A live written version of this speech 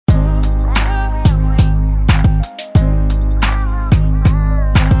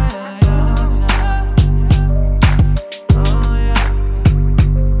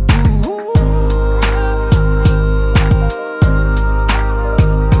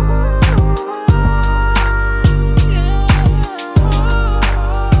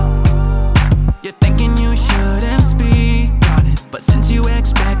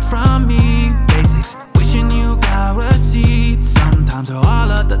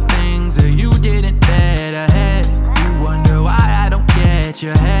things that you didn't bet ahead. You wonder why I don't get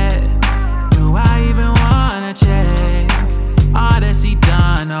your head. Do I even wanna check? Odyssey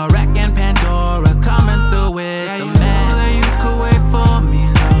done, a wreck and Pandora coming through with the mess. Know that you could wait for me,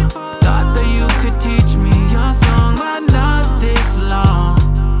 love. Thought that you could teach me your song, but not this long.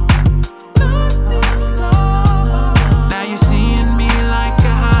 Now you're seeing me like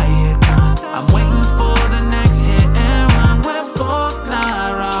a hired gun. I'm waiting for the next hit and run. We're both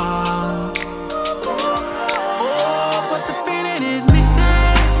not wrong. Oh, but the feeling is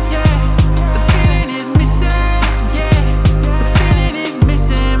missing, yeah. The feeling is missing, yeah. The feeling is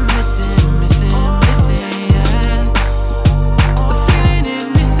missing, missing, missing, missing, yeah. The feeling is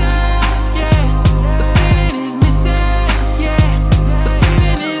missing, yeah. The feeling is missing, yeah. The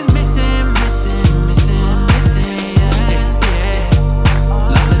feeling is missing, missing, missing, missing, yeah,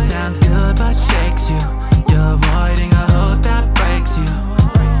 yeah. Love that sounds good but shakes you. You're avoiding a hook that breaks you.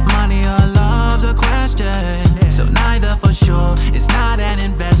 Money or love's a question, so neither for sure. It's not an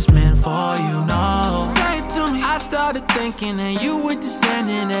investment for you, no. Say it to me. I started thinking that you were just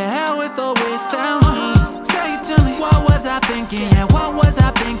sending to hell with or without me. Say it to me. What was I thinking? Yeah, what was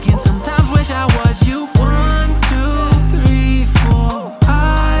I thinking? Sometimes wish I was you. 1, 2, 3, 4.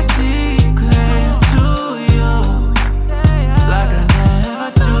 I declare to you like I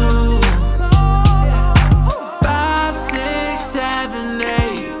never do. 5, 6, 7,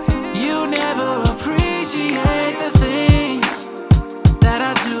 8. You never appreciate the things that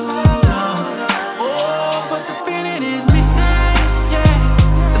I do, no. Oh, but the feeling is missing, yeah.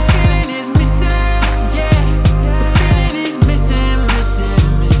 The feeling is missing, yeah. The feeling is missing, missing,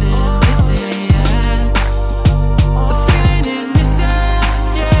 missing, missing, yeah. The feeling is missing,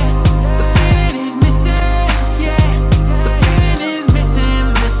 yeah. The feeling is missing, yeah. The feeling is missing,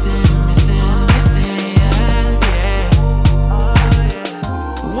 missing, missing, missing, yeah, yeah.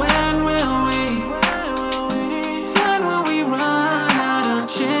 When will we run out of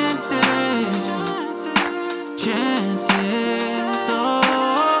chances? Chances, oh.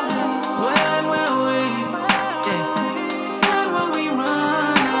 When will we, yeah. When will we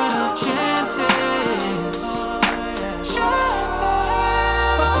run out of chances? Chances.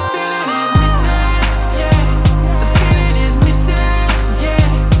 But the feeling is missing, yeah. The feeling is missing, yeah.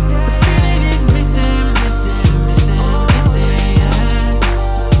 The feeling is missing, missing, missing, missing, yeah.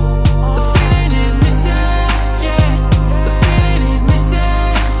 The feeling is missing, yeah. The feeling is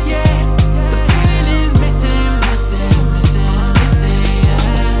missing, yeah. The feeling is missing, missing, missing, missing,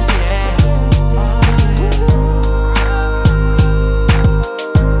 yeah, yeah.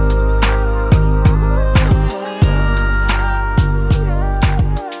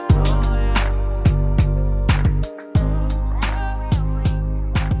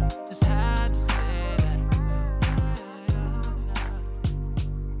 Just had to say that.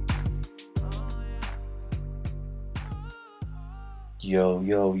 Yo,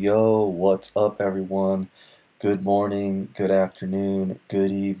 yo, yo, what's up, everyone? Good morning, good afternoon,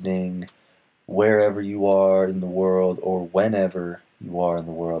 good evening, wherever you are in the world or whenever you are in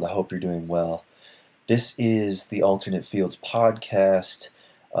the world. I hope you're doing well. This is the Alternate Fields podcast.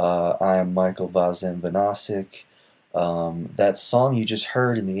 I am Michael Vazen Vanasic. That song you just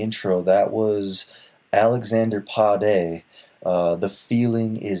heard in the intro, that was Alexander Padei. The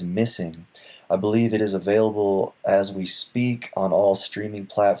Feeling is Missing. I believe it is available as we speak on all streaming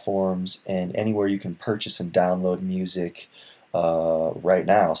platforms and anywhere you can purchase and download music right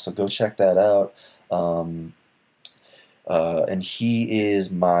now. So go check that out. And he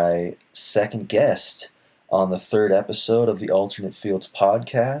is my second guest on the third episode of the Alternate Fields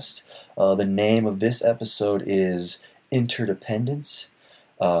podcast. The name of this episode is INTERdependence.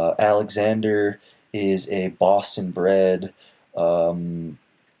 Alexander is a Boston-bred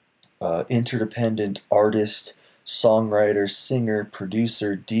interdependent artist, songwriter, singer,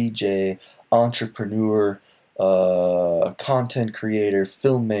 producer, DJ, entrepreneur, content creator,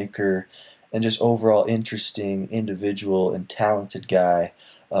 filmmaker, and just overall interesting individual and talented guy.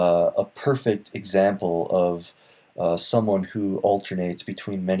 A perfect example of someone who alternates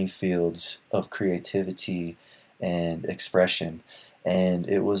between many fields of creativity and expression. And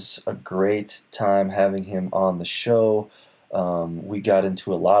it was a great time having him on the show. We got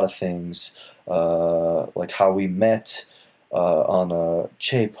into a lot of things, like how we met on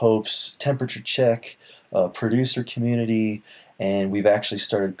Che Pope's Temperature Check, producer community, and we've actually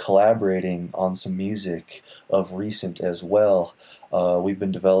started collaborating on some music of recent as well. We've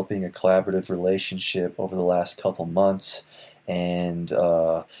been developing a collaborative relationship over the last couple months, and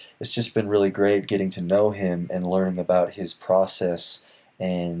it's just been really great getting to know him and learning about his process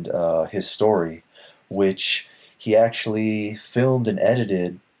and his story, which he actually filmed and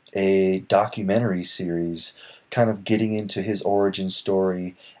edited a documentary series, kind of getting into his origin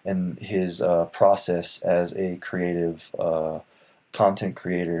story and his process as a creative content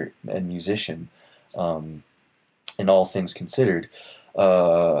creator and musician, um, in all things considered,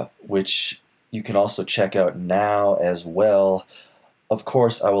 which you can also check out now as well. Of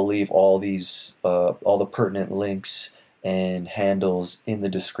course, I will leave all the pertinent links and handles in the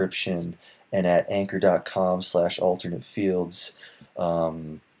description and at anchor.com/alternatefields,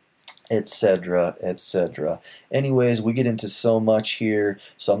 um, etc., etc. Anyways, we get into so much here,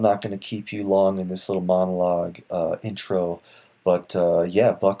 so I'm not going to keep you long in this little monologue intro. But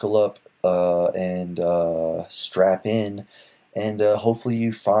yeah, buckle up and strap in, and hopefully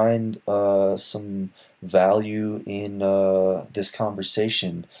you find some value in this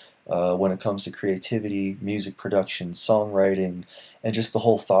conversation when it comes to creativity, music production, songwriting, and just the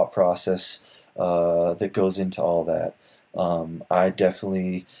whole thought process that goes into all that. I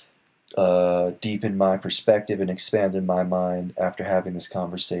definitely deepened my perspective and expanded my mind after having this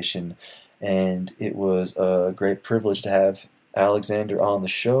conversation, and it was a great privilege to have Alexander on the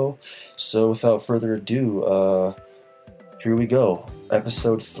show. So, without further ado, here we go.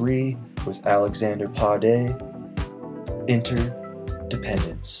 Episode 3 with Alexander Padei,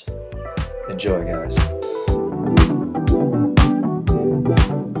 Interdependence. Enjoy, guys.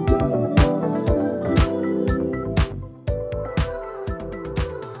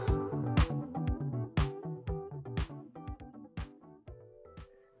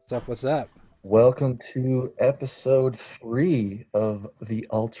 What's up? What's up? Welcome to episode 3 of the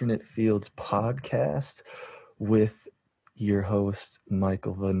Alternate Fields podcast with your host,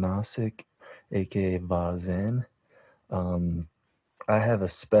 Michael Vanasik, aka Vazen. I have a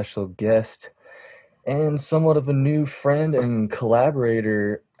special guest and somewhat of a new friend and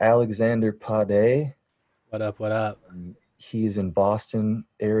collaborator, Alexander Padei. What up? What up? He's in Boston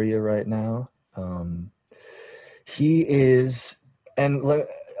area right now. He is, and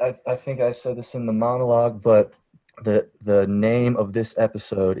I think I said this in the monologue, but the name of this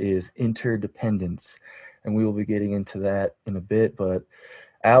episode is INTERdependence, and we will be getting into that in a bit. But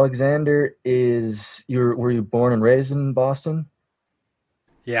Alexander were you born and raised in Boston?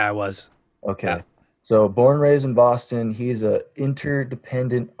 Yeah, I was. Okay. Yeah. So born and raised in Boston, he's a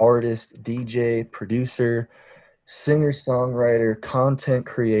interdependent artist, DJ, producer, singer-songwriter, content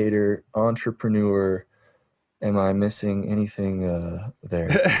creator, entrepreneur. Am I missing anything there?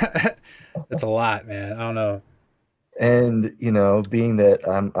 It's a lot, man. I don't know. And being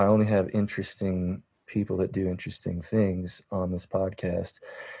that I only have interesting people that do interesting things on this podcast,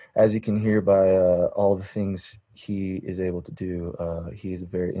 as you can hear by all the things he is able to do, he is a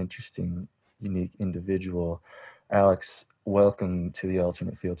very interesting, unique individual. Alex, welcome to the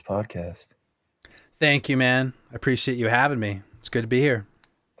Alternate Fields podcast. Thank you, man. I appreciate you having me. It's good to be here.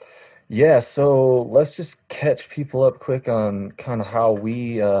 Yeah, so let's just catch people up quick on kind of how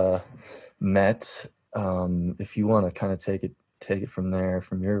we met. If you want to kind of take it from there,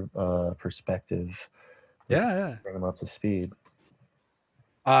 from your perspective. Yeah. Bring them up to speed.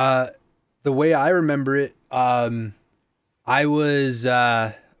 The way I remember it, I was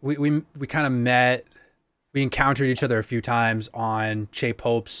we kind of met. We encountered each other a few times on Che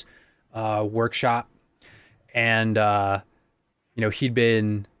Pope's workshop, and he'd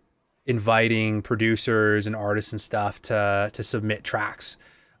been inviting producers and artists and stuff to submit tracks.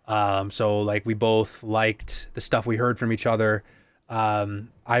 So like we both liked the stuff we heard from each other.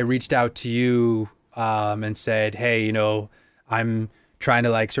 I reached out to you and said, hey, I'm trying to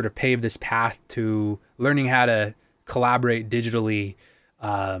like sort of pave this path to learning how to collaborate digitally.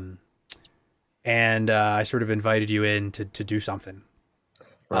 And I sort of invited you in to do something.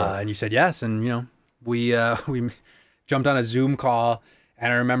 Right. And you said yes. And, we jumped on a Zoom call.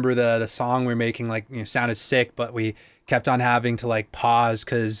 And I remember the song we were making, like, sounded sick, but we kept on having to like pause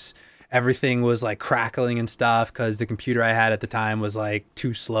because everything was like crackling and stuff because the computer I had at the time was like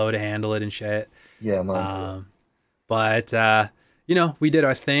too slow to handle it and shit. Yeah, mine too. But we did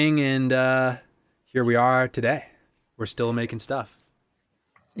our thing, and here we are today. We're still making stuff.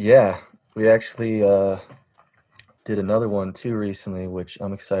 Yeah, we actually did another one too recently, which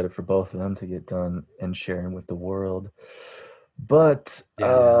I'm excited for both of them to get done and sharing with the world. But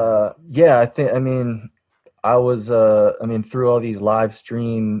I through all these live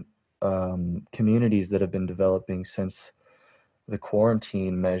stream communities that have been developing since the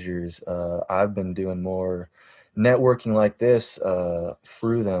quarantine measures, I've been doing more networking like this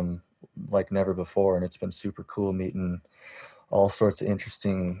through them like never before, and it's been super cool meeting all sorts of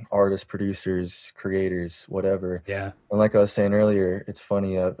interesting artists, producers, creators, whatever. Yeah. And like I was saying earlier, it's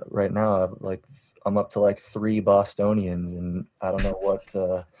funny. Right now, I'm up to like 3 Bostonians, and I don't know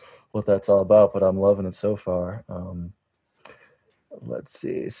what that's all about, but I'm loving it so far. Let's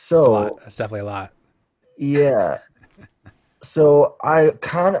see. That's a lot. So That's definitely a lot. yeah. So I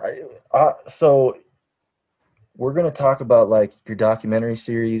kind of so we're gonna talk about like your documentary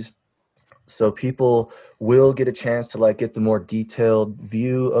series, so people will get a chance to like get the more detailed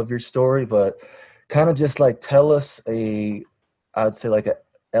view of your story, but kind of just like tell us I'd say like a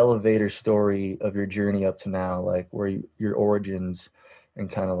elevator story of your journey up to now, like where your origins, and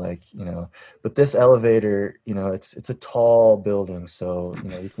kind of like, but this elevator, it's a tall building, so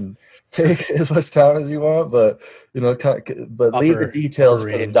you can take as much time as you want, but but leave the Upper details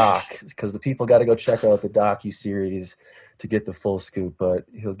for the range. doc, because the people got to go check out the docu series to get the full scoop, but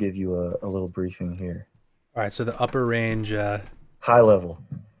he'll give you a little briefing here. All right. So the upper range, High level.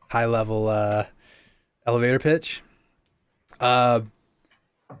 high level elevator pitch. Uh,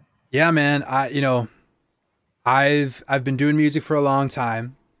 yeah, man. I've been doing music for a long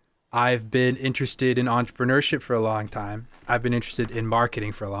time. I've been interested in entrepreneurship for a long time. I've been interested in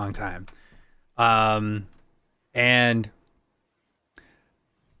marketing for a long time. Um, and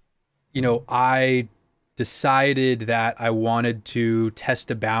I decided that I wanted to test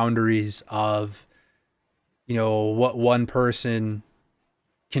the boundaries of, what one person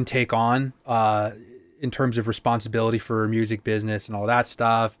can take on in terms of responsibility for music business and all that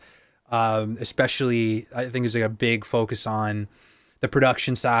stuff. Especially, I think there's like a big focus on the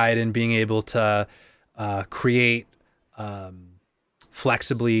production side and being able to create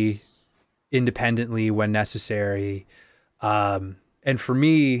flexibly, independently when necessary. And for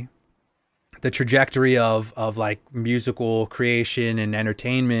me, the trajectory of like musical creation and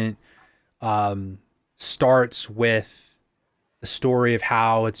entertainment starts with the story of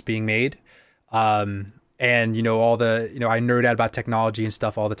how it's being made. And all the I nerd out about technology and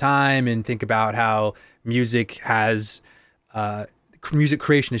stuff all the time, and think about how music has music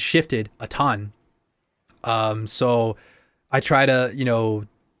creation has shifted a ton. So I try to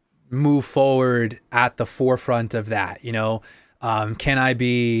move forward at the forefront of that. Can I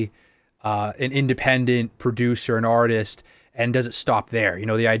be an independent producer, an artist, and does it stop there?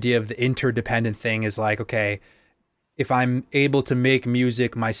 The idea of the interdependent thing is like, okay, if I'm able to make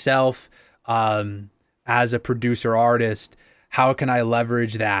music myself as a producer artist, how can I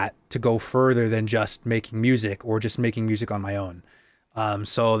leverage that to go further than just making music or just making music on my own?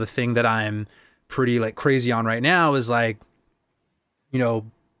 So the thing that I'm pretty like crazy on right now is like,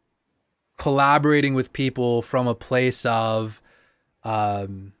 collaborating with people from a place of,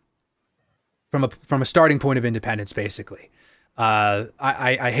 from a starting point of independence, basically.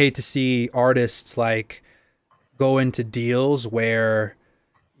 I hate to see artists like go into deals where,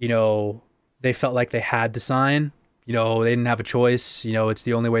 they felt like they had to sign, they didn't have a choice, it's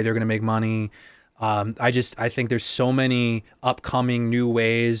the only way they're going to make money. I think there's so many upcoming new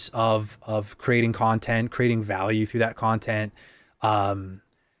ways of creating content, creating value through that content,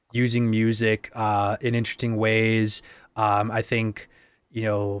 using music in interesting ways. I think,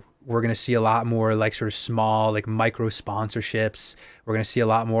 we're going to see a lot more like sort of small, like micro sponsorships. We're going to see a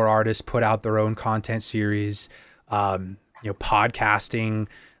lot more artists put out their own content series, podcasting,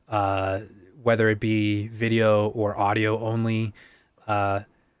 whether it be video or audio only.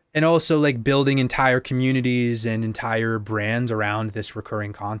 And also like building entire communities and entire brands around this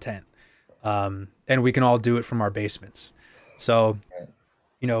recurring content. And we can all do it from our basements. So,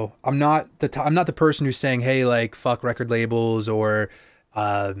 I'm not the person who's saying, hey, like fuck record labels or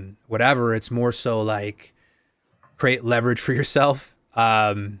whatever. It's more so like create leverage for yourself.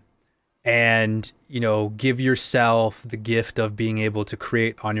 And give yourself the gift of being able to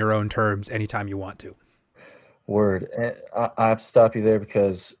create on your own terms anytime you want to. Word. And I have to stop you there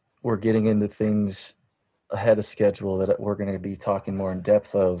because we're getting into things ahead of schedule that we're going to be talking more in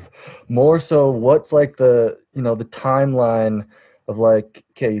depth of. More so, what's like the timeline of like,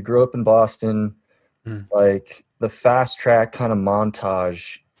 okay, you grew up in Boston, like the fast track kind of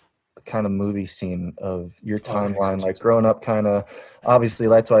montage kind of movie scene of your timeline, like growing up, kind of. Obviously,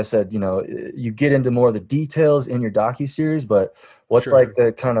 that's why I said you get into more of the details in your docu-series, but what's like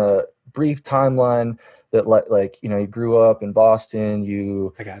the kind of brief timeline that like you grew up in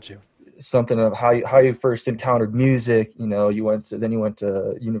Boston, I got you. something of how you first encountered music, you went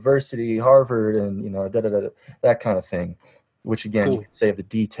to university, Harvard, and that kind of thing, which again, Cool. you can save the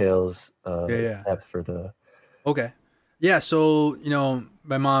details Yeah. depth for the. Okay. Yeah. So,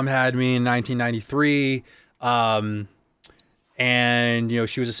 my mom had me in 1993. And,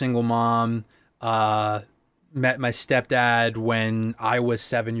 she was a single mom. met my stepdad when I was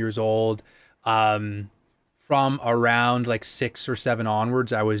 7 years old. Um, from around like 6 or 7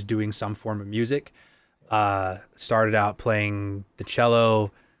 onwards, I was doing some form of music. Started out playing the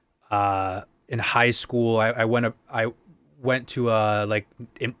cello. In high school, I went to like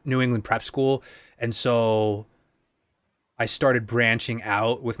in New England prep school, and so I started branching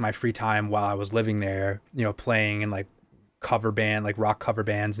out with my free time while I was living there. You know, playing in like like rock cover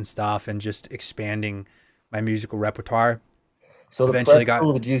bands and stuff, and just expanding my musical repertoire. So the Eventually prep got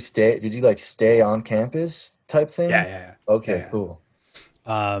school, did you like stay on campus type yeah, thing? yeah, Okay, yeah, cool.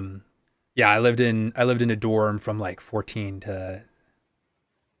 yeah. Yeah, I lived in a dorm from like 14 to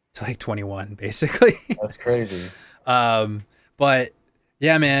like 21 basically. That's crazy. um but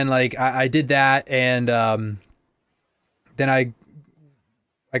yeah, man, like I did that, and then I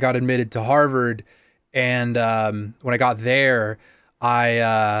got admitted to Harvard, and when I got there, I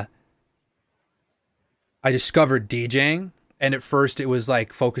uh I discovered DJing, and at first it was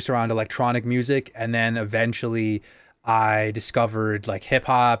like focused around electronic music, and then eventually I discovered like hip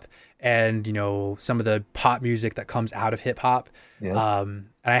hop and some of the pop music that comes out of hip hop. Yeah. And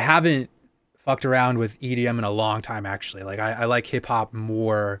I haven't fucked around with EDM in a long time actually. Like I like hip hop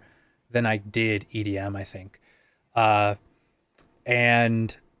more than I did EDM, I think. Uh,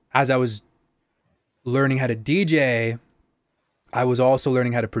 and as I was learning how to DJ, I was also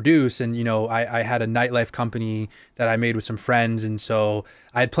learning how to produce, and I had a nightlife company that I made with some friends, and so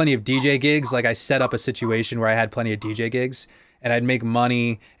I had plenty of DJ gigs. Like I set up a situation where I had plenty of DJ gigs, and I'd make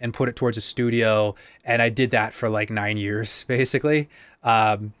money and put it towards a studio, and I did that for like 9 years basically.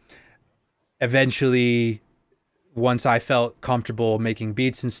 Um, Eventually, once I felt comfortable making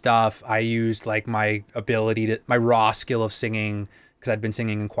beats and stuff, I used like my raw skill of singing, because I'd been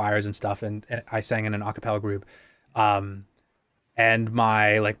singing in choirs and stuff, and I sang in an a cappella group. Um, and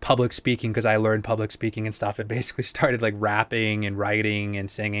my like public speaking, because I learned public speaking and stuff, and basically started like rapping and writing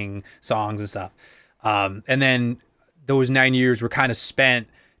and singing songs and stuff. And then those 9 years were kind of spent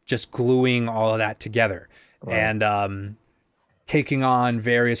just gluing all of that together, Right. and taking on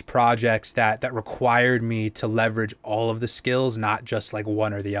various projects that required me to leverage all of the skills, not just like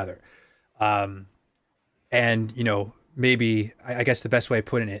one or the other. Um, and maybe I guess the best way of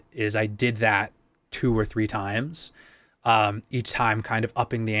putting it is I did that 2 or 3 times, each time kind of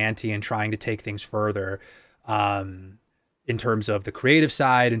upping the ante and trying to take things further, um, in terms of the creative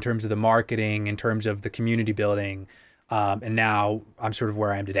side, in terms of the marketing, in terms of the community building. And now I'm sort of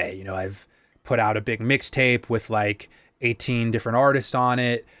where I am today. I've put out a big mixtape with like 18 different artists on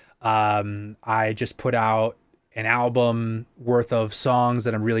it. I just put out an album worth of songs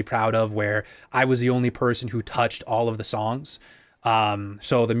that I'm really proud of, where I was the only person who touched all of the songs.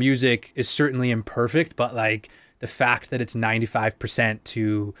 So the music is certainly imperfect, but like the fact that it's 95%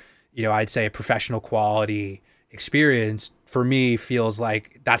 to, I'd say a professional quality experience for me feels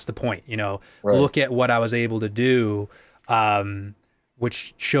like that's the point. Right. Look at what I was able to do, um,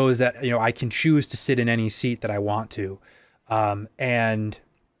 which shows that, I can choose to sit in any seat that I want to. And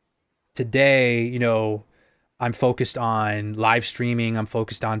today, I'm focused on live streaming. I'm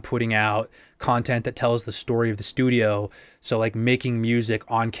focused on putting out content that tells the story of the studio. So like making music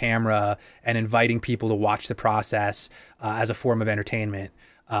on camera and inviting people to watch the process, as a form of entertainment,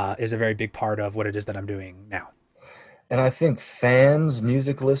 is a very big part of what it is that I'm doing now. And I think fans,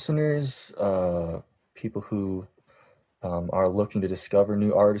 music listeners, people who are looking to discover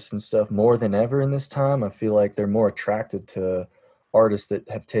new artists and stuff more than ever in this time. I feel like they're more attracted to artists that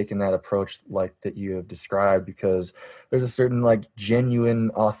have taken that approach like that you have described, because there's a certain like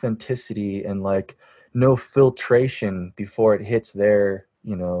genuine authenticity and like no filtration before it hits their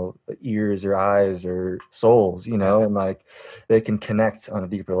ears or eyes or souls, Yeah. and like they can connect on a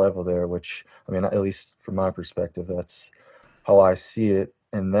deeper level there, which I mean, at least from my perspective, that's how I see it,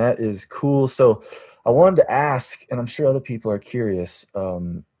 and that is cool. So I wanted to ask, and I'm sure other people are curious,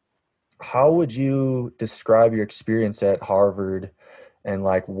 how would you describe your experience at Harvard, and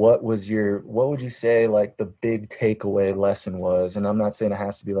like what would you say like the big takeaway lesson was? And I'm not saying it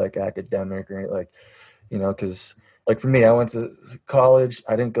has to be like academic or like, because like for me, I went to college,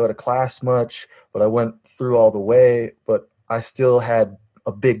 I didn't go to class much, but I went through all the way, but I still had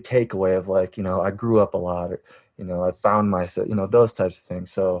a big takeaway of like, I grew up a lot, or, I found myself, those types of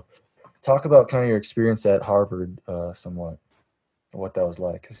things. So talk about kind of your experience at Harvard, somewhat, what that was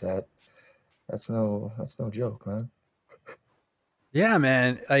like, because that's no joke, man. Yeah,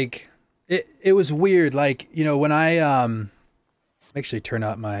 man. Like it was weird. Like, when I actually turn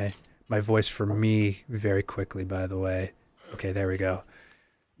up my voice for me very quickly, by the way. Okay, there we go.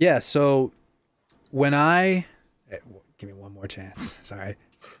 Yeah, so when I Give me one more chance. Sorry.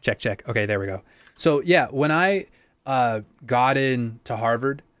 Check. Okay, there we go. So yeah, when I got into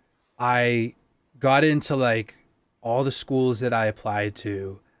Harvard, I got into like all the schools that I applied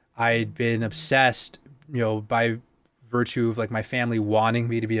to. I'd been obsessed, by virtue of like my family wanting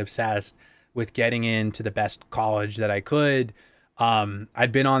me to be obsessed with getting into the best college that I could.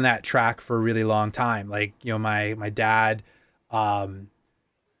 I'd been on that track for a really long time. Like, my dad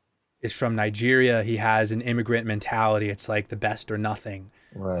is from Nigeria. He has an immigrant mentality. It's like the best or nothing,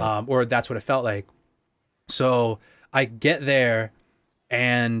 Right. or that's what it felt like. So I get there,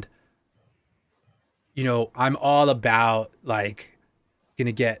 and I'm all about like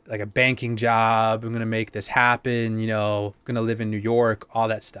gonna get like a banking job. I'm gonna make this happen. Gonna live in New York, all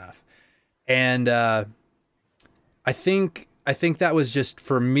that stuff. And I think that was just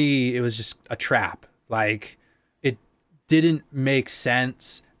for me. It was just a trap. Like it didn't make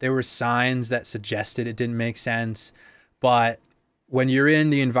sense. There were signs that suggested it didn't make sense, but when you're in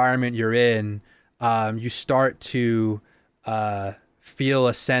the environment you're in, you start to feel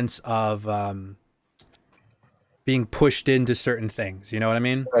a sense of being pushed into certain things. You know what I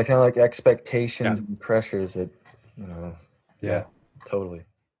mean? I kind of like Yeah. expectations and pressures that, you know, yeah, Yeah. totally.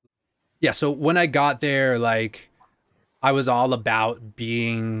 Yeah. So when I got there, like I was all about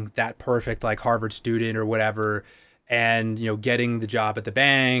being that perfect like Harvard student or whatever, and getting the job at the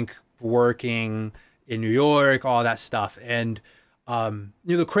bank, working in New York, all that stuff. And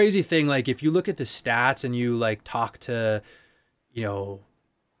the crazy thing, like if you look at the stats and you like talk to you know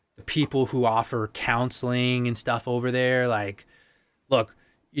the people who offer counseling and stuff over there, like look,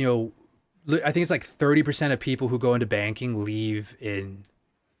 you know I think it's like 30% of people who go into banking leave in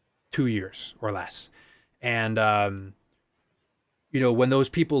 2 years or less. And when those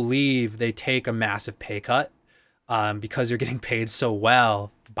people leave, they take a massive pay cut because they're getting paid so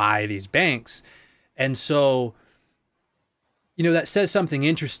well by these banks. And so, that says something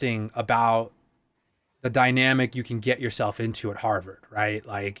interesting about the dynamic you can get yourself into at Harvard, right?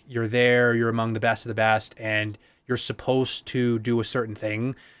 Like you're there, you're among the best of the best, and you're supposed to do a certain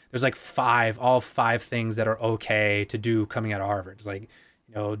thing. There's like all five things that are okay to do coming out of Harvard. It's like,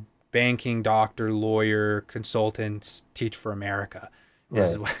 banking, doctor, lawyer, consultants, teach for America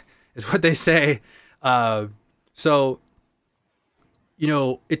is Right. is what they say. So,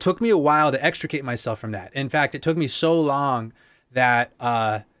 it took me a while to extricate myself from that. In fact, it took me so long that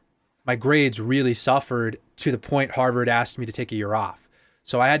my grades really suffered to the point Harvard asked me to take a year off.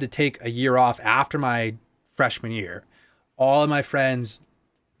 So I had to take a year off after my freshman year. All of my friends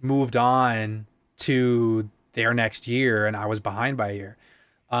moved on to their next year, and I was behind by a year.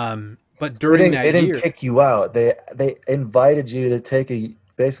 But They during didn't that they didn't year, pick you out. They invited you to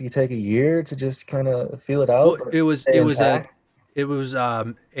basically take a year to just kind of feel it well, out, but it was stay it was a intact. it was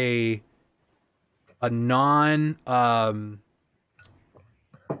a non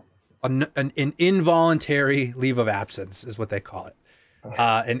an involuntary leave of absence is what they call it.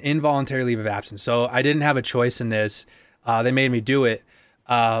 An involuntary leave of absence. So I didn't have a choice in this. They made me do it.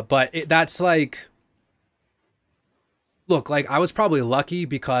 That's like, look, like I was probably lucky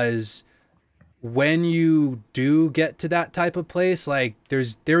because when you do get to that type of place, like there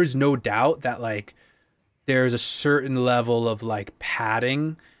is no doubt that like there's a certain level of like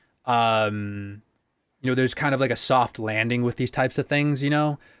padding. Um, there's kind of like a soft landing with these types of things.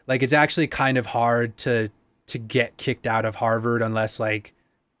 Like it's actually kind of hard to get kicked out of Harvard unless like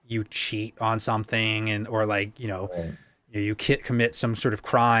you cheat on something and or like Right. you commit some sort of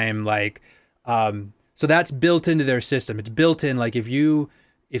crime, like so that's built into their system. It's built in, like if you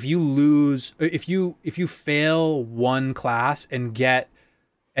fail one class and get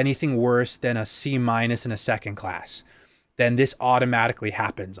anything worse than a C minus in a second class, then this automatically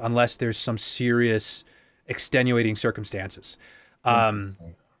happens unless there's some serious extenuating circumstances. um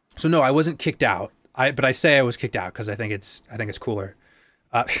Interesting. so no, I wasn't kicked out. But I say I was kicked out because I think it's cooler.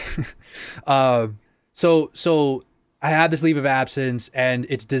 uh, um so I had this leave of absence, and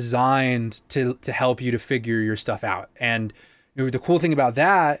it's designed to help you to figure your stuff out. And the cool thing about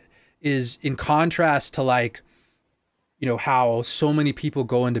that is, in contrast to like how so many people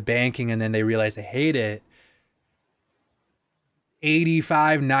go into banking and then they realize they hate it,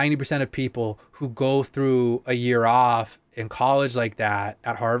 85-90% of people who go through a year off in college like that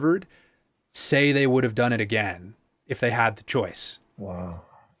at Harvard say they would have done it again if they had the choice. Wow.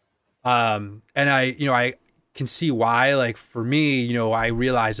 And I can see why. Like for me, I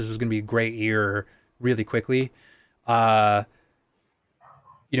realized this was going to be a great year really quickly. Uh,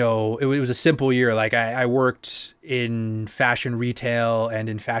 it was a simple year. Like I worked in fashion retail and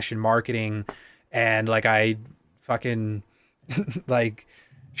in fashion marketing, and like I fucking like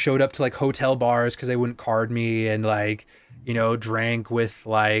showed up to like hotel bars because they wouldn't card me, and like, drank with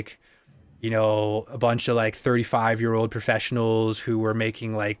like, a bunch of like 35-year-old professionals who were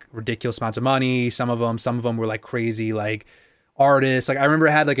making like ridiculous amounts of money. Some of them were like crazy, like artists. Like I remember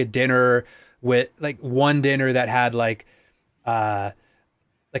I had like a dinner with like one dinner that had uh,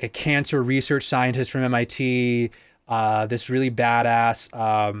 like a cancer research scientist from MIT, this really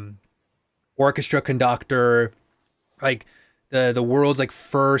badass, orchestra conductor, like the world's like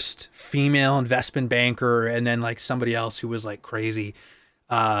first female investment banker, and then like somebody else who was like crazy.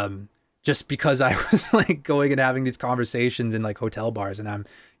 Um, just because I was like going and having these conversations in like hotel bars, and I'm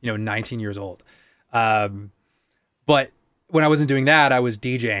 19 years old. Um, but when I wasn't doing that, I was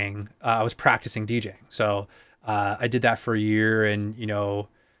DJing. I was practicing DJing. So I did that for a year, and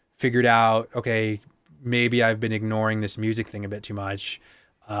figured out, okay, maybe I've been ignoring this music thing a bit too much.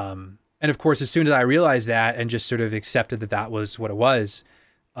 And of course, as soon as I realized that and just sort of accepted that that was what it was,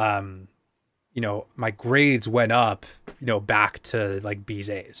 um, my grades went up, back to like B's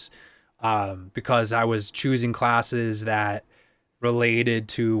A's, because I was choosing classes that related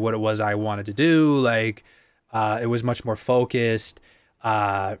to what it was I wanted to do. Like, it was much more focused.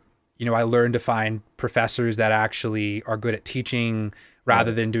 I learned to find professors that actually are good at teaching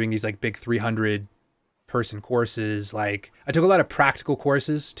rather Right. than doing these like big 300 person courses. Like I took a lot of practical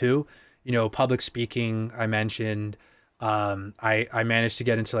courses too, public speaking I mentioned. I managed to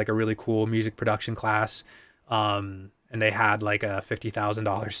get into like a really cool music production class. And they had like a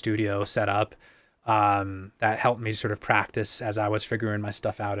 $50,000 studio set up, that helped me sort of practice as I was figuring my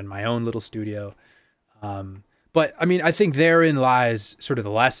stuff out in my own little studio. Um, but I mean, I think therein lies sort of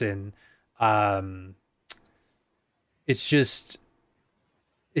the lesson. Um, it's just,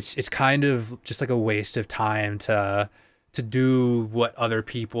 it's kind of just like a waste of time to do what other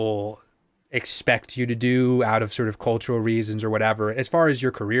people expect you to do out of sort of cultural reasons or whatever. As far as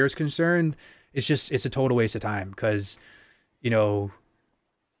your career is concerned, it's a total waste of time because, you know,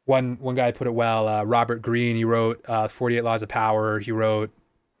 one guy put it well, Robert Greene, he wrote 48 Laws of Power, he wrote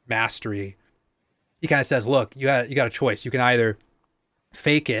Mastery. He kind of says, look, you got a choice. You can either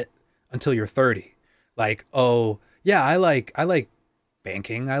fake it until you're 30. Like, oh, yeah, I like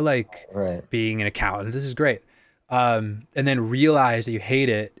banking. I like Right. being an accountant. This is great. And then realize that you hate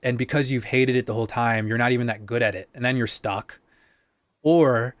it. And because you've hated it the whole time, you're not even that good at it. And then you're stuck.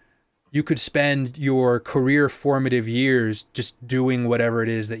 Or you could spend your career formative years just doing whatever it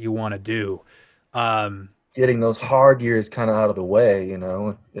is that you want to do. Um, Getting those hard years kind of out of the way,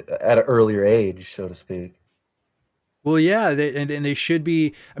 at an earlier age, so to speak. well, yeah, and they should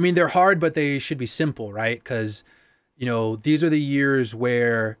be, I mean, they're hard, but they should be simple, right? Because, these are the years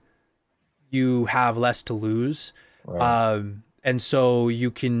where you have less to lose. Right. And so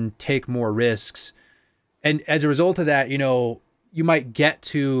you can take more risks. And as a result of that, you might get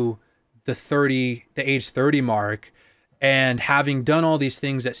to the age 30 mark, and having done all these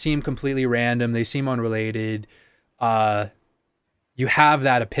things that seem completely random, they seem unrelated, uh, you have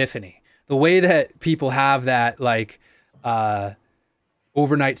that epiphany. The way that people have that, like, uh,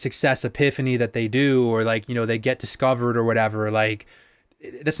 overnight success epiphany that they do, or like, they get discovered or whatever, like,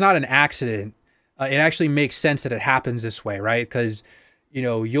 that's not an accident. It actually makes sense that it happens this way, right? Because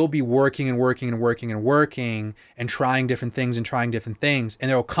you'll be working and working and working and working and trying different things and trying different things, and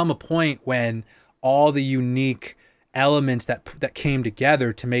there will come a point when all the unique elements that came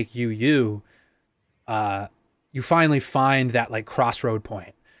together to make you, uh, you finally find that like crossroad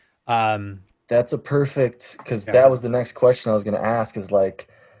point. Um, That's a perfect, because yeah, that was the next question I was going to ask is like,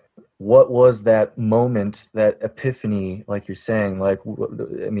 what was that moment, that epiphany, like you're saying? Like,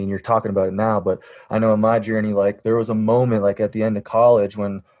 I mean, you're talking about it now, but I know in my journey, like, there was a moment, like, at the end of college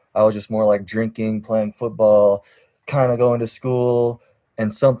when I was just more like drinking, playing football, kind of going to school,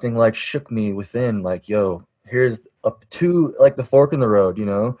 and something like shook me within, like, yo, here's up to like the fork in the road,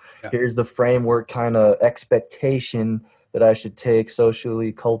 yeah, here's the framework kind of expectation that I should take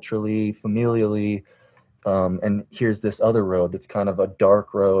socially, culturally, familially, and here's this other road that's kind of a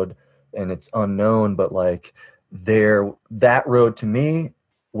dark road and it's unknown, but like that road to me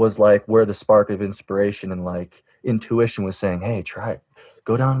was like where the spark of inspiration and like intuition was saying, hey, try it.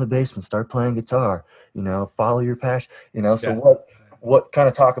 Go down to the basement, start playing guitar, follow your passion, so yeah, what kind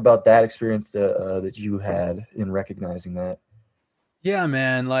of talk about that experience that you had in recognizing that? yeah,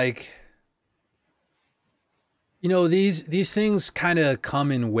 man. Like, these things kind of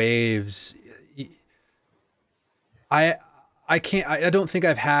come in waves. I I can't. I don't think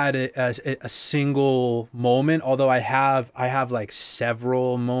I've had a single moment. Although I have like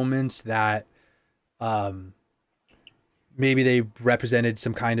several moments that, um, maybe they represented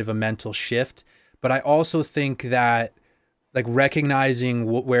some kind of a mental shift. But I also think that like recognizing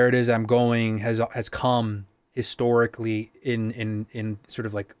where it is I'm going has come historically in sort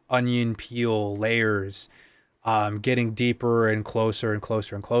of like onion peel layers, getting deeper and closer and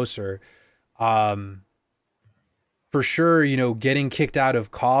closer and closer. Um, for sure, you know, getting kicked out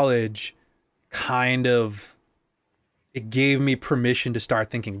of college kind of it gave me permission to start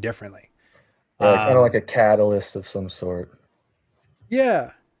thinking differently. Right, kind of like Um, a catalyst of some sort.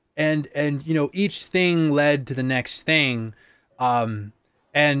 yeah, and you know, each thing led to the next thing, um,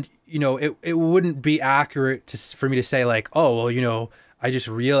 and you know, it wouldn't be accurate for me to say like, oh well, you know, I just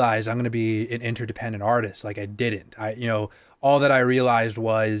realized I'm going to be an interdependent artist. Like I didn't. You know, all that I realized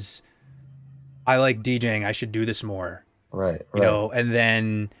was I like DJing. I should do this more. Right, You right. know, and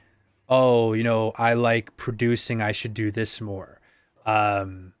then oh, you know, I like producing. I should do this more.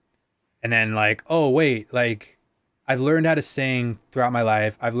 Um, and then like, oh wait, like I've learned how to sing throughout my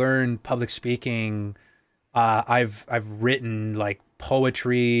life. I've learned public speaking. I've written like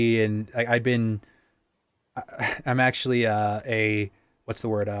poetry, and I've been. I'm actually a what's the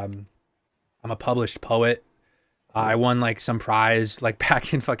word? I'm a published poet. I won like some prize like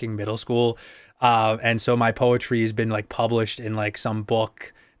back in fucking middle school, and so my poetry has been like published in like some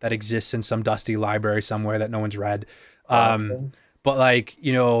book that exists in some dusty library somewhere that no one's read. Um, Awesome. but like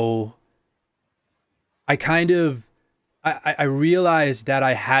you know, I kind of I realized that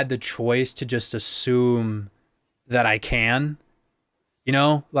I had the choice to just assume that I can, you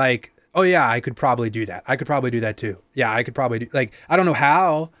know, like, oh yeah, I could probably do that. I could probably do that too. Yeah, I could probably do like I don't know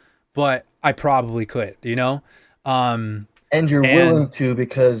how, but I probably could, you know? Um And you're and willing to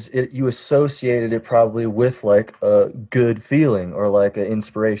because you associated it probably with like a good feeling or like an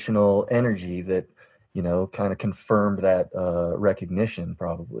inspirational energy that, kind of confirmed that recognition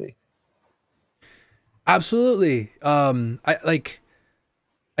probably. absolutely.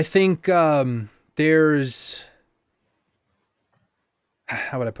 I think there's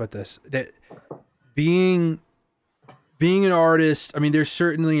how would I put this? That being being an artist, I mean there's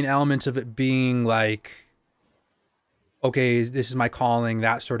certainly an element of it being like okay, this is my calling,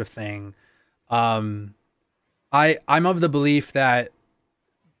 that sort of thing. Um, I'm of the belief that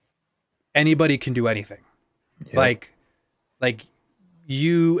anybody can do anything. Yep. Like like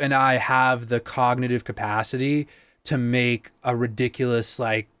you and I have the cognitive capacity to make a ridiculous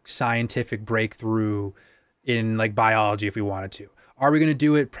like scientific breakthrough in like biology if we wanted to. Are we going to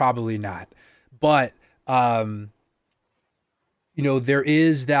do it? Probably not. But um, you know, there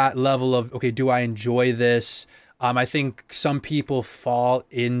is that level of okay, do I enjoy this? I think some people fall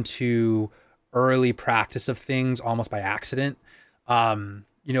into early practice of things almost by accident.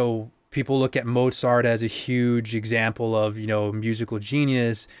 You know, people look at Mozart as a huge example of you know musical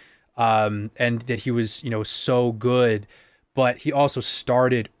genius, and that he was you know so good, but he also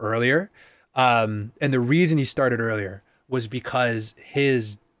started earlier. And the reason he started earlier was because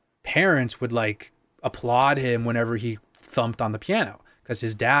his parents would like applaud him whenever he thumped on the piano because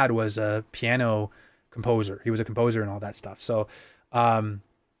his dad was a piano composer. He was a composer and all that stuff. So,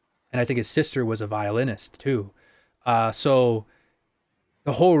 and I think his sister was a violinist too. So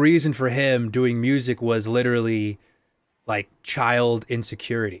the whole reason for him doing music was literally like child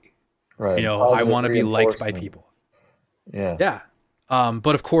insecurity. You Right. know, I Positive want to be liked by reinforcement. people. Yeah. Yeah.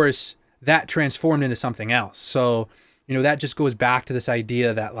 But of course, that transformed into something else. So, you know, that just goes back to this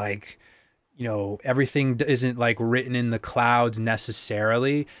idea that like, you know, everything isn't like written in the clouds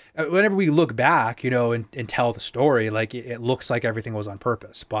necessarily. Whenever we look back, you know, and tell the story, like it looks like everything was on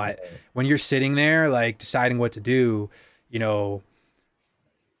purpose. But when you're sitting there, like deciding what to do, you know,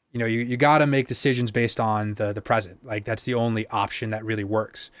 you got to make decisions based on the present. Like that's the only option that really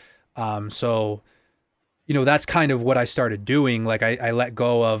works. So you know, that's kind of what I started doing. Like I let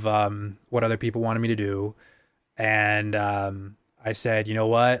go of what other people wanted me to do. And I said, you know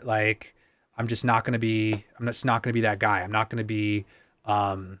what? Like, I'm just not going to be that guy. I'm not going to be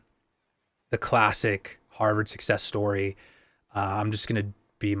um, the classic Harvard success story. I'm just going to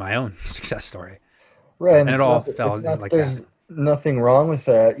be my own success story. Right. And And it all fell it's in not that like that. there's nothing wrong with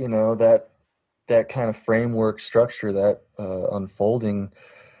that, that kind of framework structure, that unfolding.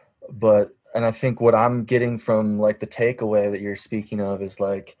 And I think what I'm getting from like the takeaway that you're speaking of is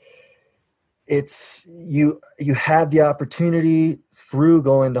like it's you had the opportunity through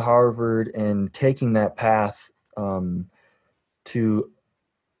going to Harvard and taking that path, to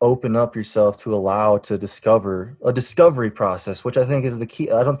open up yourself to allow to discover a discovery process, which I think is the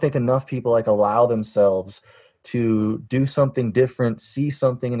key. I don't think enough people like allow themselves to do something different, see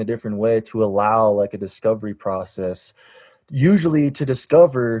something in a different way, to allow like a discovery process, usually to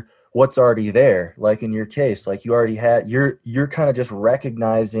discover what's already there. Like in your case, like you already had, you're kind of just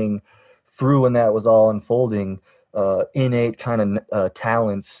recognizing through when that was all unfolding, innate kind of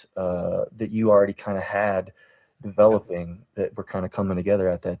talents that you already kind of had developing that were kind of coming together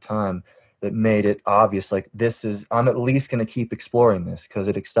at that time that made it obvious like this is I'm at least going to keep exploring this because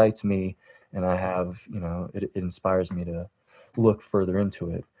it excites me and I have it inspires me to look further into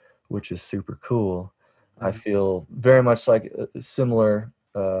it, which is super cool. I Mhm. feel very much like a similar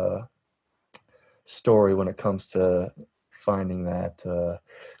story when it comes to finding that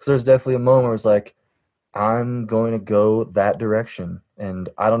because there's definitely a moment where it's like I'm going to go that direction. And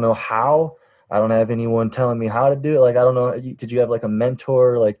I don't know how. I don't have anyone telling me how to do it. Like, I don't know. Did you have like a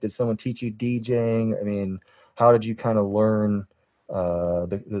mentor? Like, did someone teach you DJing? I mean, how did you kind of learn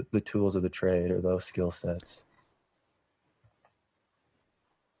the tools of the trade or those skill sets?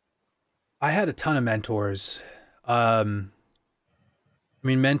 I had a ton of mentors. Um, I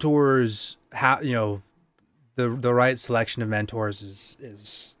mean, mentors, the right selection of mentors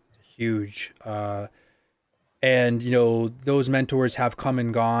is huge. And those mentors have come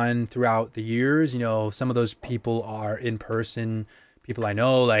and gone throughout the years. Some of those people are in person people I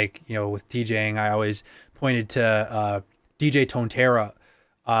know. Like with DJing, I always pointed to DJ Tontera,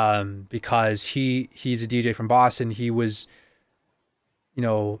 because he's a DJ from Boston. He was you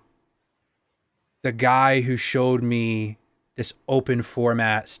know the guy who showed me this open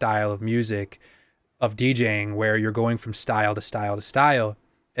format style of music, of DJing, where you're going from style to style to style.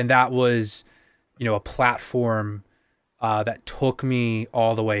 And that was a platform that took me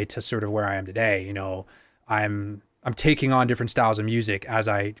all the way to sort of where I am today. I'm taking on different styles of music as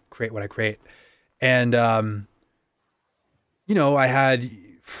I create what I create. And I had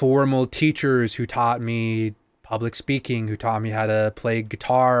formal teachers who taught me public speaking, who taught me how to play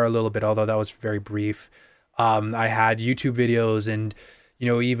guitar a little bit, although that was very brief. I had YouTube videos, and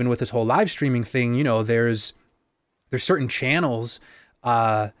even with this whole live streaming thing, there's certain channels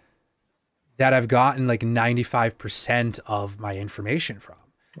uh, that I've gotten like 95% of my information from.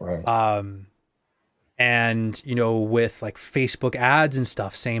 Right. Um, and with like Facebook ads and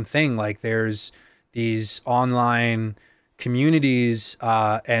stuff, same thing. Like there's these online communities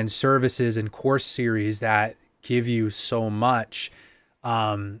and services and course series that give you so much,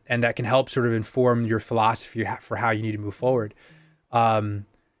 and that can help sort of inform your philosophy for how you need to move forward. Um,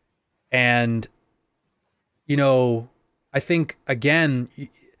 and I think again,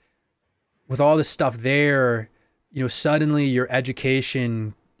 with all this stuff there, suddenly your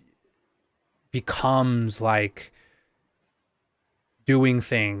education becomes like doing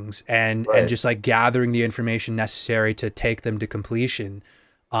things and Right. just like gathering the information necessary to take them to completion.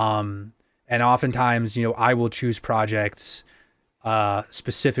 And oftentimes, I will choose projects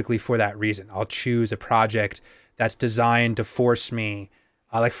specifically for that reason. I'll choose a project that's designed to force me.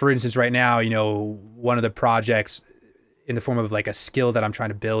 Like for instance, right now, one of the projects in the form of like a skill that I'm trying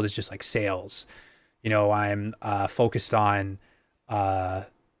to build is just like sales. I'm focused on uh,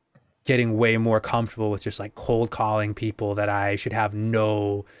 getting way more comfortable with just like cold calling people that I should have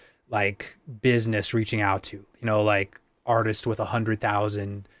no like business reaching out to, like artists with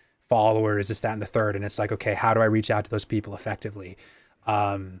 100,000 followers, this, that, and the third. And it's like, okay, how do I reach out to those people effectively?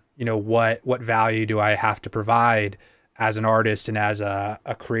 What value do I have to provide as an artist and as a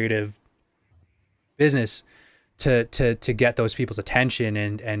creative business to get those people's attention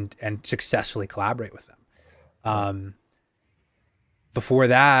and successfully collaborate with them? Right. Um, Before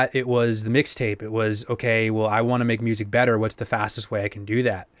that, it was the mixtape. It was, okay, well, I want to make music better. What's the fastest way I can do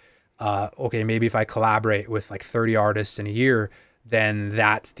that? Okay, maybe if I collaborate with like 30 artists in a year, then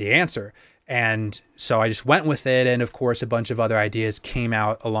that's the answer. And so I just went with it. And of course, a bunch of other ideas came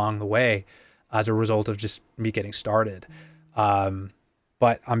out along the way as a result of just me getting started. Um,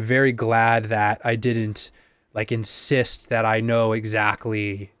 but I'm very glad that I didn't like insist that I know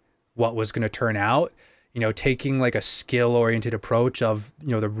exactly what was going to turn out. Taking like a skill oriented approach of,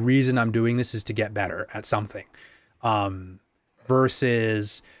 the reason I'm doing this is to get better at something, um,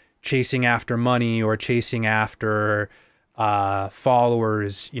 versus chasing after money or chasing after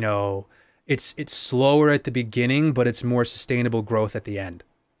followers. It's slower at the beginning, but it's more sustainable growth at the end.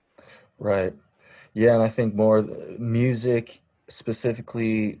 Right. Yeah, and I think more music,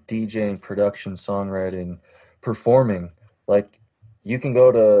 specifically DJing, production, songwriting, performing. Like you can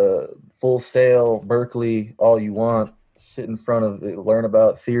go to Full Sail, Berkeley, all you want, sit in front of it, learn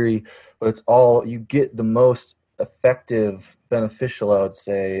about theory, but it's all you get the most effective, beneficial, I would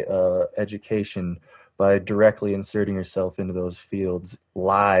say, education by directly inserting yourself into those fields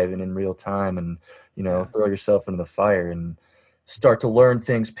live and in real time, and Yeah. throw yourself into the fire and start to learn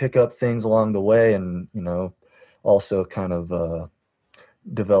things, pick up things along the way, and also kind of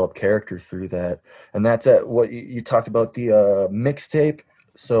develop character through that. And that's at what you talked about the mixtape.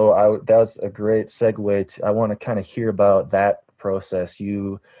 So that was a great segue to, I want to kind of hear about that process.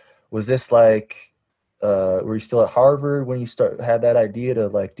 Was this like, were you still at Harvard when you had that idea to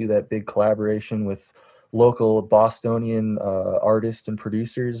like do that big collaboration with local Bostonian artists and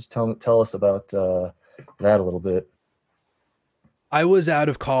producers? Tell us about that a little bit. I was out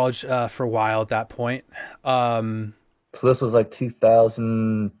of college for a while at that point. Um, So this was like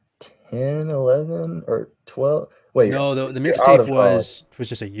 2010, 11, or 12. Wait, no, the you're out mixtape of college. was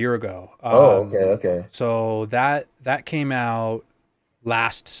just a year ago. Oh, okay, okay. So that came out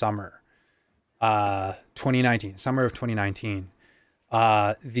last summer, 2019, summer of 2019.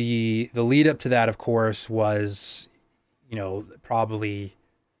 The lead up to that, of course, was, probably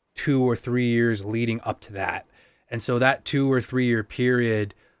 2 or 3 years leading up to that. And so that 2 or 3 year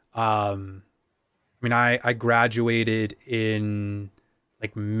period, I graduated in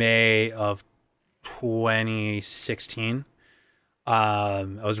like May of 2016. I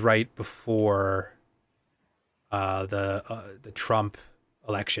was right before the Trump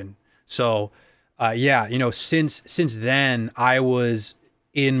election. So yeah, since then I was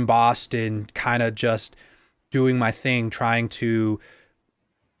in Boston, kind of just doing my thing, trying to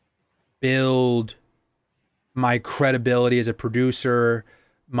build my credibility as a producer,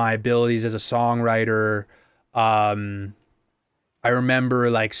 my abilities as a songwriter. Um, I remember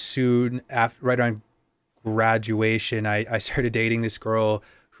like soon after, right on graduation, I started dating this girl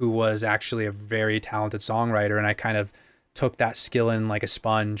who was actually a very talented songwriter, and I kind of took that skill in like a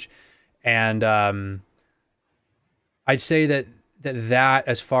sponge. And I'd say that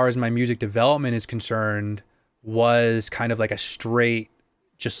as far as my music development is concerned, was kind of like a straight,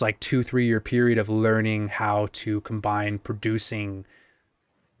 just like 2 3 year period of learning how to combine producing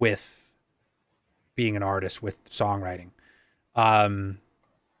with being an artist, with songwriting. Um,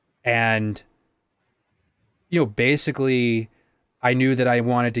 and basically, I knew that I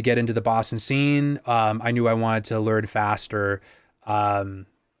wanted to get into the Boston scene. I knew I wanted to learn faster. Um,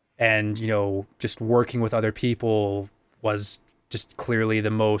 and, just working with other people was just clearly the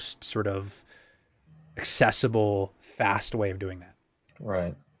most sort of accessible, fast way of doing that.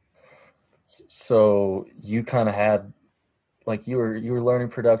 Right. So you kind of had like you were learning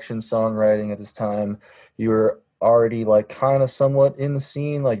production, songwriting at this time. You were already like kind of somewhat in the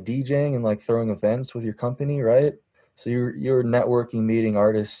scene, like DJing and like throwing events with your company, right? So you're networking, meeting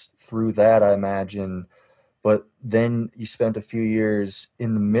artists through that, I imagine. But then you spent a few years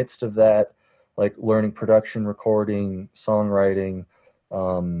in the midst of that, like learning production, recording, songwriting.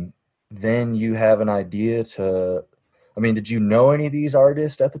 Um, then you have an idea to, I mean, did you know any of these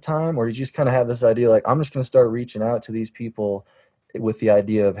artists at the time, or did you just kind of have this idea, like, I'm just going to start reaching out to these people with the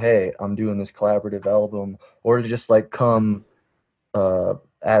idea of, hey, I'm doing this collaborative album, or did it just like come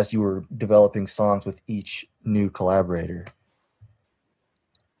as you were developing songs with each new collaborator?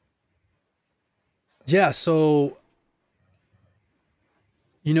 Yeah. So,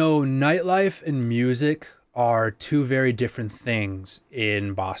 nightlife and music are two very different things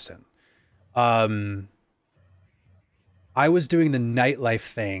in Boston. Um, I was doing the nightlife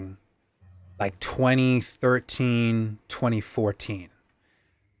thing like 2013, 2014.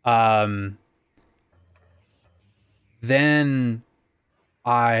 Um, then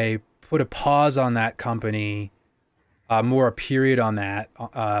I put a pause on that company, more a period on that,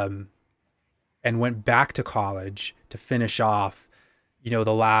 and went back to college to finish off,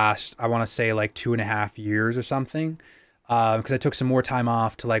 the last, I want to say like 2.5 years or something. Because I took some more time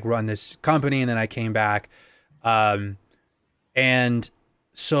off to like run this company, and then I came back. Um, and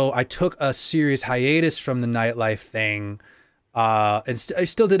so I took a serious hiatus from the nightlife thing. I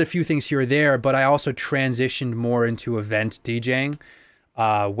still did a few things here or there, but I also transitioned more into event DJing,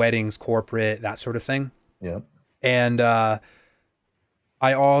 weddings, corporate, that sort of thing. Yeah. And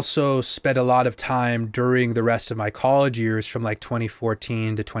I also spent a lot of time during the rest of my college years from like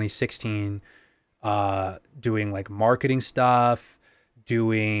 2014 to 2016, doing like marketing stuff,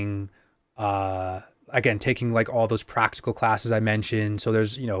 doing, again, taking like all those practical classes I mentioned. So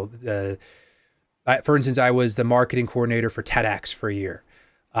there's, for instance, I was the marketing coordinator for TEDx for a year.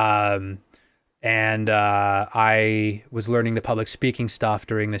 Um, and I was learning the public speaking stuff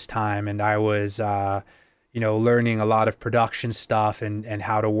during this time. And I was, learning a lot of production stuff and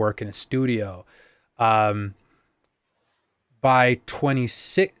how to work in a studio. By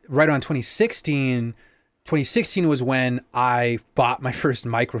 26, right on 2016 was when I bought my first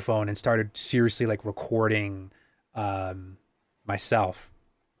microphone and started seriously like recording myself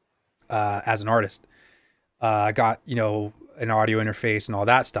as an artist. I got, an audio interface and all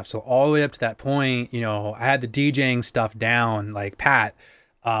that stuff. So all the way up to that point, I had the DJing stuff down like pat.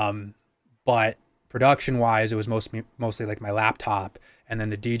 But production wise, it was mostly like my laptop and then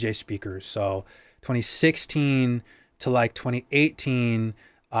the DJ speakers. So 2016 to like 2018,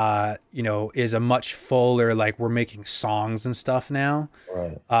 is a much fuller, like we're making songs and stuff now.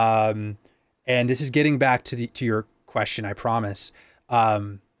 Right. And this is getting back to your question, I promise.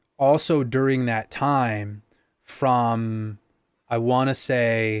 Also during that time, from I want to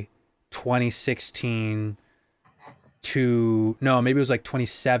say 2016 to, no, maybe it was like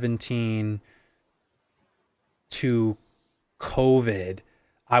 2017 to COVID,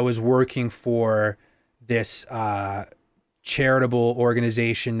 I was working for this charitable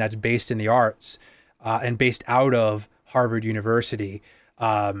organization that's based in the arts and based out of Harvard University,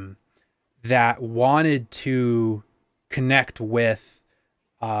 that wanted to connect with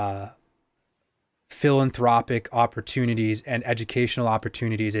philanthropic opportunities and educational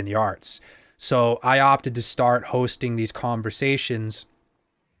opportunities in the arts. So I opted to start hosting these conversations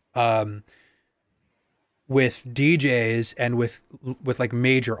with DJs and with like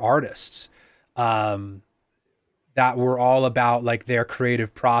major artists that were all about like their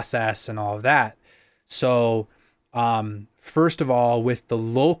creative process and all of that. So first of all, with the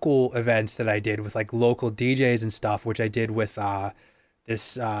local events that I did with like local DJs and stuff, which I did with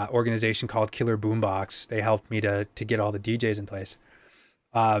this organization called Killer Boombox, they helped me to get all the DJs in place.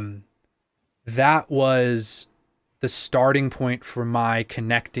 That was the starting point for my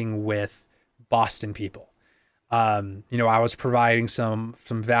connecting with Boston people. I was providing some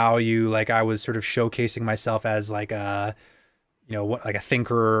value, like I was sort of showcasing myself as like a, like a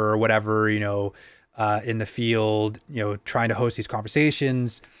thinker or whatever, in the field, trying to host these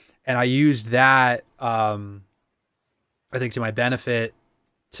conversations. And I used that, I think to my benefit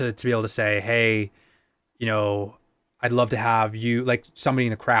to be able to say, hey, I'd love to have you, like somebody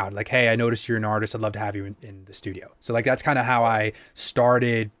in the crowd, like, hey, I noticed you're an artist. I'd love to have you in the studio. So like, that's kind of how I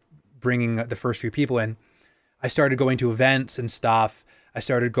started bringing the first few people in. I started going to events and stuff. I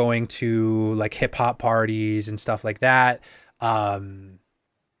started going to like hip hop parties and stuff like that.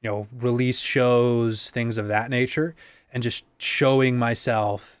 Release shows, things of that nature, and just showing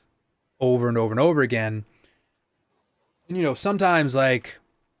myself over and over and over again. And, sometimes like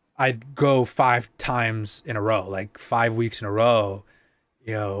I'd go 5 times in a row, like 5 weeks in a row,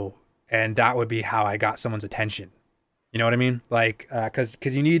 and that would be how I got someone's attention. You know what I mean? Like, cause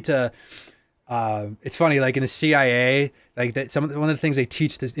you need to, it's funny, like in the CIA, like that one of the things they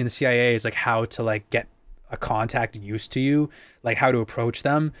teach this in the CIA is like how to like get a contact used to you, like how to approach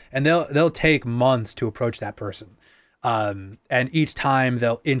them. And they'll take months to approach that person. And each time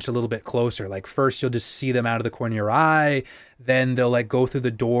they'll inch a little bit closer. Like first you'll just see them out of the corner of your eye. Then they'll like go through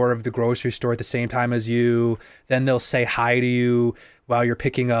the door of the grocery store at the same time as you. Then they'll say hi to you while you're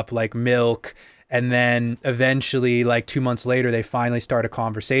picking up like milk. And then eventually like 2 months later, they finally start a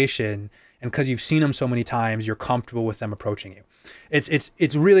conversation. And because you've seen them so many times, you're comfortable with them approaching you.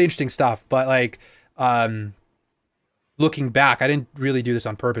 It's really interesting stuff. But like, looking back, I didn't really do this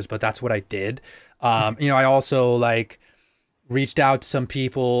on purpose, but that's what I did. I also like reached out to some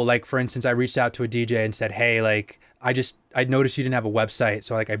people, like for instance, I reached out to a DJ and said, hey, like, I noticed you didn't have a website.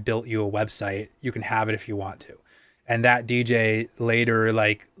 So like I built you a website. You can have it if you want to. And that DJ later,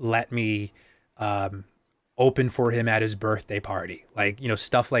 like let me, open for him at his birthday party, like,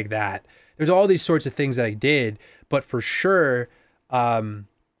 stuff like that. There's all these sorts of things that I did, but for sure, I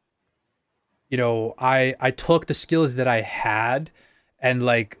took the skills that I had and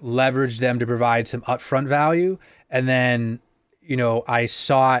like leveraged them to provide some upfront value. And then, I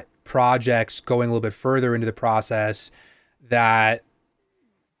sought projects going a little bit further into the process that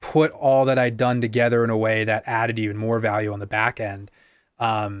put all that I'd done together in a way that added even more value on the back end.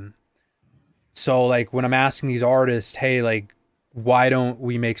 So like when I'm asking these artists, hey, like, why don't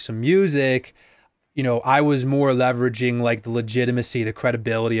we make some music? I was more leveraging like the legitimacy, the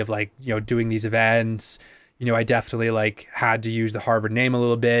credibility of like, doing these events. I definitely like had to use the Harvard name a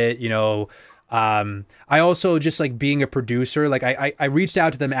little bit, I also just like being a producer, like I reached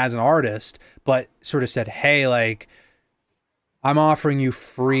out to them as an artist, but sort of said, hey, like, I'm offering you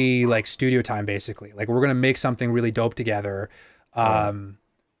free like studio time, basically. Like we're going to make something really dope together.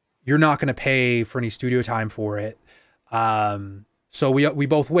 You're not going to pay for any studio time for it. So we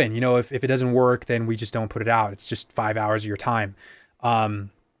both win, if it doesn't work, then we just don't put it out. It's just 5 hours of your time.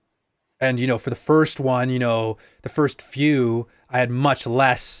 And, for the first one, the first few, I had much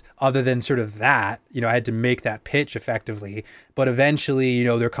less other than sort of that, I had to make that pitch effectively, but eventually,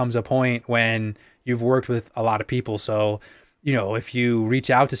 there comes a point when you've worked with a lot of people. So, if you reach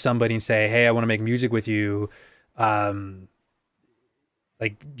out to somebody and say, hey, I want to make music with you,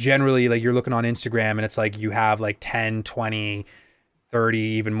 like generally like you're looking on Instagram and it's like you have like 10, 20 30,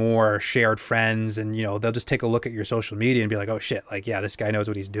 even more shared friends. And, they'll just take a look at your social media and be like, oh shit, like, yeah, this guy knows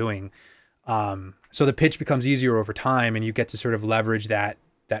what he's doing. So the pitch becomes easier over time, and you get to sort of leverage that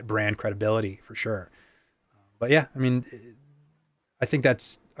brand credibility for sure. But yeah, I mean, I think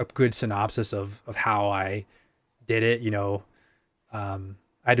that's a good synopsis of how I did it. I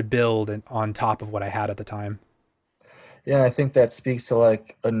had to build on top of what I had at the time. Yeah, and I think that speaks to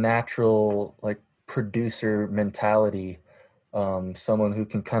like a natural like producer mentality. Someone who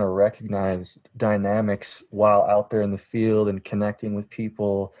can kind of recognize dynamics while out there in the field and connecting with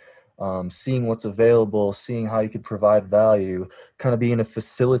people, seeing what's available, seeing how you could provide value, kind of being a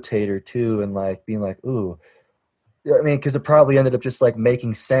facilitator too, and like being like, ooh, yeah, I mean, because it probably ended up just like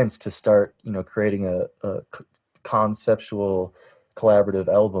making sense to start, creating a conceptual collaborative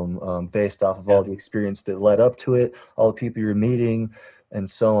album, based off of Yeah. all the experience that led up to it, all the people you're meeting, and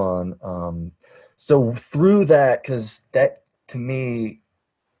so on. So through that, because that to me,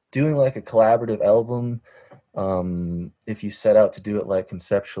 doing like a collaborative album, if you set out to do it like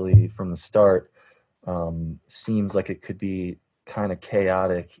conceptually from the start, seems like it could be kind of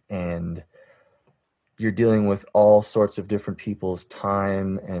chaotic, and you're dealing with all sorts of different people's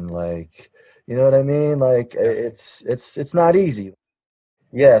time and like, you know what I mean? Like Yeah. it's not easy.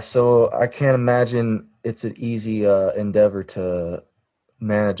 Yeah, so I can't imagine it's an easy endeavor to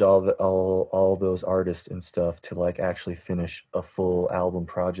manage all those artists and stuff to like actually finish a full album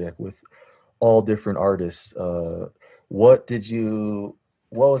project with all different artists. What did you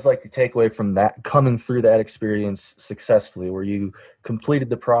what was like your takeaway from that coming through that experience successfully, where you completed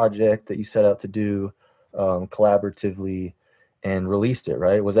the project that you set out to do, collaboratively, and released it,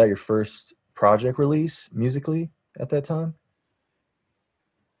 right? Was that your first project release musically at that time?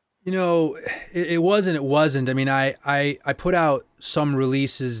 You know, it wasn't. It wasn't. I mean, I put out some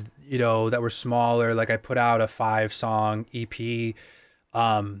releases, that were smaller. Like I put out a 5-song EP.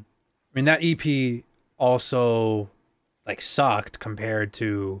 I mean, that EP also like sucked compared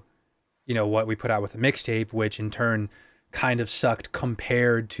to what we put out with the mixtape, which in turn kind of sucked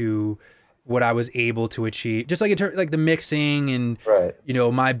compared to what I was able to achieve. Just like in terms like the mixing and Right.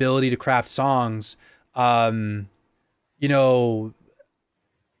 my ability to craft songs. Um, you know,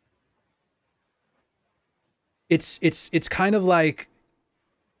 it's kind of like,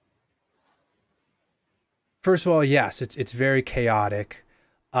 first of all, yes, it's very chaotic,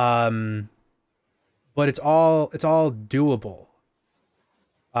 um, but it's all doable.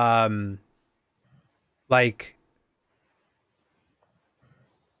 Um, like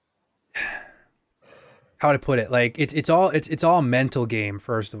how to put it, like it's all mental game.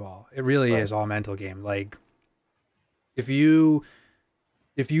 First of all, it really Right. is all mental game. Like if you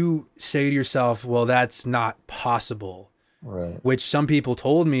say to yourself, well, that's not possible, Right. which some people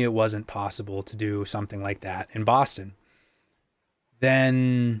told me it wasn't possible to do something like that in Boston,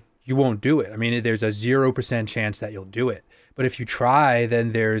 then you won't do it. I mean, there's a 0% chance that you'll do it. But if you try,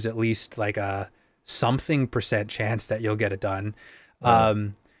 then there's at least like a something percent chance that you'll get it done.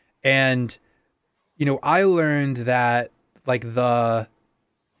 Right. And I learned that like the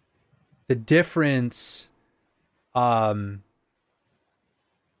difference, um,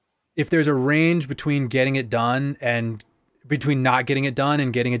 if there's a range between getting it done and between not getting it done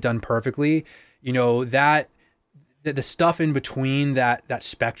and getting it done perfectly, that the stuff in between that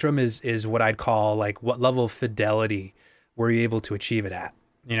spectrum is what I'd call like what level of fidelity were you able to achieve it at,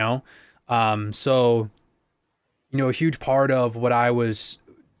 you know? So, a huge part of what I was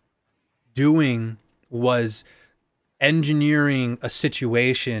doing was engineering a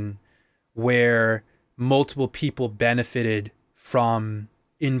situation where multiple people benefited from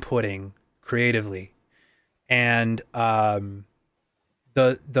inputting creatively. And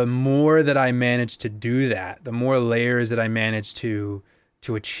the more that I managed to do that, the more layers that I managed to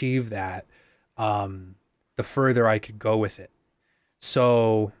achieve that, the further I could go with it.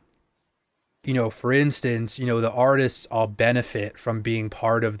 So, for instance, the artists all benefit from being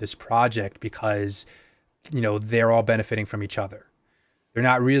part of this project because, they're all benefiting from each other. They're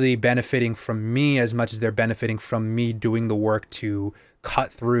not really benefiting from me as much as they're benefiting from me doing the work to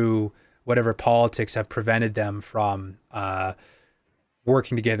cut through whatever politics have prevented them from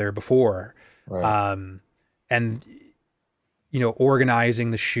working together before. Right. And organizing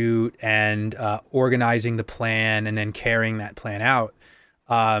the shoot and organizing the plan and then carrying that plan out,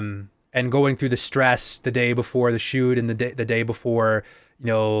 and going through the stress the day before the shoot and the day before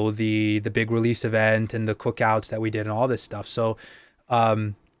the big release event and the cookouts that we did and all this stuff. So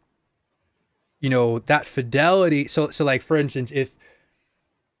that fidelity. So like for instance, if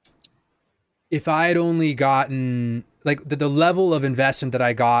I had only gotten like the level of investment that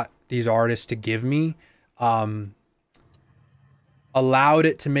I got these artists to give me, allowed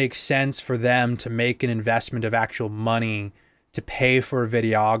it to make sense for them to make an investment of actual money to pay for a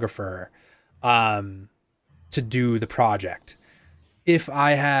videographer to do the project. If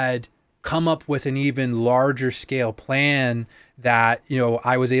I had come up with an even larger scale plan that,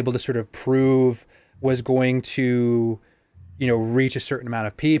 I was able to sort of prove was going to, reach a certain amount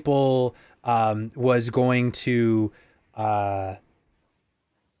of people, was going to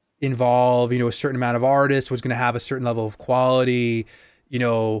involve, a certain amount of artists, was going to have a certain level of quality,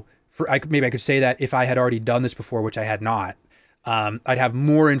 maybe I could say that if I had already done this before, which I had not, I'd have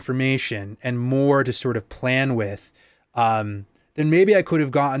more information and more to sort of plan with. Then maybe I could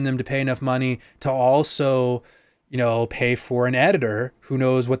have gotten them to pay enough money to also, pay for an editor who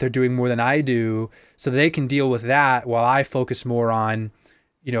knows what they're doing more than I do, so they can deal with that while I focus more on,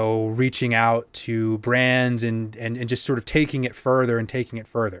 reaching out to brands and just sort of taking it further and taking it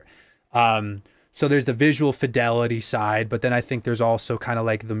further. So there's the visual fidelity side, but then I think there's also kind of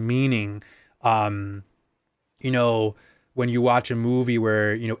like the meaning, when you watch a movie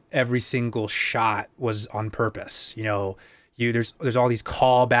where, every single shot was on purpose, there's all these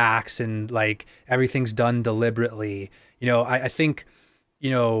callbacks and like everything's done deliberately. I think,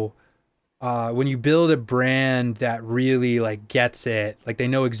 when you build a brand that really like gets it, like they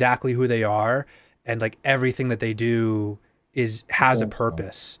know exactly who they are and like everything that they do has a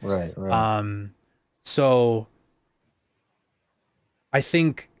purpose. Right. So I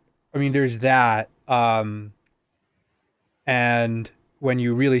think, there's that. And when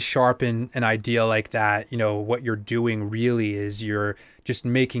you really sharpen an idea like that, what you're doing really is you're just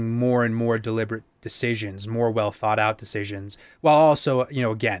making more and more deliberate decisions, more well thought out decisions, while also,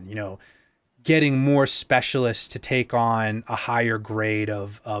 again, getting more specialists to take on a higher grade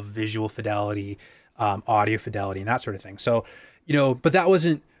of visual fidelity, audio fidelity, and that sort of thing. So, but that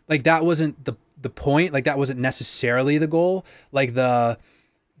wasn't the point. Like that wasn't necessarily the goal. Like the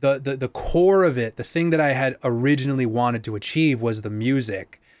core of it, the thing that I had originally wanted to achieve was the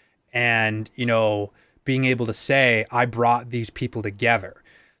music, and, being able to say, I brought these people together.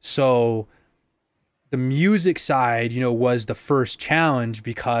 So the music side, was the first challenge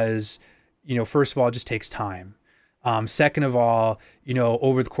because, first of all, it just takes time. Second of all,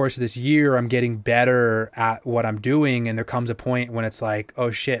 over the course of this year, I'm getting better at what I'm doing. And there comes a point when it's like,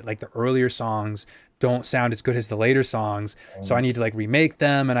 oh shit, like the earlier songs don't sound as good as the later songs. So I need to like remake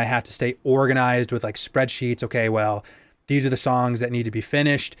them, and I have to stay organized with like spreadsheets. Okay, well, these are the songs that need to be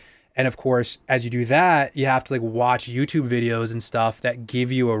finished. And of course, as you do that, you have to like watch YouTube videos and stuff that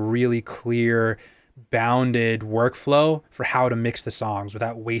give you a really clear, bounded workflow for how to mix the songs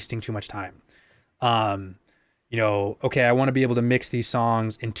without wasting too much time. Okay, I want to be able to mix these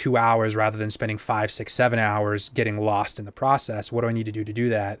songs in 2 hours rather than spending 5, 6, 7 hours getting lost in the process. What do I need to do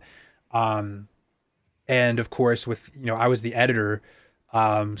that? And of course, with, I was the editor.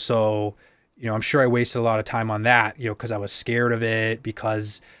 So, I'm sure I wasted a lot of time on that, because I was scared of it,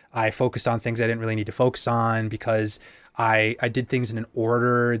 because I focused on things I didn't really need to focus on, because I did things in an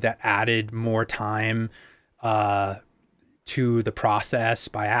order that added more time to the process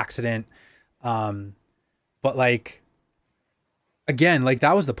by accident. But like, again, like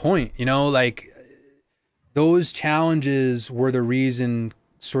that was the point, like those challenges were the reason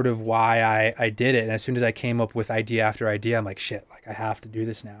sort of why I did it. And as soon as I came up with idea after idea, I'm like, shit, like I have to do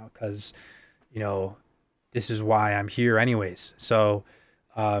this now, because, this is why I'm here anyways. So,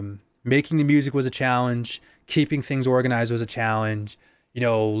 making the music was a challenge. Keeping things organized was a challenge.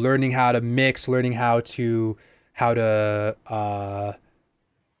 Learning how to mix, learning how to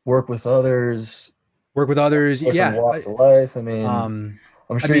Work with others. Yeah. Walks of life. I'm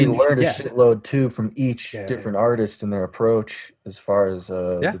sure you learned a shitload too from each different artist and their approach as far as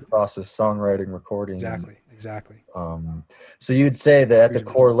the process, songwriting, recording. Exactly. So you'd say that at the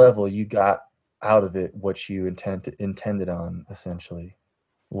core level, you got out of it what you intended on, essentially,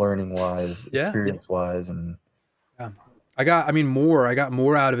 learning wise, experience wise, and I got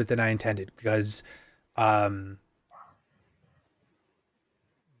more out of it than I intended, because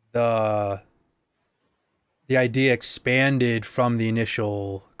the idea expanded from the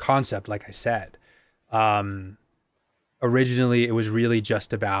initial concept. Like I said, originally it was really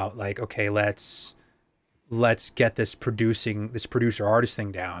just about like, okay, let's get this producer artist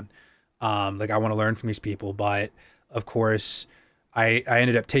thing down. Like I want to learn from these people, but of course I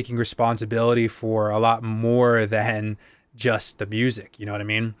ended up taking responsibility for a lot more than just the music. You know what I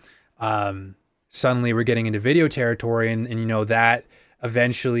mean? Suddenly we're getting into video territory, and that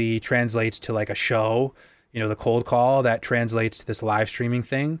eventually translates to like a show, the cold call that translates to this live streaming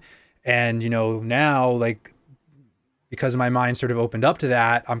thing. And, now, like, because my mind sort of opened up to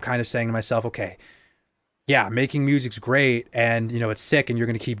that, I'm kind of saying to myself, okay, yeah, making music's great, and it's sick, and you're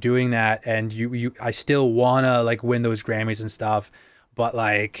gonna keep doing that, and I still wanna like win those Grammys and stuff, but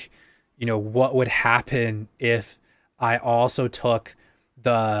like, what would happen if I also took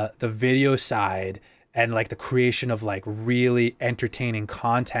the video side and like the creation of like really entertaining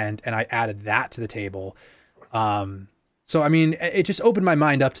content, and I added that to the table. So I mean, it just opened my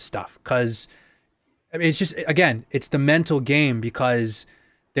mind up to stuff because I mean, it's just again, it's the mental game because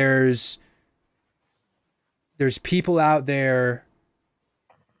there's there's people out there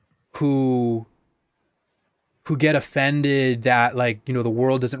who get offended that like the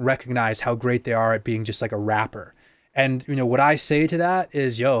world doesn't recognize how great they are at being just like a rapper. And what I say to that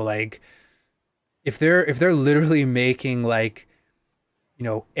is, yo, like if they're literally making like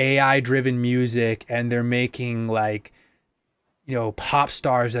AI driven music, and they're making like pop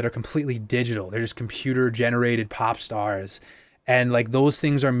stars that are completely digital, they're just computer generated pop stars, and like those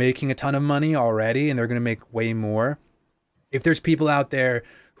things are making a ton of money already, and they're going to make way more. If there's people out there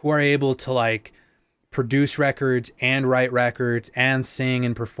who are able to like produce records and write records and sing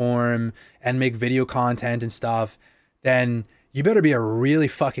and perform and make video content and stuff, then you better be a really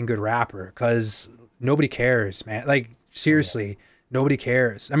fucking good rapper, because nobody cares, man. Like seriously, nobody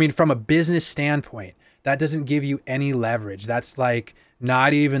cares. I mean, from a business standpoint, that doesn't give you any leverage. That's like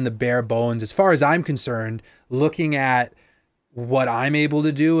not even the bare bones as far as I'm concerned, looking at what I'm able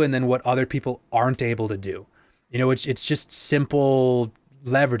to do and then what other people aren't able to do. It's just simple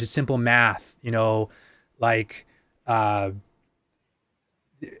leverage, it's simple math, like I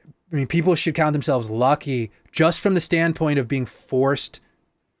mean, people should count themselves lucky just from the standpoint of being forced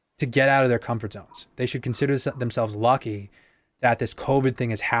to get out of their comfort zones. They should consider themselves lucky that this COVID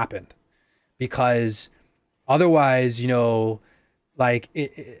thing has happened, because otherwise, like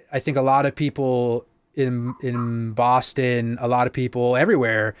I think a lot of people in Boston, a lot of people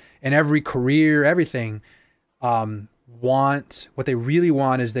everywhere in every career, everything, want what they really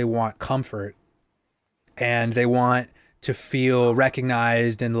want is they want comfort, and they want to feel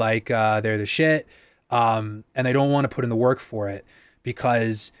recognized and like they're the shit, and they don't want to put in the work for it,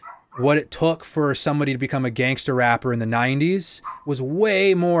 because what it took for somebody to become a gangster rapper in the 90s was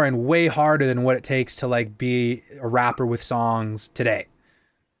way more and way harder than what it takes to like be a rapper with songs today.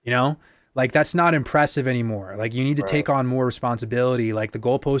 Like that's not impressive anymore. Like you need to take on more responsibility. Like the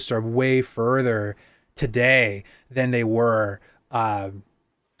goalposts are way further today than they were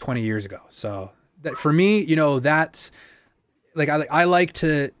 20 years ago. So that, for me, that's like I like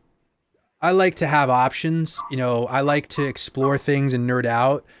to have options. I like to explore things and nerd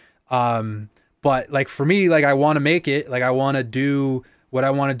out. But like for me, like I want to make it, like I want to do what I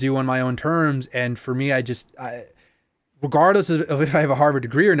want to do on my own terms. And for me, I regardless of if I have a Harvard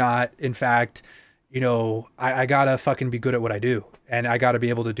degree or not, in fact, I gotta fucking be good at what I do, and I gotta be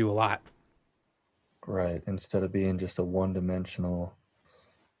able to do a lot. Right. Instead of being just a one-dimensional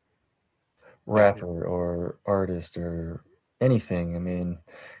rapper or artist or anything. I mean,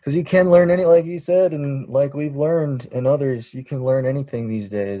 because you can learn like you said, and like we've learned and others, you can learn anything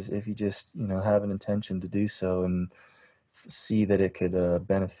these days if you just, have an intention to do so and see that it could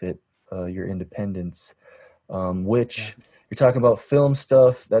benefit your independence. Which you're talking about film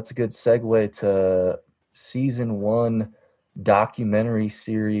stuff. That's a good segue to season 1 documentary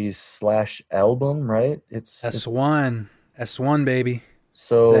series / album, right? It's S1 baby.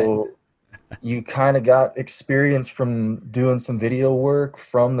 so you kind of got experience from doing some video work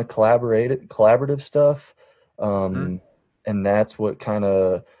from the collaborative stuff, and that's what kind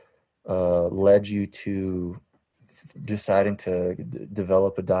of led you to deciding to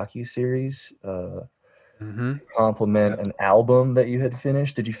develop a docu-series to complement an album that you had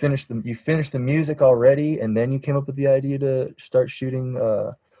finished. Did you finish the music already, and then you came up with the idea to start shooting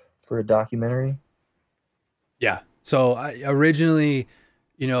for a documentary? Yeah. So I originally,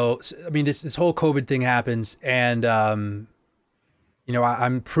 I mean, this whole COVID thing happens, and I'm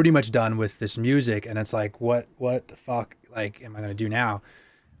pretty much done with this music, and it's like, what the fuck, like, am I gonna do now?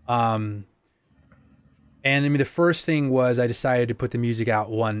 And I mean, the first thing was I decided to put the music out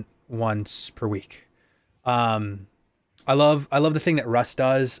once per week. I love the thing that Russ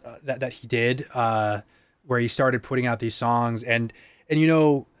does, that he did, where he started putting out these songs, and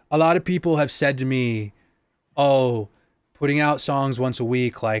a lot of people have said to me, oh, putting out songs once a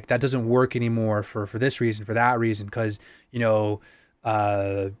week, like that doesn't work anymore for this reason, for that reason, because you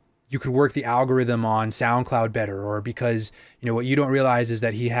could work the algorithm on SoundCloud better, or because what you don't realize is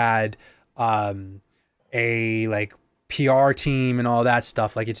that he had a like PR team and all that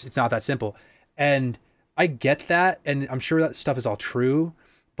stuff. Like it's not that simple, and I get that, and I'm sure that stuff is all true,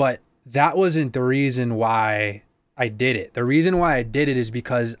 but that wasn't the reason why I did it. The reason why I did it is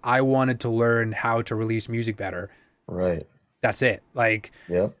because I wanted to learn how to release music better. Right. That's it. Like,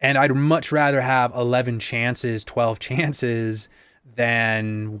 Yep. and I'd much rather have 11 chances, 12 chances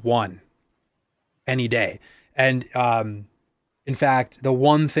than one any day. And in fact, the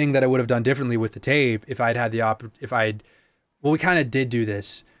one thing that I would have done differently with the tape, if I'd had the well, we kind of did do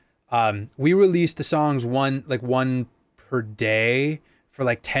this. We released the songs one per day for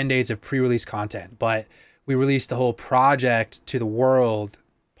like 10 days of pre-release content, but we released the whole project to the world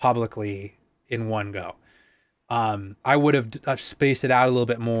publicly in one go. I would have spaced it out a little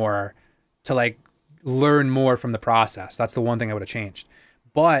bit more to like learn more from the process. That's the one thing I would have changed.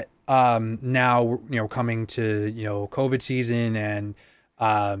 But now, coming to, COVID season and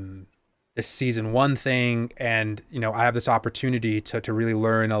this season one thing, and, I have this opportunity to really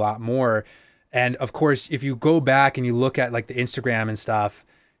learn a lot more. And of course, if you go back and you look at like the Instagram and stuff,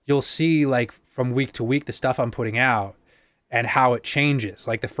 you'll see like from week to week the stuff I'm putting out and how it changes.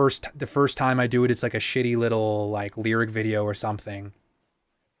 Like the first time I do it, it's like a shitty little like lyric video or something.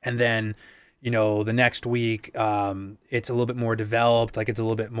 And then, the next week, it's a little bit more developed, like it's a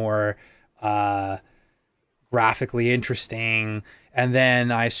little bit more graphically interesting. And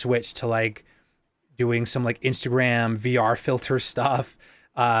then I switched to like doing some like Instagram VR filter stuff.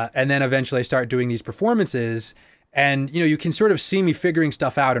 And then eventually I start doing these performances, and, you can sort of see me figuring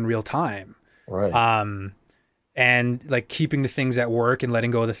stuff out in real time. Right. And like keeping the things that work and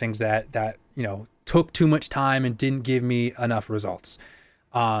letting go of the things that took too much time and didn't give me enough results.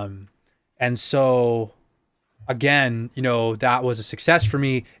 And so again, that was a success for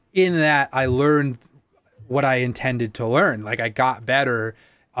me in that I learned what I intended to learn. Like I got better,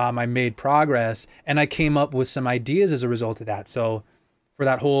 I made progress, and I came up with some ideas as a result of that. So for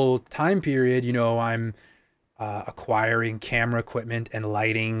that whole time period, I'm acquiring camera equipment and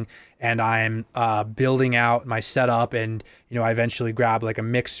lighting, and I'm building out my setup, and I eventually grab like a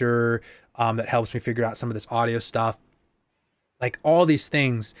mixer that helps me figure out some of this audio stuff. Like all these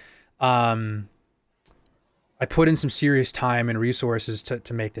things, I put in some serious time and resources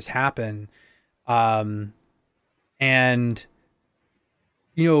to make this happen. And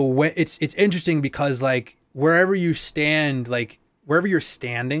when it's interesting because like wherever you stand, like wherever you're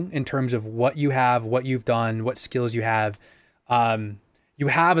standing in terms of what you have, what you've done, what skills you have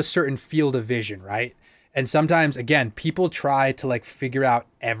a certain field of vision, right? And sometimes, again, people try to like figure out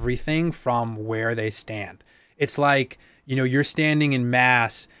everything from where they stand. It's like, you're standing in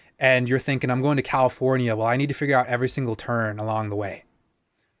Mass and you're thinking, I'm going to California. Well, I need to figure out every single turn along the way.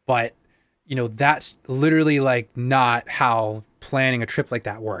 But, that's literally like not how planning a trip like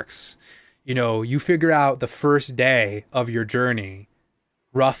that works. You figure out the first day of your journey,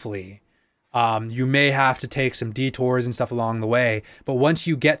 roughly. You may have to take some detours and stuff along the way, but once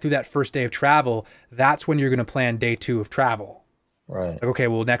you get through that first day of travel, that's when you're going to plan day 2 of travel. Right. Like, okay,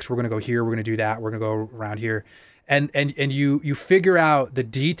 well, next we're going to go here, we're going to do that, we're going to go around here. And you figure out the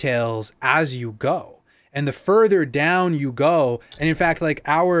details as you go. And the further down you go, and in fact, like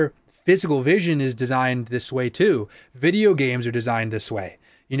our physical vision is designed this way too. Video games are designed this way.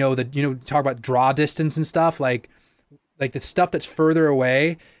 Talk about draw distance and stuff, like the stuff that's further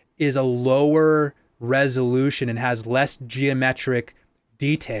away is a lower resolution and has less geometric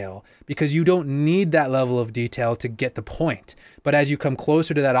detail because you don't need that level of detail to get the point. But as you come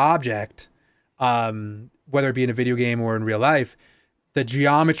closer to that object, whether it be in a video game or in real life, the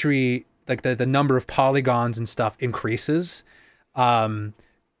geometry, like the number of polygons and stuff increases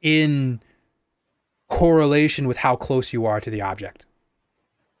in correlation with how close you are to the object.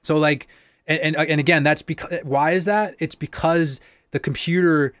 So like, and again, that's because, why is that? It's because the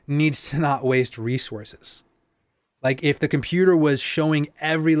computer needs to not waste resources. Like if the computer was showing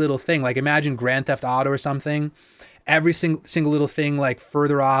every little thing, like imagine Grand Theft Auto or something, every single little thing like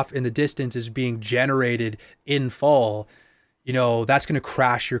further off in the distance is being generated in full, that's going to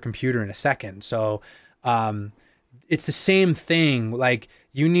crash your computer in a second. So, it's the same thing. Like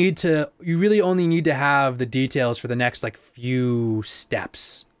you really only need to have the details for the next like few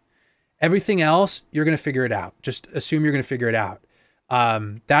steps. Everything else, you're going to figure it out. Just assume you're going to figure it out.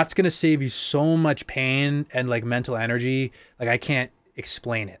 That's going to save you so much pain and like mental energy. Like I can't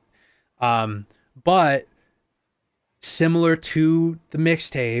explain it. But similar to the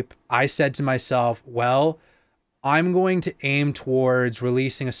mixtape, I said to myself, well, I'm going to aim towards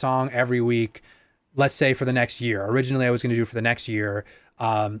releasing a song every week, let's say for the next year. Originally, I was going to do it for the next year.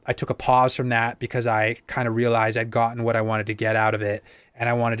 I took a pause from that because I kind of realized I'd gotten what I wanted to get out of it, and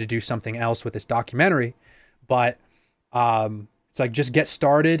I wanted to do something else with this documentary. But it's like, just get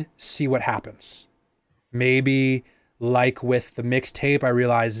started, see what happens. Maybe like with the mixtape, I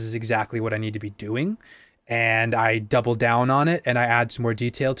realize this is exactly what I need to be doing. and I double down on it and I add some more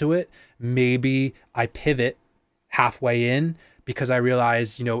detail to it. Maybe I pivot halfway in because I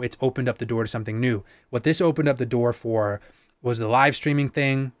realize, you know, it's opened up the door to something new. What this opened up the door for was the live streaming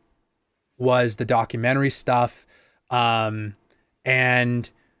thing, was the documentary stuff, and,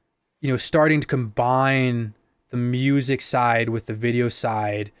 you know, starting to combine the music side with the video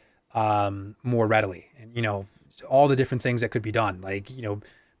side more readily. And, you know, all the different things that could be done. Like, you know,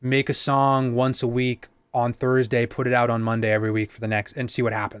 make a song once a week on Thursday, put it out on Monday every week for the next, and see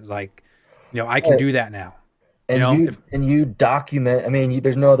what happens. Like, you know, I can Right. do that now. You And know, if you document. I mean,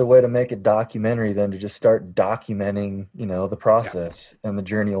 there's no other way to make a documentary than to just start documenting, the yeah, process and the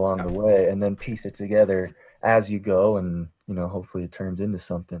journey along yeah, the way, and then piece it together as you go, and hopefully it turns into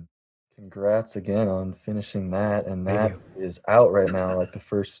something. Congrats again on finishing that, and thank that you. is out right now. Like the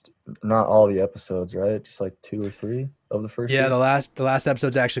first, not all the episodes, right? Just like two or three of the first Yeah, season. the last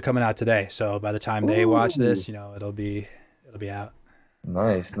episode's actually coming out today. So by the time they watch Ooh, this, you know, it'll be out.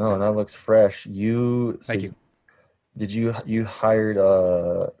 nice. No, and that looks fresh. You so Thank you. did you hired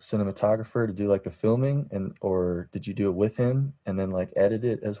a cinematographer to do like the filming, and or did you do it with him and then like edit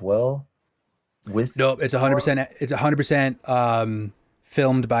it as well with Nope, it's someone? 100%. It's 100%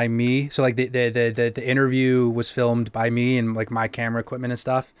 filmed by me. So like the interview was filmed by me and like my camera equipment and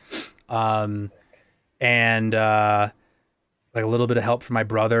stuff, um, and like a little bit of help from my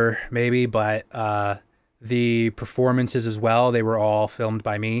brother maybe, but the performances as well, they were all filmed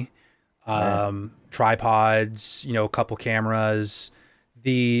by me. Man, Tripods, you know, a couple cameras,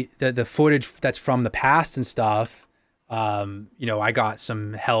 the footage that's from the past and stuff. You know, I got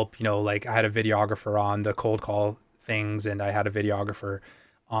some help. You know, like I had a videographer on the cold call things, and I had a videographer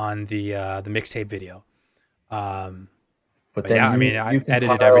on the mixtape video. Um, but but then yeah, I mean, you I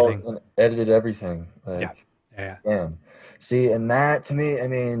edited compiled everything. and edited everything. Yeah, Like, yeah, damn. See, and that to me, I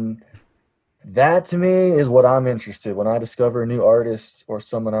mean, that to me is what I'm interested when I discover a new artist or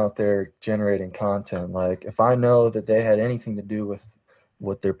someone out there generating content. Like if I know that they had anything to do with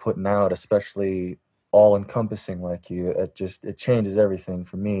what they're putting out, especially all encompassing like you, it changes everything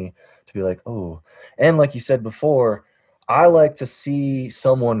for me to be like, oh. And like you said before, I like to see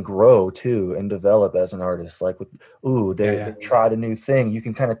someone grow too and develop as an artist. Like with ooh, yeah, they yeah, tried a new thing. You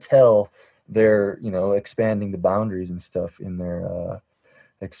can kind of tell they're, expanding the boundaries and stuff in their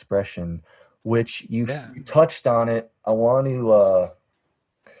expression, which yeah, you touched on it. I want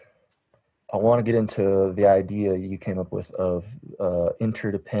to get into the idea you came up with of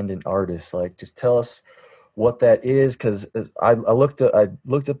interdependent artists. Like, just tell us what that is, because I looked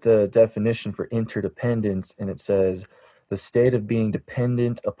up the definition for interdependence, and it says the state of being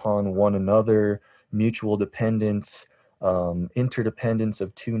dependent upon one another, mutual dependence, interdependence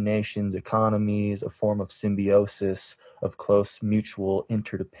of two nations, economies, a form of symbiosis, of close mutual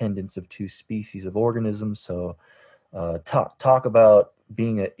interdependence of two species of organisms. So talk about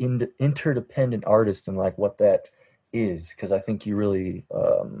being an interdependent artist and like what that is, because I think you really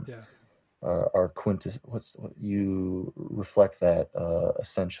yeah, are what you reflect that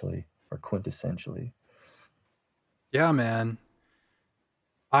essentially or quintessentially. yeah, man.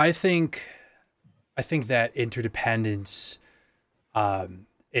 I think I think that interdependence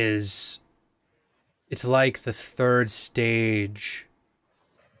is it's like the third stage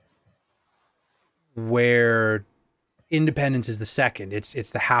where independence is the second.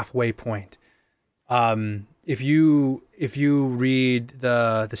 It's the halfway point. If you read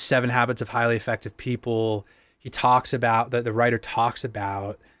the Seven Habits of Highly Effective People, he talks about that the writer talks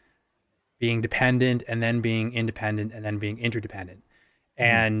about being dependent and then being independent and then being interdependent. Mm,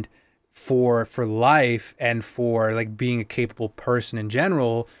 And for life and for like being a capable person in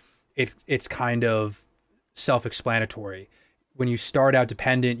general, it's kind of self-explanatory. When you start out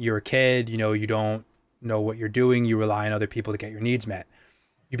dependent, you're a kid, you know, you don't know what you're doing, you rely on other people to get your needs met.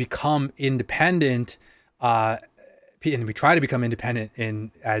 You become independent, uh, and we try to become independent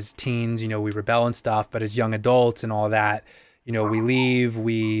in as teens, you know, we rebel and stuff, but as young adults and all that, you know, we leave,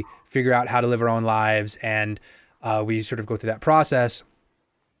 we figure out how to live our own lives, and we sort of go through that process.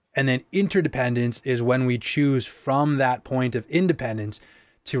 And then interdependence is when we choose from that point of independence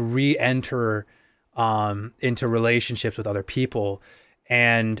to re-enter into relationships with other people.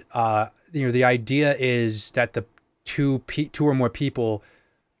 And you know, the idea is that the two or more people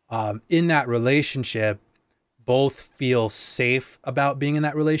in that relationship both feel safe about being in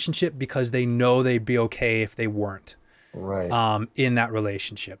that relationship because they know they'd be okay if they weren't right. in that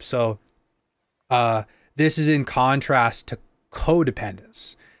relationship. So uh, this is in contrast to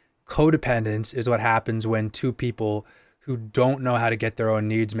codependence. Codependence is what happens when two people who don't know how to get their own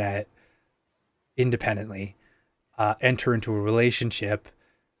needs met independently enter into a relationship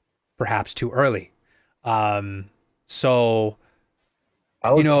perhaps too early. Um, so I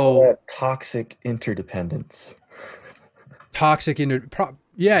you would call know, that toxic interdependence. toxic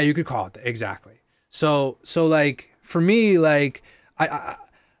yeah, you could call it that. Exactly. So like for me, like I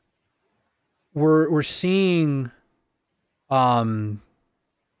we're seeing um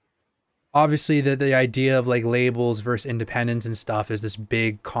obviously the idea of like labels versus independence and stuff is this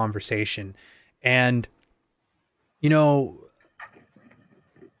big conversation. And you know,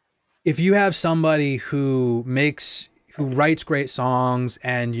 if you have somebody who writes great songs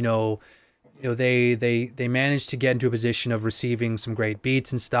and they manage to get into a position of receiving some great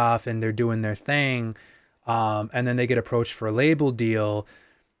beats and stuff and they're doing their thing, and then they get approached for a label deal.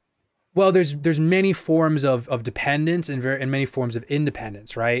 Well, there's many forms of dependence and many forms of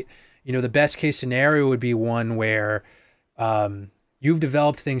independence, right? The best case scenario would be one where you've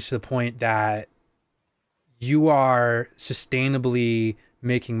developed things to the point that you are sustainably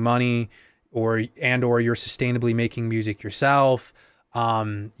making money, or you're sustainably making music yourself.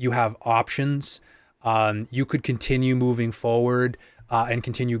 You have options. You could continue moving forward and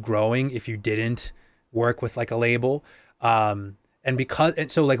continue growing if you didn't work with like a label. And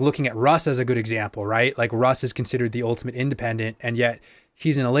so like looking at Russ as a good example, right? Like Russ is considered the ultimate independent, and yet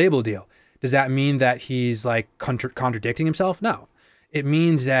he's in a label deal. Does that mean that he's like contradicting himself? No. It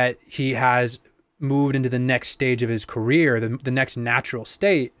means that he has moved into the next stage of his career, the next natural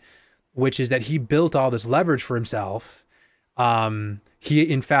state, which is that he built all this leverage for himself. He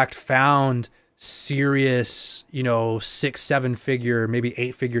in fact found serious, 6, 7 figure, maybe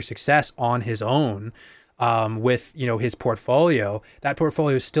 8 figure success on his own, with, his portfolio. That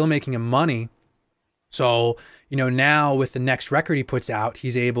portfolio is still making him money. So, now with the next record he puts out,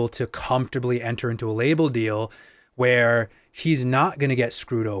 he's able to comfortably enter into a label deal where he's not going to get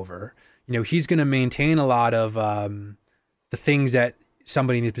screwed over. He's going to maintain a lot of the things that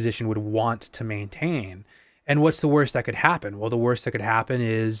somebody in his position would want to maintain. And what's the worst that could happen? Well, the worst that could happen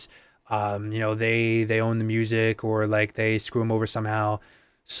is, they own the music, or like they screw him over somehow.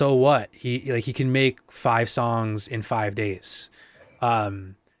 So what? He can make 5 songs in 5 days.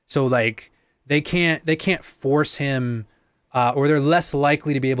 So like they can't force him, or they're less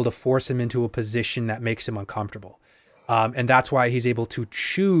likely to be able to force him into a position that makes him uncomfortable. And that's why he's able to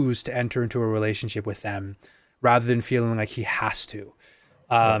choose to enter into a relationship with them rather than feeling like he has to.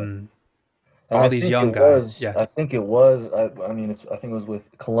 Um, And all I these think young it guys. was, Yeah. I think it was, I mean, I think it was with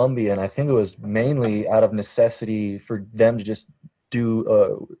Columbia, and I think it was mainly out of necessity for them to just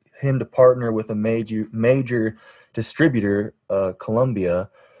do, him to partner with a major distributor, Columbia,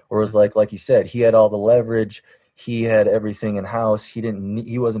 where it was like you said, he had all the leverage, he had everything in house,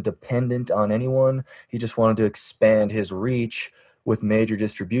 he wasn't dependent on anyone, he just wanted to expand his reach with major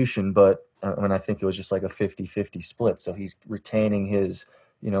distribution, but I mean, I think it was just like a 50-50 split, so he's retaining his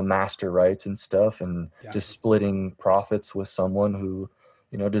master rights and stuff, and Yeah. just splitting profits with someone who,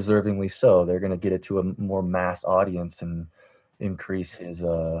 deservingly so. They're going to get it to a more mass audience and increase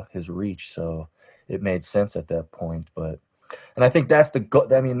his reach. So it made sense at that point. And I think that's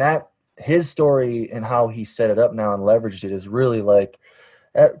I mean, that his story and how he set it up now and leveraged it is really like,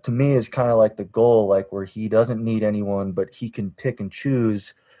 that to me is kind of like the goal, like where he doesn't need anyone, but he can pick and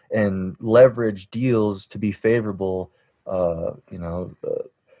choose and leverage deals to be favorable,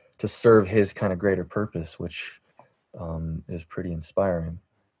 to serve his kind of greater purpose, which is pretty inspiring.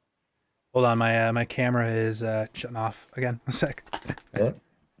 Hold on, my camera is shutting off again. A sec. Yeah.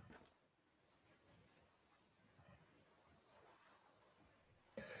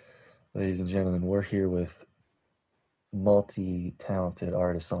 Ladies and gentlemen, we're here with multi-talented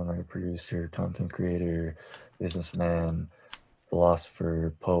artist, songwriter, producer, content creator, businessman,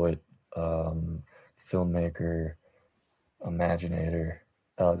 philosopher, poet, um, filmmaker, imaginator,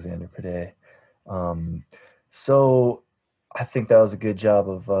 Alexander Padei. Um, so I think that was a good job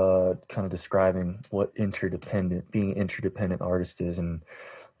of kind of describing what being an interdependent artist is, and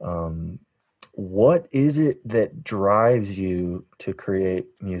um, what is it that drives you to create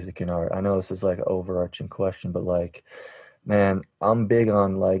music and art? I know this is like an overarching question, but like, man, I'm big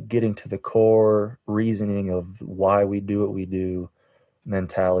on like getting to the core reasoning of why we do what we do,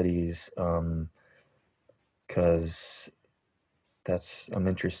 mentalities, because I'm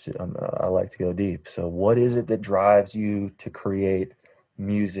interested. I like to go deep. So, what is it that drives you to create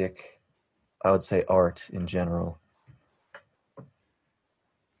music? I would say art in general.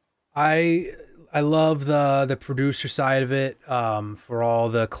 I I love the producer side of it, for all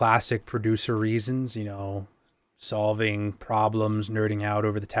the classic producer reasons, solving problems, nerding out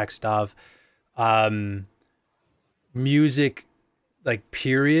over the tech stuff. Um, Music, like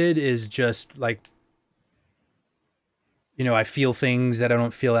period, is just like, I feel things that I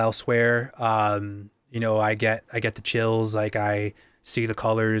don't feel elsewhere. I get the chills, like I see the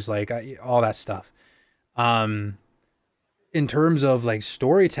colors, like all that stuff. Um, in terms of like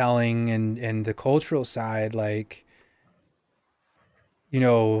storytelling and the cultural side, like you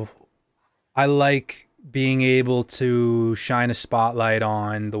know, I like being able to shine a spotlight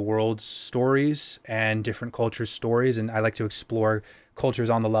on the world's stories and different cultures' stories, and I like to explore cultures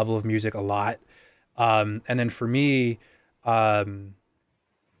on the level of music a lot. And then for me, um,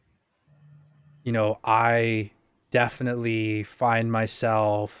 I definitely find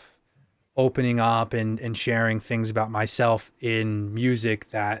myself opening up and sharing things about myself in music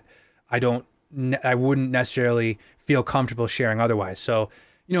that I wouldn't necessarily feel comfortable sharing otherwise. So,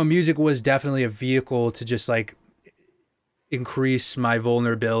 music was definitely a vehicle to just like increase my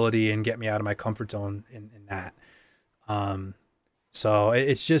vulnerability and get me out of my comfort zone in that. Um, so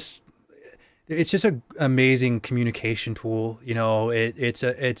it's just a amazing communication tool. It's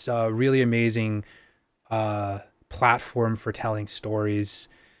a really amazing uh, platform for telling stories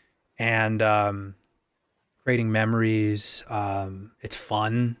and creating memories. It's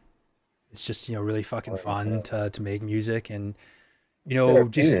fun. It's just really fucking Oh, fun yeah. to make music, and It's just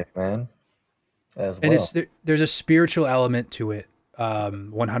therapeutic, man, as and well. there's a spiritual element to it.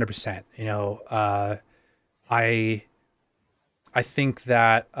 100%. I I think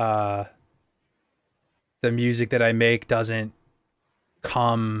that the music that I make doesn't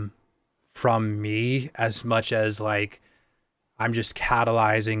come from me as much as like I'm just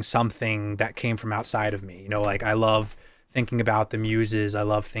catalyzing something that came from outside of me. Like I love thinking about the muses. I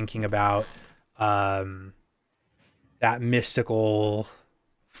love thinking about um, that mystical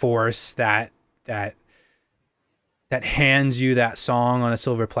force that that hands you that song on a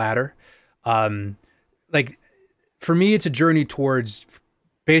silver platter. Um, like for me, it's a journey towards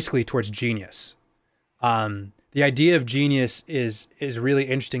genius. The idea of genius is really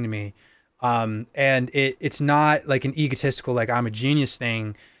interesting to me, and it's not like an egotistical like I'm a genius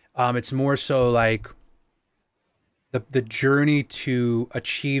thing. It's more so like the journey to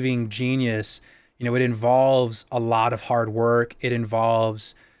achieving genius. It involves a lot of hard work. It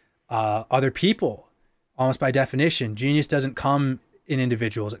involves other people. Almost by definition, genius doesn't come in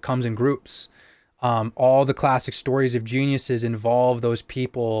individuals; it comes in groups. All the classic stories of geniuses involve those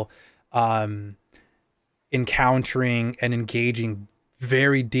people um, encountering and engaging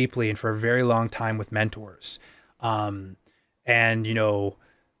very deeply and for a very long time with mentors. Um, and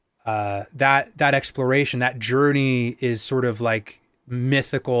that exploration, that journey is sort of like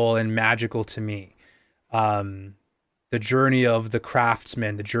mythical and magical to me. Um, the journey of the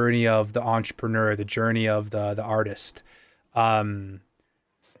craftsman, the journey of the entrepreneur, the journey of the artist. Um,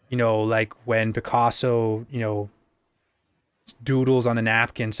 like when Picasso, doodles on a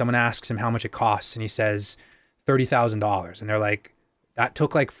napkin, someone asks him how much it costs, and he says $30,000, and they're like, "That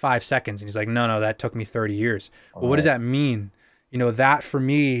took like 5 seconds," and he's like, "No, no, that took me 30 years." All Well, what does right. that mean? That for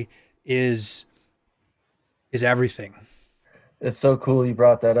me is is everything. It's so cool you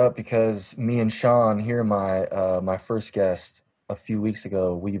brought that up because me and Sean here, my first guest a few weeks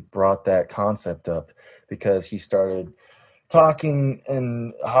ago, we brought that concept up because he started talking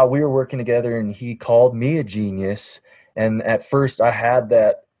and how we were working together and he called me a genius, and at first I had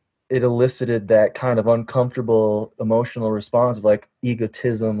that, it elicited that kind of uncomfortable emotional response of like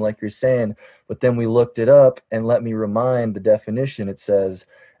egotism like you're saying, but then we looked it up and let me remind the definition. It says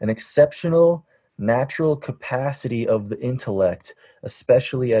an exceptional natural capacity of the intellect,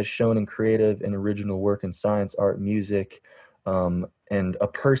 especially as shown in creative and original work in science, art, music, and a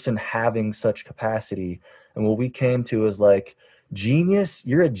person having such capacity. And what we came to is like, genius,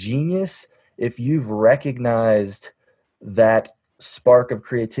 you're a genius if you've recognized that spark of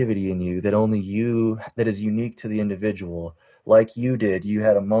creativity in you that only you, that is unique to the individual. Like you did, you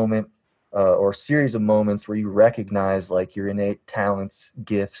had a moment or a series of moments where you recognize like your innate talents,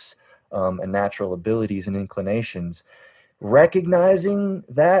 gifts, and natural abilities and inclinations. Recognizing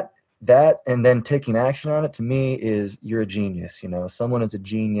that and then taking action on it, to me, is you're a genius. Someone is a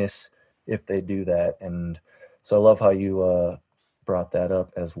genius if they do that. And so I love how you brought that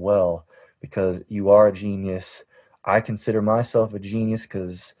up as well, because you are a genius. I consider myself a genius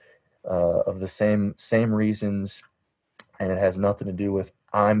because of the same reasons, and it has nothing to do with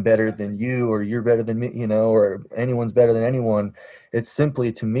I'm better than you or you're better than me, or anyone's better than anyone. It's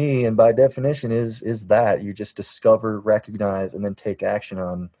simply, to me, and by definition, is that you just discover, recognize, and then take action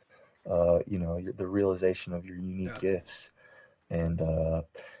on, the realization of your unique Yeah. gifts. And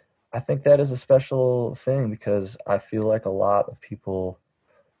I think that is a special thing because I feel like a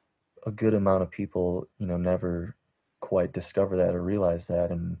good amount of people, never quite discover that or realize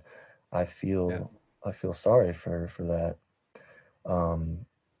that, and I Yeah. feel I feel sorry for that. Um,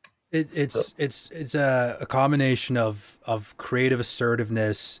 So, It's a combination of creative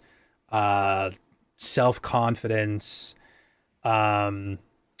assertiveness, uh, self confidence, um,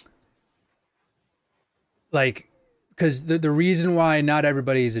 like because the reason why not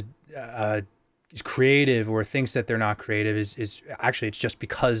everybody is creative or thinks that they're not creative is actually it's just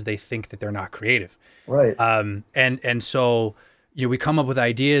because they think that they're not creative. right. And so we come up with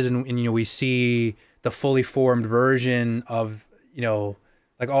ideas and we see the fully formed version of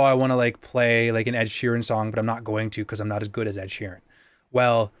like, oh, I want to like play like an Ed Sheeran song, but I'm not going to because I'm not as good as Ed Sheeran.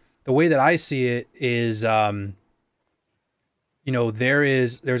 Well, the way that I see it is there's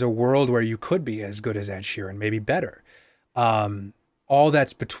a world where you could be as good as Ed Sheeran, maybe better. um, all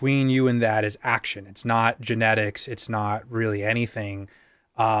that's between you and that is action. It's not genetics. It's not really anything.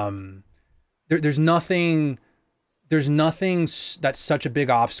 um, there's nothing. There's nothing that's such a big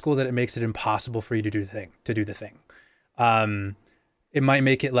obstacle that it makes it impossible for you to do the thing. Um, it might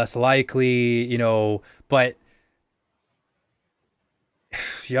make it less likely, but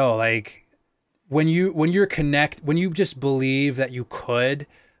like when you just believe that you could,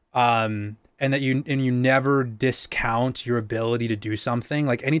 and you never discount your ability to do something.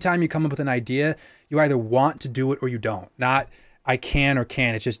 Like anytime you come up with an idea, you either want to do it or you don't. Not I can or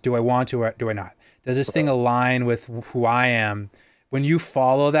can't. It's just, do I want to or do I not? Does this thing align with who I am? When you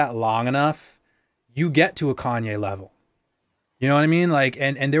follow that long enough, you get to a Kanye level. You know what I mean? Like,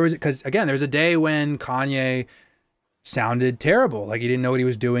 and there was, because again, there was a day when Kanye sounded terrible. Like he didn't know what he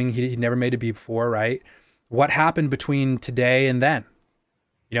was doing. He'd never made a beat before, right? What happened between today and then?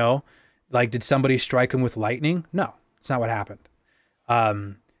 You know, like, did somebody strike him with lightning? No, it's not what happened.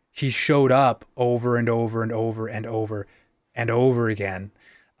 He showed up over and over and over and over and over again.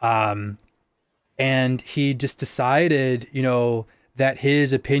 And he just decided, that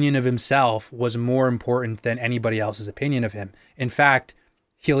his opinion of himself was more important than anybody else's opinion of him. In fact,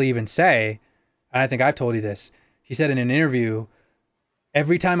 he'll even say, and I think I've told you this, he said in an interview,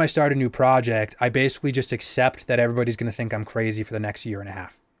 every time I start a new project, I basically just accept that everybody's going to think I'm crazy for the next year and a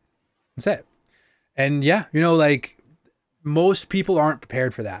half. That's it. And yeah, like most people aren't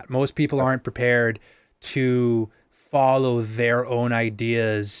prepared for that. Most people aren't prepared to follow their own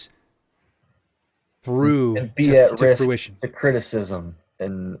ideas through And be to, at to risk fruition. to criticism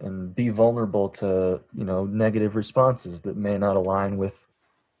and be vulnerable to, negative responses that may not align with,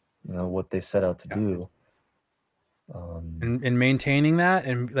 what they set out to Yeah. do. Um, And maintaining that,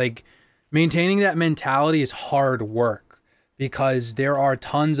 and like maintaining that mentality is hard work because there are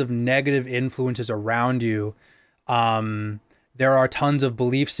tons of negative influences around you. There are tons of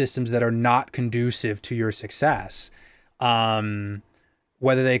belief systems that are not conducive to your success.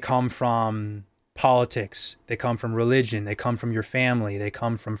 Whether they come from politics, they come from religion, they come from your family, they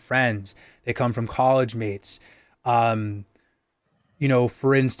come from friends, they come from college mates. For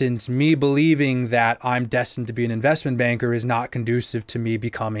instance, me believing that I'm destined to be an investment banker is not conducive to me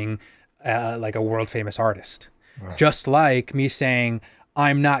becoming like a world famous artist. right. Just like me saying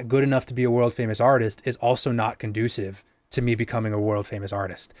I'm not good enough to be a world famous artist is also not conducive to me becoming a world famous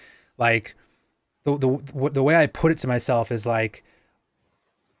artist. Like the way I put it to myself is like,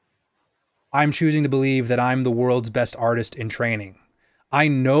 I'm choosing to believe that I'm the world's best artist in training. I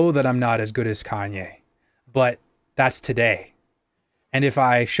know that I'm not as good as Kanye, but that's today. And if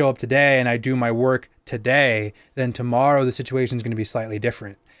I show up today and I do my work today, then tomorrow the situation is going to be slightly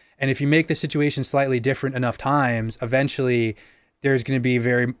different. And if you make the situation slightly different enough times, eventually there's going to be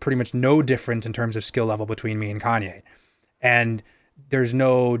pretty much no difference in terms of skill level between me and Kanye. And there's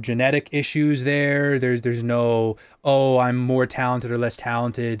no genetic issues there. There's no, oh, I'm more talented or less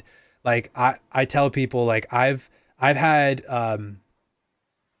talented. Like I tell people, like I've had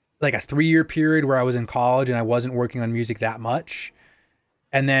like a 3-year period where I was in college and I wasn't working on music that much.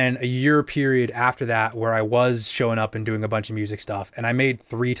 And then a year period after that where I was showing up and doing a bunch of music stuff. And I made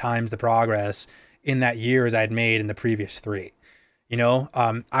 3 times the progress in that year as I'd made in the previous 3.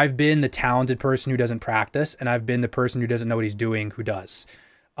 I've been the talented person who doesn't practice, and I've been the person who doesn't know what he's doing who does.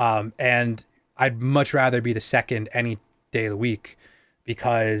 And I'd much rather be the second any day of the week,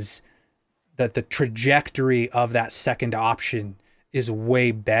 because the trajectory of that second option is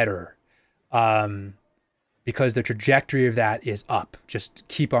way better. Because the trajectory of that is up, just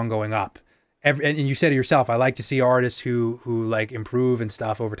keep on going up. And you said to yourself, I like to see artists who like improve and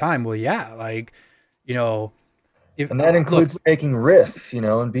stuff over time. Well, yeah, like, And that includes taking risks,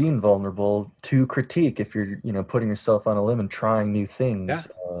 and being vulnerable to critique if you're, putting yourself on a limb and trying new things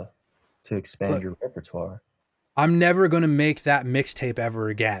to expand your repertoire. I'm never going to make that mixtape ever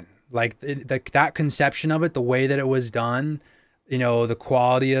again. Like that conception of it, the way that it was done, the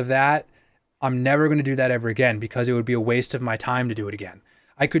quality of that, I'm never going to do that ever again because it would be a waste of my time to do it again.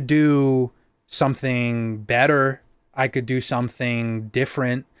 I could do something better. I could do something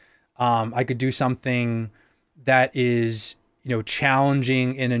different. I could do something that is,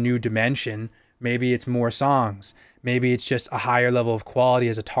 challenging in a new dimension. Maybe it's more songs. Maybe it's just a higher level of quality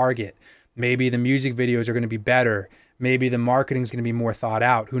as a target. Maybe the music videos are going to be better. Maybe the marketing is going to be more thought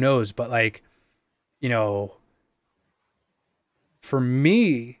out. Who knows? But like, you know, for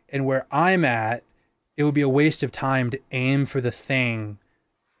me and where I'm at, it would be a waste of time to aim for the thing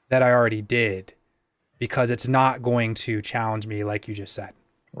that I already did because it's not going to challenge me like you just said.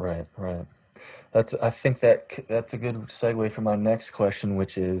 Right, right. I think that's a good segue for my next question,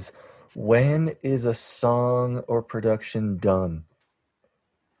 which is, when is a song or production done?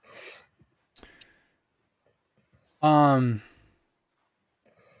 Um,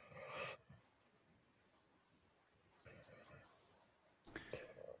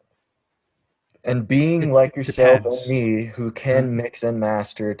 And being it like yourself and depends. me, who Mhm. can mix and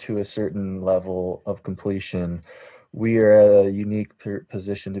master to a certain level of completion, we are at a unique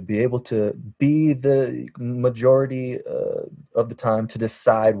position to be able to be the majority of the time to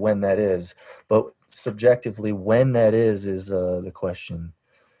decide when that is. But subjectively, when that is the question.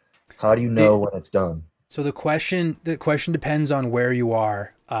 How do you know It, when it's done? so the question depends on where you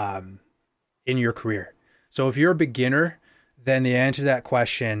are in your career. So if you're a beginner, then the answer to that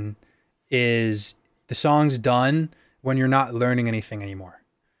question is the song's done when you're not learning anything anymore.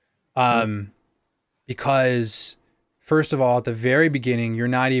 Mm, Um, because first of all, at the very beginning, you're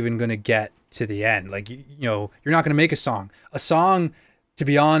not even going to get to the end. Like you're not going to make a song. A song, to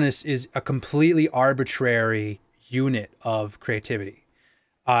be honest, is a completely arbitrary unit of creativity,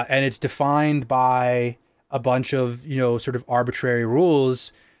 and it's defined by a bunch of sort of arbitrary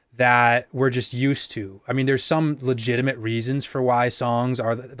rules that we're just used to. I mean, there's some legitimate reasons for why songs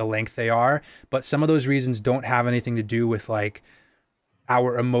are the length they are, but some of those reasons don't have anything to do with like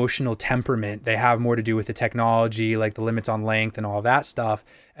our emotional temperament. They have more to do with the technology, like the limits on length and all of that stuff.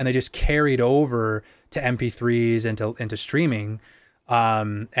 And they just carried over to MP3s and into streaming,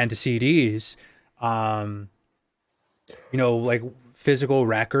 and to CDs. Um, like physical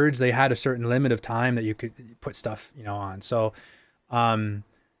records, they had a certain limit of time that you could put stuff, on. So, um,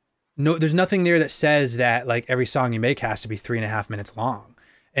 no, there's nothing there that says that like every song you make has to be 3.5 minutes long.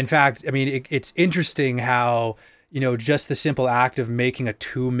 In fact, I mean, it's interesting how, just the simple act of making a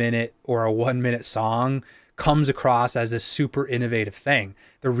 2 minute or a 1 minute song comes across as this super innovative thing.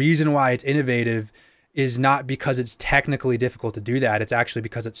 The reason why it's innovative is not because it's technically difficult to do that. It's actually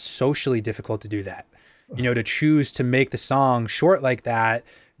because it's socially difficult to do that. To choose to make the song short like that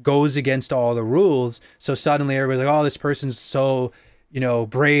goes against all the rules. So suddenly everybody's like, oh, this person's so,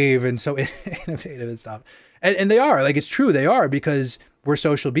 brave and so innovative and stuff. And they are, like, it's true. They are, because we're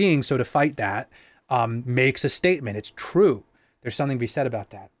social beings. So to fight that, makes a statement. It's true. There's something to be said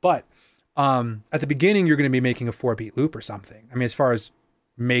about that. But at the beginning, you're going to be making a 4-beat loop or something. I mean, as far as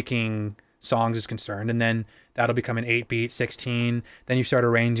making songs is concerned, and then that'll become an 8-beat, 16. Then you start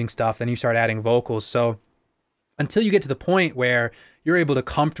arranging stuff. Then you start adding vocals. So until you get to the point where you're able to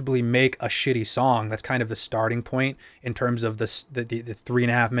comfortably make a shitty song, that's kind of the starting point in terms of the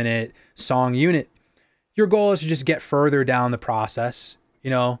 3.5 minute song unit. Your goal is to just get further down the process.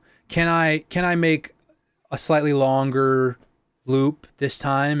 Can I make a slightly longer loop this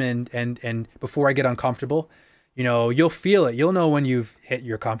time, and before I get uncomfortable? You'll feel it. You'll know when you've hit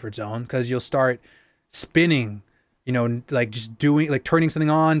your comfort zone, because you'll start spinning, like just doing, like turning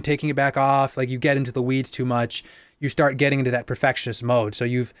something on, taking it back off. Like you get into the weeds too much, you start getting into that perfectionist mode. So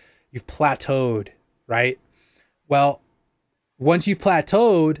you've plateaued, right? Well, once you've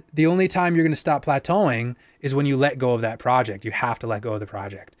plateaued, the only time you're going to stop plateauing is when you let go of that project. You have to let go of the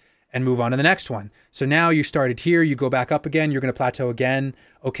project and move on to the next one. So now you started here, you go back up again, you're going to plateau again.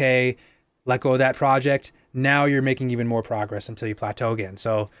 Okay, let go of that project. Now you're making even more progress until you plateau again.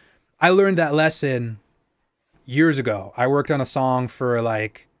 So I learned that lesson years ago. I worked on a song for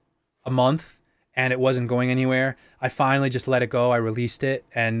like a month and it wasn't going anywhere. I finally just let it go. I released it,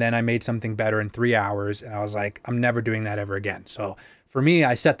 and then I made something better in 3 hours. And I was like, I'm never doing that ever again. So for me,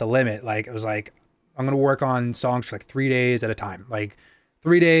 I set the limit. Like it was like, I'm going to work on songs for like 3 days at a time. Like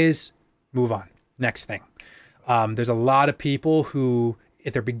 3 days, move on. Next thing. There's a lot of people who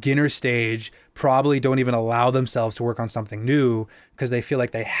at their beginner stage probably don't even allow themselves to work on something new because they feel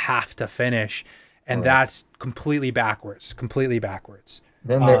like they have to finish. And right. that's completely backwards, completely backwards.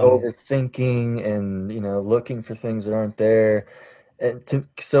 Then they're Um, overthinking and looking for things that aren't there.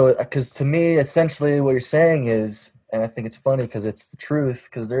 Because to me, essentially, what you're saying is, and I think it's funny because it's the truth,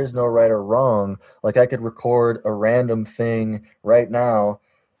 because there is no right or wrong. Like I could record a random thing right now,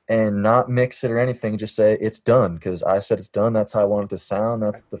 and not mix it or anything. Just say it's done because I said it's done. That's how I want it to sound.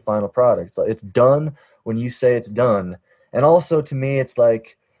 That's the final product. So it's done when you say it's done. And also to me, it's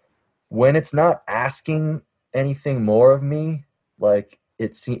like when it's not asking anything more of me, like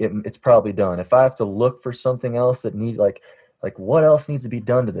it's probably done. If I have to look for something else that needs like what else needs to be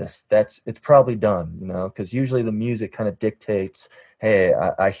done to this, it's probably done, you know, because usually the music kind of dictates, hey,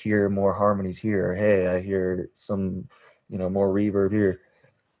 I hear more harmonies here, or hey, I hear some, you know, more reverb here.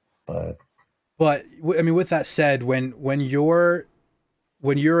 But But I mean, with that said, when you're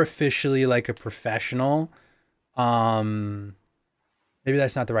officially like a professional, um, maybe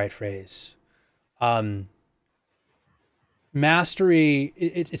that's not the right phrase. Um, Mastery.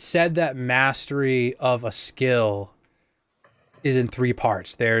 It's said that mastery of a skill is in three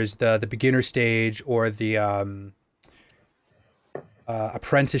parts. There's the beginner stage or the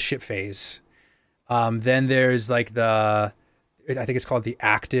apprenticeship phase. Then there's like I think it's called the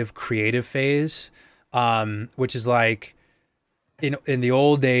active creative phase, which is like in the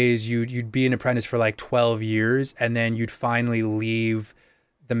old days you'd be an apprentice for like 12 years and then you'd finally leave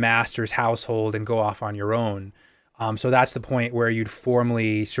the master's household and go off on your own. So that's the point where you'd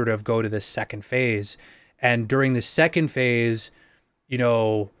formally sort of go to the second phase. And during the second phase, you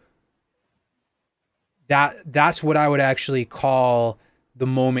know, that's what I would actually call the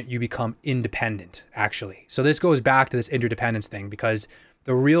moment you become independent, actually. So this goes back to this interdependence thing, because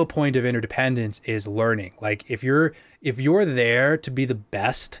the real point of interdependence is learning. Like if you're there to be the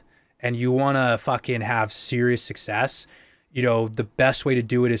best and you want to fucking have serious success, you know, the best way to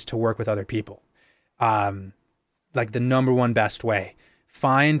do it is to work with other people. Like the number one best way.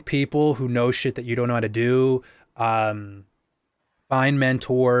 Find people who know shit that you don't know how to do. Find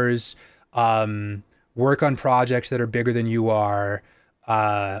mentors. Work on projects that are bigger than you are.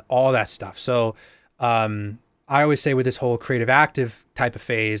 All that stuff. So I always say with this whole creative active type of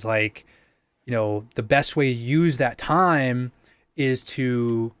phase, like, you know, the best way to use that time is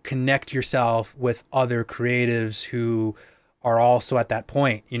to connect yourself with other creatives who are also at that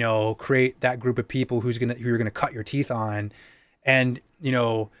point, you know, create that group of people who you're gonna cut your teeth on, and, you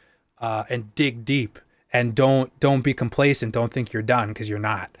know, and dig deep, and don't be complacent. Don't think you're done, because you're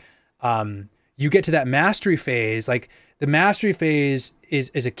not. You get to that mastery phase, like the mastery phase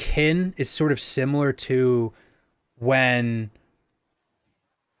is sort of similar to when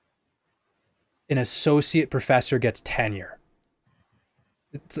an associate professor gets tenure.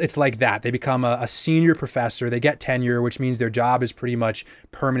 It's like that. They become a senior professor, they get tenure, which means their job is pretty much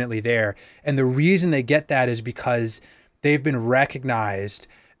permanently there. And the reason they get that is because they've been recognized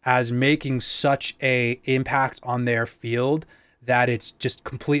as making such a impact on their field that it's just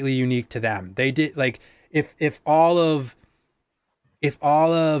completely unique to them. They did, like, if all of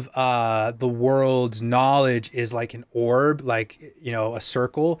the world's knowledge is like an orb, like, you know, a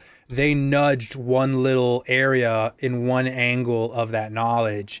circle, they nudged one little area in one angle of that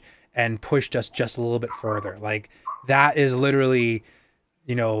knowledge and pushed us just a little bit further. Like that is literally,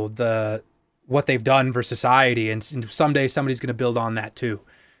 you know, what they've done for society, and someday somebody's going to build on that too.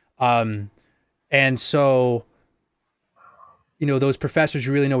 And so, you know, those professors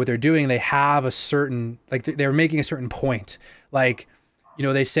who really know what they're doing, they have a certain, like, they're making a certain point. Like, you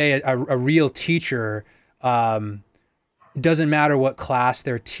know, they say a real teacher, it doesn't matter what class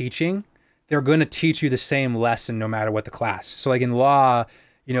they're teaching, they're going to teach you the same lesson no matter what the class. So like in law,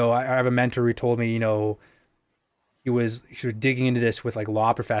 you know, I have a mentor who told me, you know, he was digging into this with like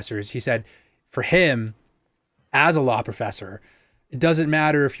law professors. He said for him, as a law professor, it doesn't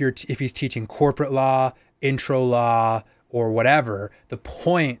matter if he's teaching corporate law, intro law, or whatever. The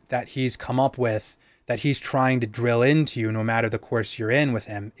point that he's come up with, that he's trying to drill into you, no matter the course you're in with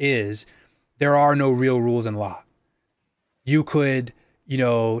him, is there are no real rules in law. You could, you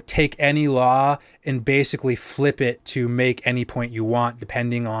know, take any law and basically flip it to make any point you want,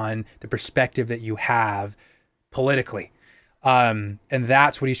 depending on the perspective that you have politically. And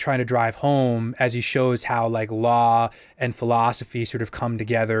that's what he's trying to drive home as he shows how like law and philosophy sort of come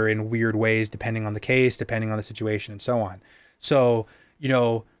together in weird ways, depending on the case, depending on the situation, and so on. So, you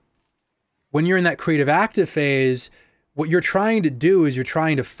know, when you're in that creative active phase, what you're trying to do is you're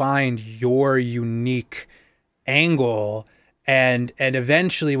trying to find your unique angle. And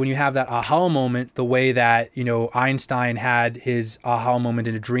eventually when you have that aha moment, the way that, you know, Einstein had his aha moment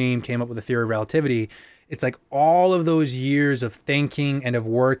in a dream, came up with the theory of relativity, it's like all of those years of thinking and of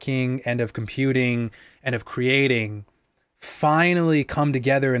working and of computing and of creating finally come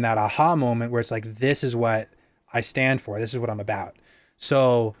together in that aha moment where it's like, this is what I stand for. This is what I'm about.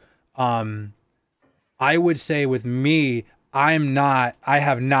 So I would say with me, I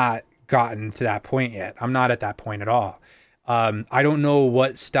have not gotten to that point yet. I'm not at that point at all. I don't know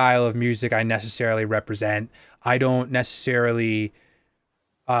what style of music I necessarily represent. I don't necessarily,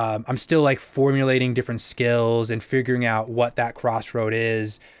 I'm still like formulating different skills and figuring out what that crossroad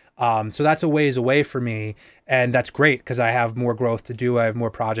is. So that's a ways away for me. And that's great because I have more growth to do. I have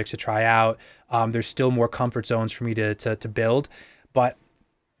more projects to try out. There's still more comfort zones for me to build. But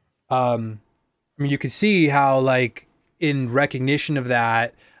I mean, you can see how, like, in recognition of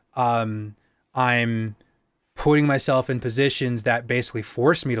that, I'm putting myself in positions that basically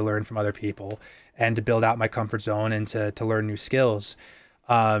force me to learn from other people and to build out my comfort zone and to learn new skills.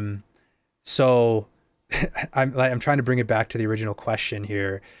 So I'm trying to bring it back to the original question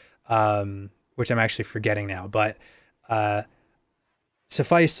here, which I'm actually forgetting now. But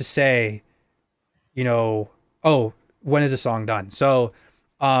suffice to say, you know, oh, when is a song done? So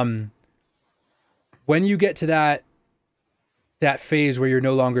when you get to that phase where you're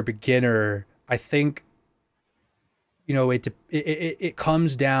no longer beginner, I think, you know, it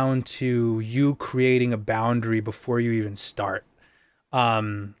comes down to you creating a boundary before you even start.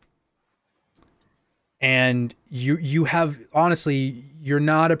 And you have, honestly, you're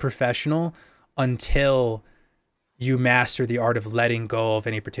not a professional until you master the art of letting go of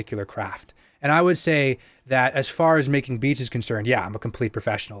any particular craft. And I would say that as far as making beats is concerned, yeah, I'm a complete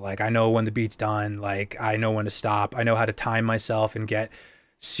professional. Like, I know when the beat's done, like, I know when to stop. I know how to time myself and get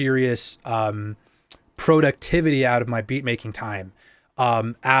serious productivity out of my beat making time.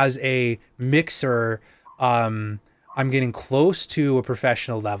 As a mixer, I'm getting close to a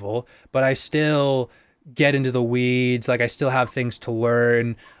professional level, but I still get into the weeds. Like, I still have things to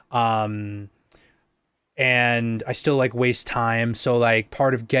learn. And I still, like, waste time. So, like,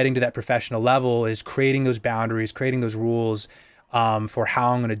 part of getting to that professional level is creating those boundaries, creating those rules for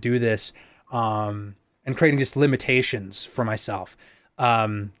how I'm going to do this, and creating just limitations for myself.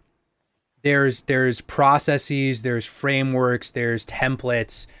 There's processes, there's frameworks, there's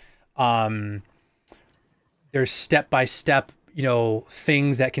templates, there's step-by-step, you know,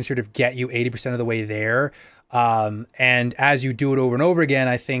 things that can sort of get you 80% of the way there. And as you do it over and over again,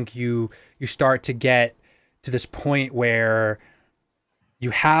 I think you start to get to this point where you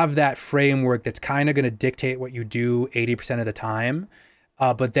have that framework that's kind of going to dictate what you do 80% of the time.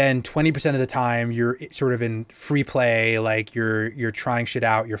 But then 20% of the time you're sort of in free play, like you're trying shit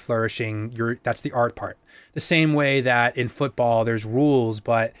out, you're flourishing, that's the art part. The same way that in football there's rules,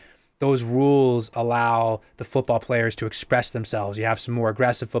 but those rules allow the football players to express themselves. You have some more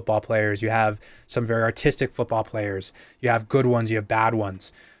aggressive football players, you have some very artistic football players, you have good ones, you have bad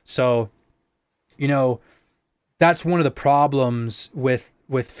ones. So, you know, that's one of the problems with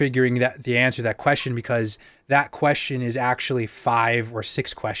figuring that the answer to that question, because that question is actually 5 or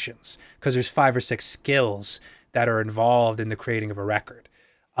 6 questions, because there's 5 or 6 skills that are involved in the creating of a record.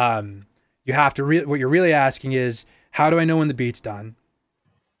 You have to what you're really asking is, how do I know when the beat's done?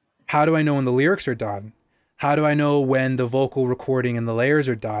 How do I know when the lyrics are done? How do I know when the vocal recording and the layers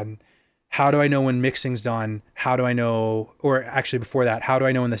are done? How do I know when mixing's done? How do I know, or actually before that, how do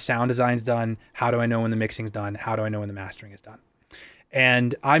I know when the sound design's done? How do I know when the mixing's done? How do I know when the mastering is done?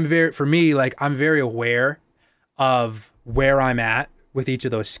 And I'm very aware of where I'm at with each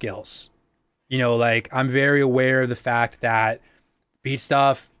of those skills. You know, like, I'm very aware of the fact that beat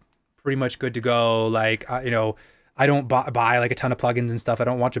stuff, pretty much good to go. Like, you know, I don't buy like a ton of plugins and stuff. I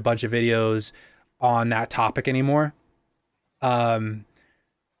don't watch a bunch of videos on that topic anymore.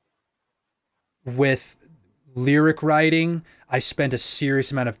 With lyric writing, I spent a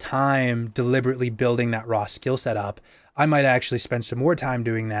serious amount of time deliberately building that raw skill set up. I might actually spend some more time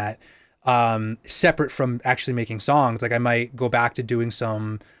doing that, separate from actually making songs. Like, I might go back to doing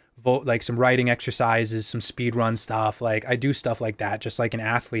some writing exercises, some speed run stuff. Like, I do stuff like that, just like an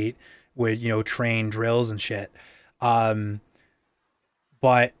athlete would, you know, train drills and shit. But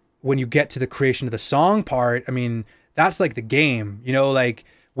when you get to the creation of the song part, I mean, that's like the game, you know, like,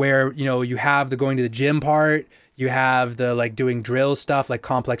 where, you know, you have the going to the gym part, you have the, like, doing drill stuff, like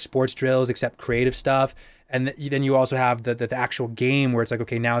complex sports drills, except creative stuff. And then you also have the actual game where it's like,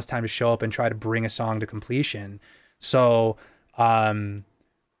 okay, now it's time to show up and try to bring a song to completion. So, I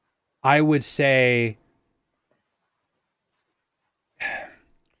would say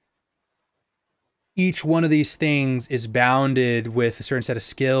each one of these things is bounded with a certain set of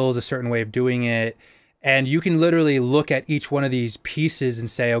skills, a certain way of doing it. And you can literally look at each one of these pieces and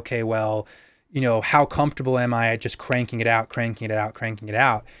say, okay, well, you know, how comfortable am I at just cranking it out?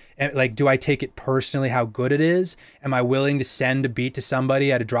 And, like, do I take it personally how good it is? Am I willing to send a beat to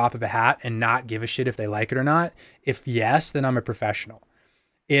somebody at a drop of a hat and not give a shit if they like it or not? If yes, then I'm a professional.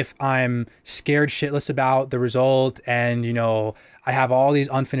 If I'm scared shitless about the result and, you know, I have all these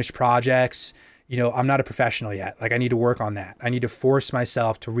unfinished projects, I'm not a professional yet. Like I need to work on that. I need to force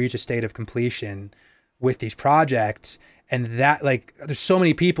myself to reach a state of completion with these projects. And that, like, there's so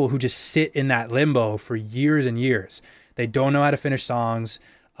many people who just sit in that limbo for years and years. They don't know how to finish songs.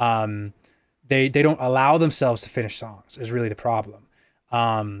 They don't allow themselves to finish songs is really the problem.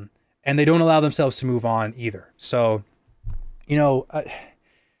 And they don't allow themselves to move on either. So, you know,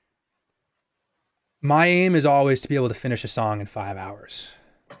 my aim is always to be able to finish a song in 5 hours.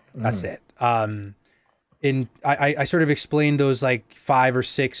 That's it. I sort of explained those like 5 or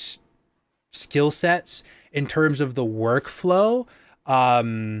 6 skill sets in terms of the workflow.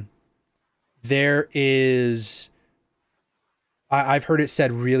 There is, I've heard it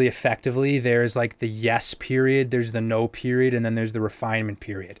said really effectively. There's like the yes period, there's the no period, and then there's the refinement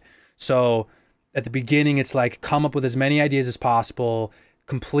period. So at the beginning, it's like come up with as many ideas as possible,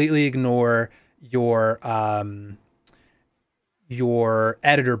 completely ignore your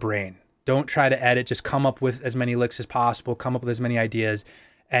editor brain. Don't try to edit, just come up with as many licks as possible, come up with as many ideas,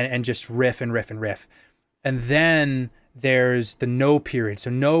 and just riff and riff and riff. And then there's the no period. So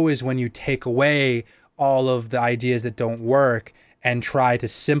no is when you take away all of the ideas that don't work and try to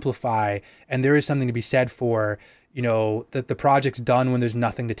simplify. And there is something to be said for, that the project's done when there's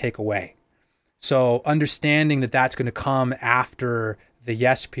nothing to take away. So understanding that that's going to come after the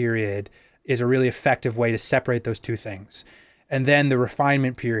yes period is a really effective way to separate those two things. And then the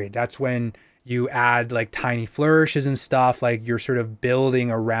refinement period, that's when you add like tiny flourishes and stuff, like you're sort of building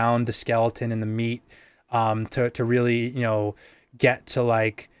around the skeleton and the meat, to really, get to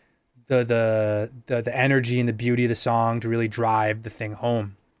like the energy and the beauty of the song to really drive the thing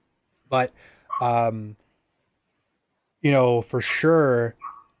home. But, for sure,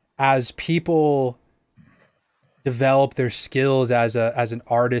 as people develop their skills as an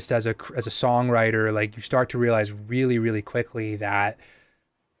artist, as a songwriter, like you start to realize really, really quickly that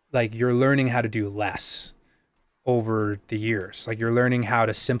like you're learning how to do less over the years. Like you're learning how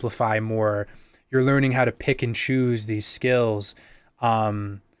to simplify more. You're learning how to pick and choose these skills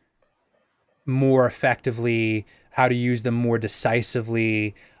more effectively, how to use them more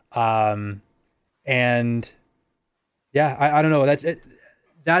decisively. And yeah, I don't know. That's it.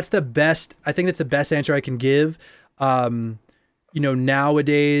 That's the best. I think that's the best answer I can give.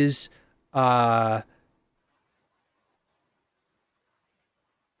 Nowadays,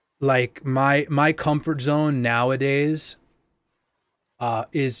 like my comfort zone nowadays,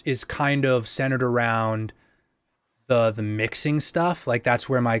 is kind of centered around the mixing stuff. Like that's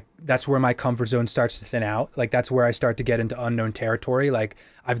where my comfort zone starts to thin out. Like that's where I start to get into unknown territory. Like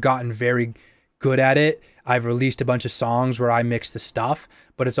I've gotten very good at it. I've released a bunch of songs where I mix the stuff,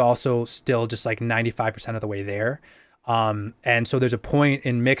 but it's also still just like 95% of the way there. And so there's a point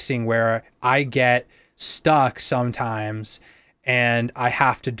in mixing where I get stuck sometimes and I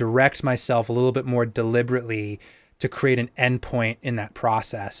have to direct myself a little bit more deliberately to create an endpoint in that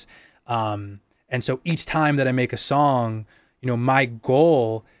process. And so each time that I make a song, my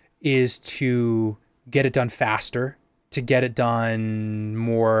goal is to get it done faster, to get it done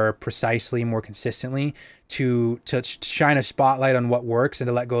more precisely, more consistently, to shine a spotlight on what works and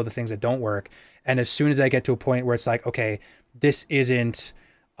to let go of the things that don't work. And as soon as I get to a point where it's like, okay, this isn't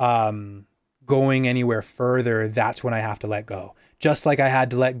going anywhere further, that's when I have to let go. Just like I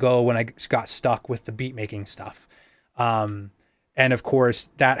had to let go when I got stuck with the beat making stuff. And of course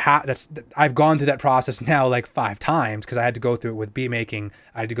I've gone through that process now like 5 times because I had to go through it with beat making.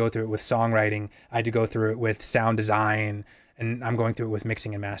 I had to go through it with songwriting. I had to go through it with sound design, and I'm going through it with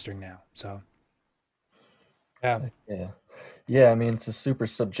mixing and mastering now. So, yeah. Yeah. I mean, it's a super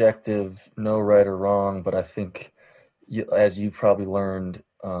subjective, no right or wrong, but I think as you've probably learned,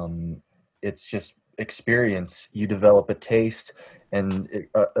 it's just experience. You develop a taste and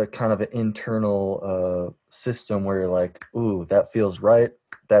a kind of an internal system where you're like, ooh, that feels right.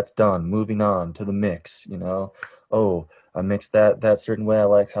 That's done. Moving on to the mix, Oh, I mixed that certain way. I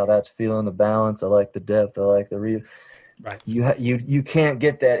like how that's feeling, the balance. I like the depth. I like the Right. You can't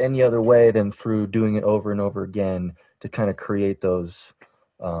get that any other way than through doing it over and over again to kind of create those,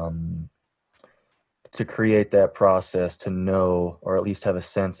 to create that process, to know, or at least have a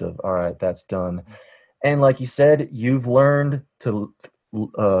sense of, all right, that's done. And like you said, you've learned to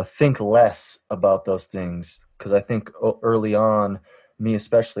think less about those things. Because I think early on, me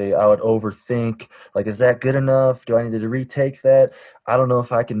especially, I would overthink. Like, is that good enough? Do I need to retake that? I don't know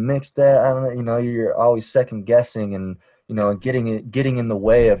if I can mix that. I don't know. You're always second guessing and and getting in the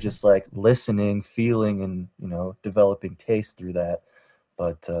way of just like listening, feeling, and developing taste through that.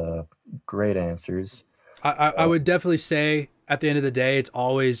 But great answers. I would definitely say at the end of the day, it's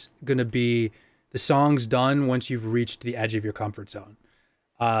always going to be the song's done once you've reached the edge of your comfort zone.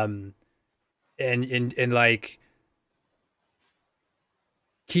 and like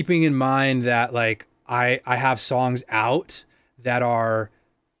keeping in mind that like I have songs out that are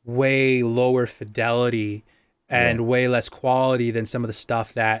way lower fidelity Yeah. and way less quality than some of the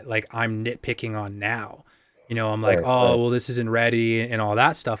stuff that like I'm nitpicking on now. I'm like, Right. oh, Right. well, this isn't ready and all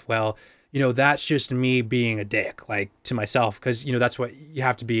that stuff. Well, that's just me being a dick, like to myself, because that's what you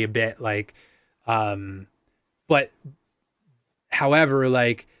have to be a bit like. Um, but however,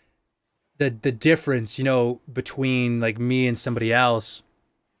 like the difference, between like me and somebody else,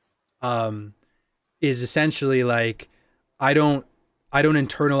 um, is essentially like I don't I don't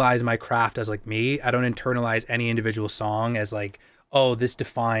internalize my craft as like me. I don't internalize any individual song as like, oh, this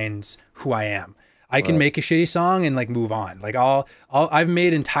defines who I am. I can Right. make a shitty song and like move on. Like I've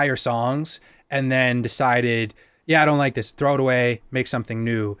made entire songs and then decided, yeah, I don't like this, throw it away, make something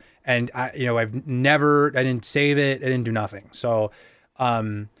new. And I didn't save it, I didn't do nothing. So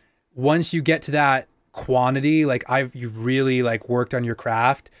um once you get to that quantity, like you've really like worked on your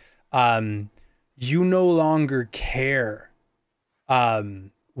craft, um you no longer care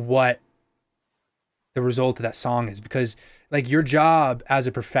what the result of that song is, because like your job as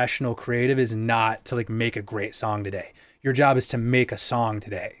a professional creative is not to like make a great song today. Your job is to make a song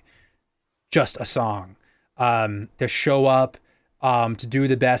today, just a song, to show up, to do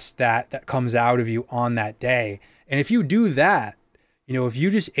the best that comes out of you on that day. And if you do that, if you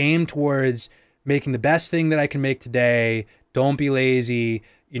just aim towards making the best thing that I can make today, don't be lazy,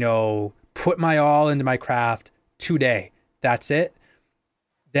 put my all into my craft today, that's it,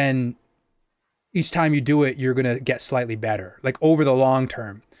 then each time you do it, you're going to get slightly better, like over the long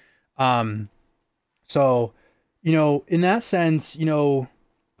term. Um, so, in that sense,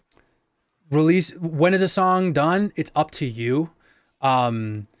 release, when is a song done? It's up to you.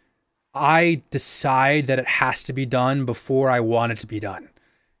 Um, I decide that it has to be done before I want it to be done.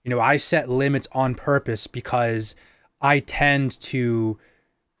 I set limits on purpose because I tend to,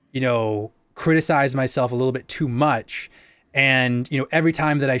 criticize myself a little bit too much. And, every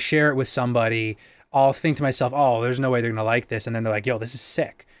time that I share it with somebody, I'll think to myself, oh, there's no way they're going to like this. And then they're like, yo, this is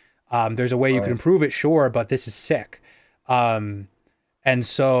sick. There's a way you can Right. improve it, sure, but this is sick. Um, and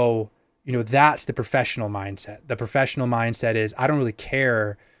so, that's the professional mindset. The professional mindset is I don't really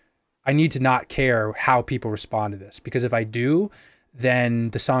care. I need to not care how people respond to this, because if I do, then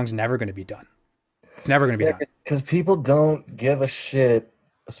the song's never going to be done. It's never going to be Yeah, done. because people don't give a shit,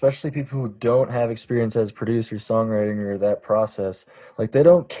 especially people who don't have experience as producers, songwriting, or that process. Like, they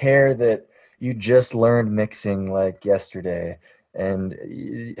don't care that you just learned mixing like yesterday. And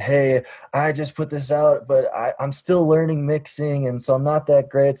hey, I just put this out, but I'm still learning mixing, and so I'm not that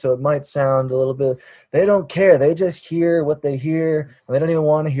great, so it might sound a little bit. They don't care. They just hear what they hear, and they don't even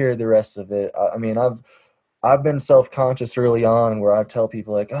want to hear the rest of it. I mean, I've been self-conscious early on where I tell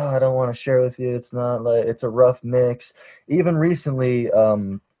people like, oh, I don't want to share with you. It's not like it's a rough mix. Even recently,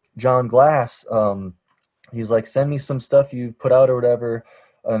 John Glass, he's like, send me some stuff you've put out or whatever,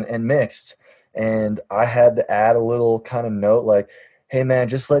 and mixed. And I had to add a little kind of note like, hey man,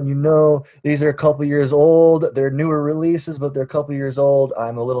 just letting you know, these are a couple years old. They're newer releases, but they're a couple years old.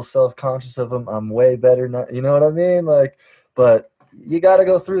 I'm a little self-conscious of them. I'm way better now. You know what I mean? Like, but you got to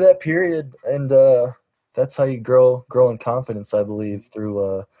go through that period, and that's how you grow in confidence, I believe,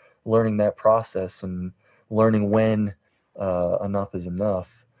 through learning that process and learning when enough is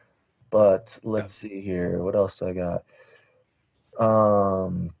enough. But Yeah. let's see here. What else I got?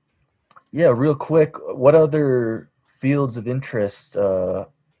 Um, yeah, real quick. What other fields of interest do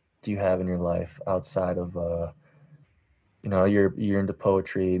you have in your life outside of you're into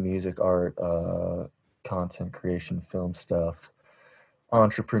poetry, music, art, content creation, film stuff,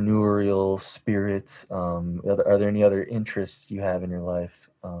 entrepreneurial spirit? Are there any other interests you have in your life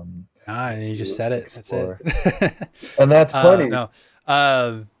Ah, you just to said it. That's it. explore? And that's plenty. No.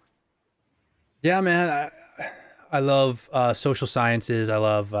 Yeah, man. I love social sciences. I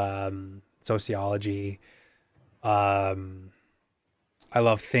love sociology. Um, I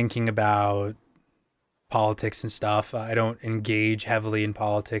love thinking about politics and stuff. I don't engage heavily in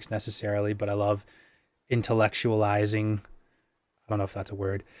politics necessarily, but I love intellectualizing. I don't know if that's a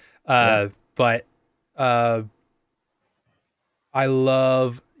word. Yeah. But uh, I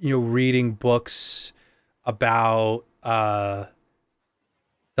love, reading books about the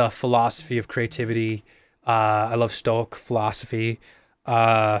philosophy of creativity. I love Stoic philosophy.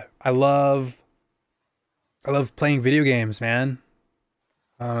 I love playing video games, man.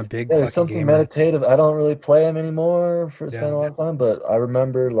 I'm a big Yeah, there's fucking something gamer. meditative. I don't really play them anymore for it's been Yeah. a long time, but I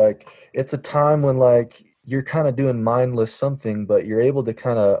remember like it's a time when like you're kind of doing mindless something, but you're able to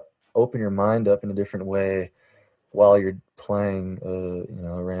kind of open your mind up in a different way while you're playing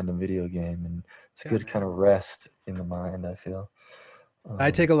a random video game, and it's Yeah, good man. kind of rest in the mind, I feel. I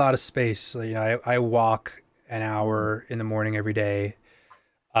Um, take a lot of space. So, I walk an mm, hour in the morning every day.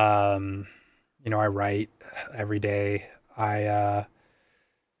 Um, I write every day. I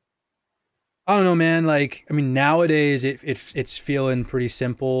don't know, man. Like, I mean, nowadays it's feeling pretty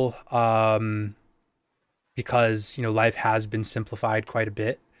simple. Because life has been simplified quite a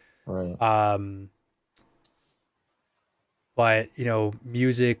bit. right. Um, but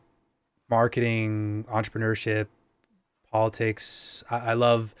music, marketing, entrepreneurship, politics. I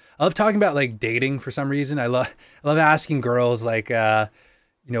love talking about like dating for some reason. I love asking girls like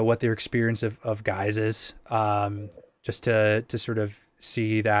what their experience of guys is. Just to sort of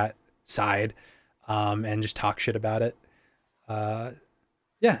see that side, and just talk shit about it. Uh,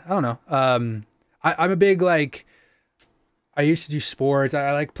 yeah, I don't know. I'm a big like. I used to do sports.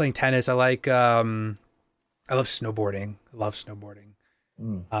 I like playing tennis. I love snowboarding. I love snowboarding.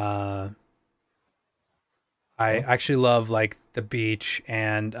 Mm, Uh, I yeah. actually love like the beach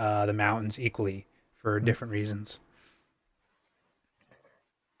and the mountains equally for Mm, different reasons.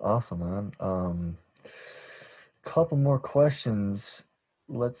 awesome, man. Couple more questions.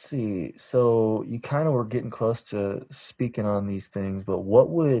 Let's see. So you kind of were getting close to speaking on these things, but what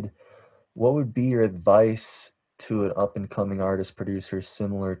would be your advice to an up and coming artist producer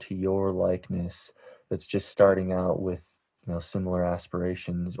similar to your likeness that's just starting out with similar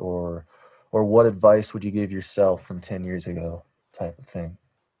aspirations, or what advice would you give yourself from 10 years ago, type of thing?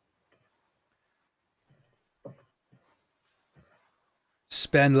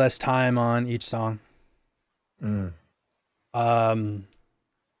 Spend less time on each song, Mm, um,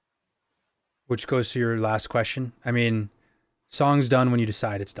 which goes to your last question. I mean, song's done when you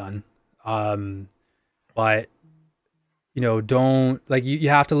decide it's done. Um, but don't like you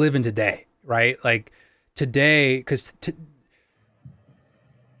have to live in today, right? Like today, because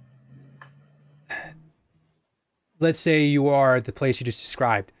let's say you are at the place you just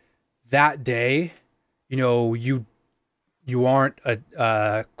described. That day, you aren't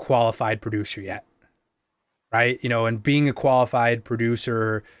a qualified producer yet, right? And being a qualified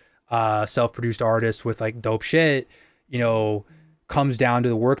producer, self-produced artist with like dope shit, you know, comes down to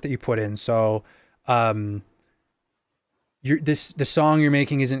the work that you put in. So, um, the song you're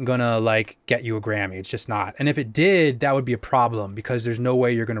making isn't gonna like get you a Grammy. It's just not. And if it did, that would be a problem because there's no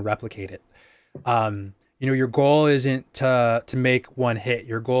way you're gonna replicate it. Your goal isn't to make one hit.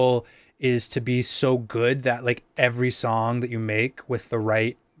 Your goal is to be so good that like every song that you make with the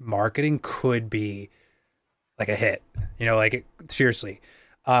right marketing could be like a hit. Like seriously.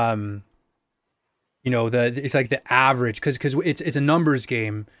 Um, it's like the average because it's a numbers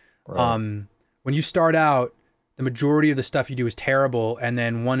game. right. Um, when you start out, the majority of the stuff you do is terrible, and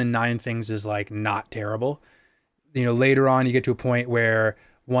then 1 in 9 things is like not terrible. Later on you get to a point where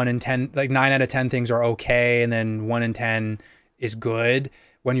 1 in 10, like 9 out of 10 things are okay, and then 1 in 10 is good.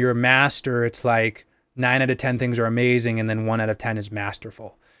 When you're a master, it's like 9 out of 10 things are amazing, and then 1 out of 10 is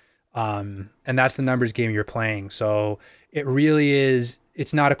masterful. And that's the numbers game you're playing. So it really is,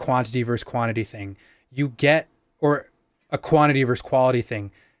 it's not a quantity versus quantity thing. You get, or a quantity versus quality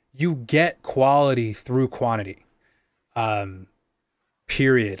thing. You get quality through quantity. Um,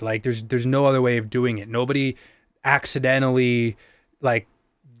 Period. Like there's no other way of doing it. Nobody accidentally like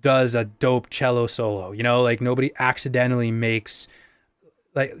does a dope cello solo, like nobody accidentally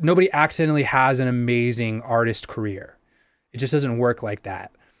has an amazing artist career. It just doesn't work like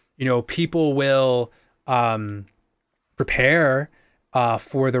that. People will prepare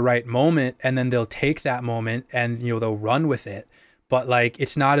for the right moment, and then they'll take that moment and they'll run with it. But like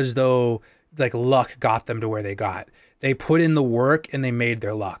it's not as though like luck got them to where they got. They put in the work and they made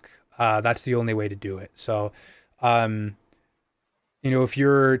their luck. That's the only way to do it. So, um, if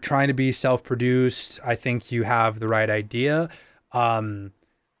you're trying to be self-produced, I think you have the right idea. Um,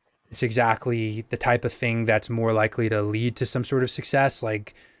 it's exactly the type of thing that's more likely to lead to some sort of success.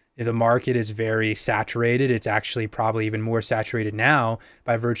 Like the market is very saturated. It's actually probably even more saturated now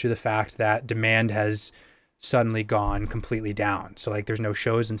by virtue of the fact that demand has suddenly gone completely down. So like there's no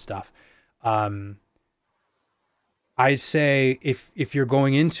shows and stuff. Um, I'd say if you're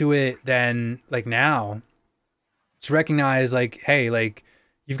going into it, then like now, just recognize like, hey, like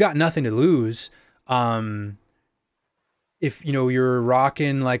you've got nothing to lose. Um, if you're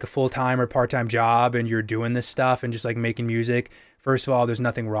rocking like a full-time or part-time job and you're doing this stuff and just like making music, first of all, there's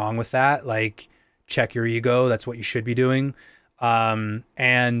nothing wrong with that. Like check your ego. That's what you should be doing.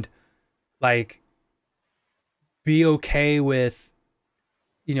 And like be okay with,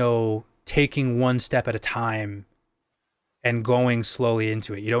 taking one step at a time and going slowly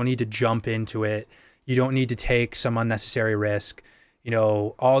into it. You don't need to jump into it. You don't need to take some unnecessary risk. You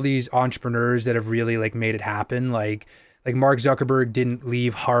know, all these entrepreneurs that have really like made it happen, like Mark Zuckerberg didn't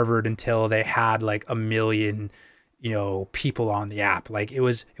leave Harvard until they had like a million, you know, people on the app. Like it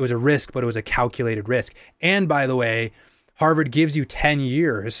was a risk, but it was a calculated risk. And by the way, Harvard gives you 10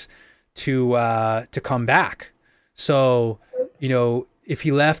 years to come back. So, you know, if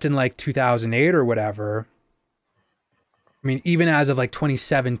he left in like 2008 or whatever, I mean, even as of like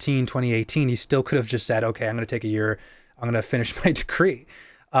 2017, 2018, he still could have just said, okay, I'm going to take a year. I'm going to finish my degree.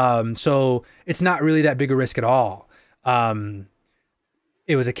 So it's not really that big a risk at all. Um,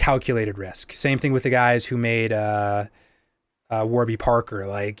 it was a calculated risk. Same thing with the guys who made Warby Parker.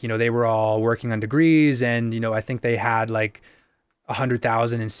 Like, you know, they were all working on degrees, and you know, I think they had like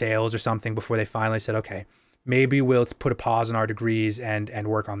 100,000 in sales or something before they finally said, okay, maybe we'll put a pause on our degrees and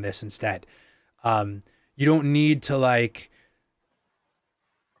work on this instead. You don't need to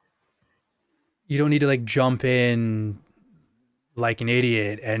like jump in like an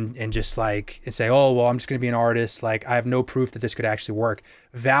idiot and just like and say, oh well, I'm just going to be an artist. Like I have no proof that this could actually work.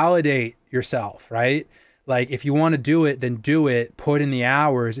 Validate yourself, right? Like if you want to do it, then do it. Put in the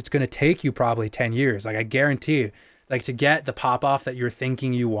hours. It's going to take you probably 10 years. Like I guarantee you, like to get the pop off that you're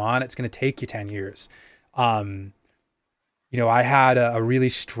thinking you want, it's going to take you 10 years. Um, you know, I had a really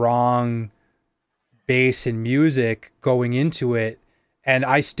strong base in music going into it, and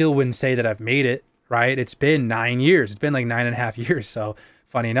I still wouldn't say that I've made it, right? It's been 9 years. It's been like 9.5 years. So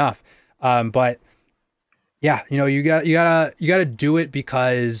funny enough. But yeah, you know, you gotta do it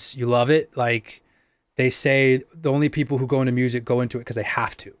because you love it. Like they say the only people who go into music go into it because they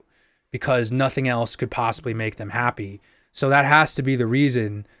have to, because nothing else could possibly make them happy. So that has to be the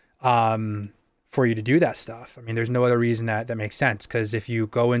reason, for you to do that stuff. I mean, there's no other reason that makes sense. Cause if you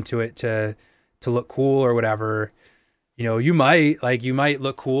go into it to look cool or whatever, you know, you might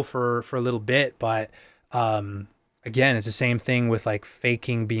look cool for a little bit, but again, it's the same thing with like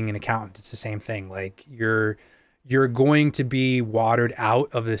faking being an accountant. It's the same thing. Like you're going to be watered out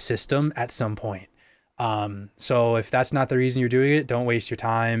of the system at some point. So if that's not the reason you're doing it, don't waste your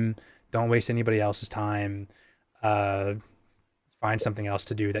time. Don't waste anybody else's time. Uh, Find something else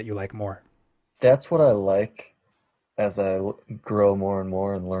to do that you like more. That's what I like as grow more and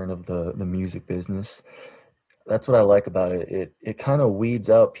more and learn of the music business. That's what I like about it. It kind of weeds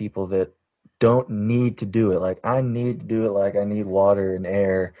out people that don't need to do it. Like I need to do it like I need water and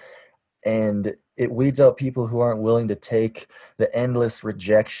air. And it weeds out people who aren't willing to take the endless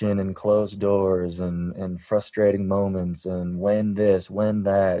rejection and closed doors and frustrating moments and when this, when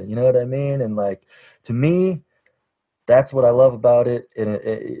that. You know what I mean? And like to me, that's what I love about it. And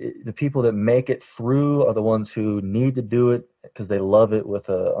the people that make it through are the ones who need to do it because they love it with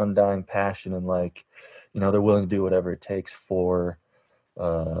a undying passion and like, you know, they're willing to do whatever it takes for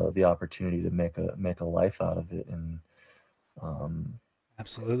the opportunity to make a life out of it. And um,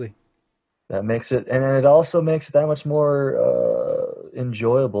 Absolutely. that makes it, and then it also makes it that much more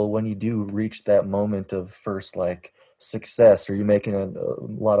enjoyable when you do reach that moment of first like success, or you're making a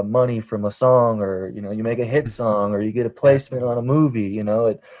lot of money from a song, or you know you make a hit song, or you get a Yeah. placement on a movie. You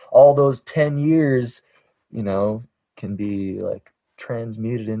know, all those 10 years, you know, can be like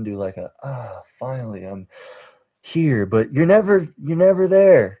transmuted into like finally I'm here. But you're never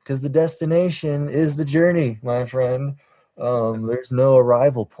there because the destination is the journey, my friend. There's no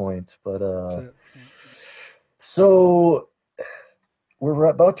arrival point, but So, yeah. so we're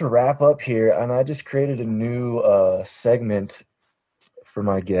about to wrap up here, and I just created a new segment for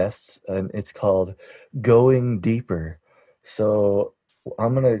my guests, and it's called "Going Deeper." So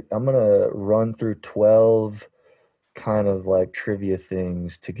I'm gonna run through 12 kind of like trivia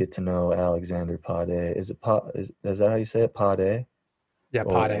things to get to know Alexander Padei. Is that how you say it, Padei Yeah,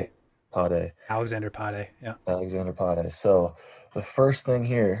 or Padei. Padei? Alexander Padei. Yeah. Alexander Padei. So the first thing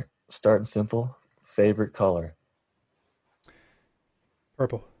here, starting simple, favorite color,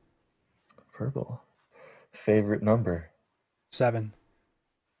 Purple. purple. Favorite number. 7.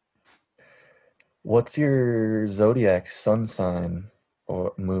 What's your zodiac sun sign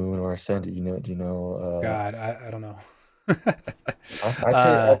or moon or ascendant? Do you know? God, I don't know. I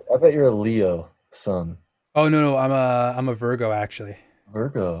uh, I bet you're a Leo sun. oh no, I'm a Virgo actually.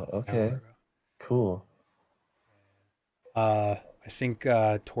 Virgo. I'm a Okay, Virgo. cool. I think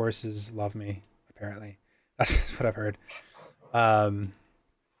Tauruses love me. Apparently, that's just what I've heard. Um,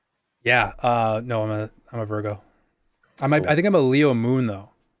 yeah. No, I'm a Virgo. I Cool. think I'm a Leo moon though.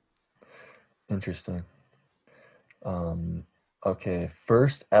 Interesting. Um, okay,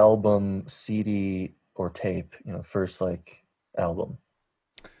 first album, CD or tape, first like album.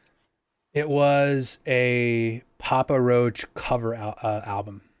 It was a Papa Roach cover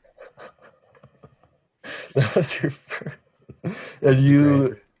album. That was your first. And It'd be great.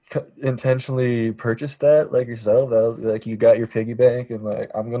 you intentionally purchased that like yourself? That was like you got your piggy bank and like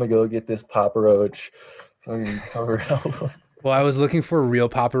I'm gonna go get this Papa Roach fucking cover album. Well, I was looking for a real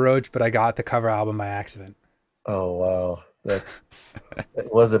Papa Roach, but I got the cover album by accident. Oh wow, that's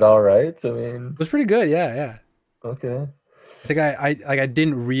was it all right? I mean, It was pretty good. Yeah, yeah. okay. I think I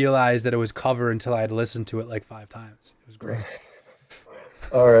didn't realize that it was cover until I had listened to it like 5 times. It was great.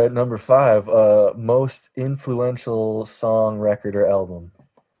 All right, number five. Most influential song, record, or album.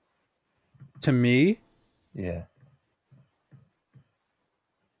 To me, Yeah.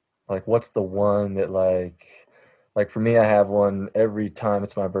 Like, what's the one that like for me, I have one every time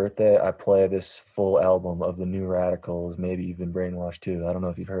it's my birthday. I play this full album of the New Radicals. Maybe you've been brainwashed too. I don't know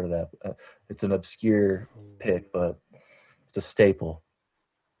if you've heard of that. It's an obscure pick, but it's a staple.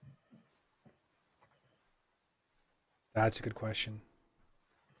 that's a good question.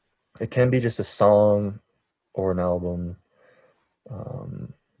 It can be just a song or an album.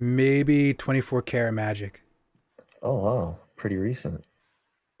 Um, Maybe 24 Karat Magic. oh wow, pretty recent.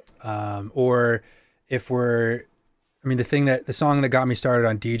 Or if we're, I mean, the song that got me started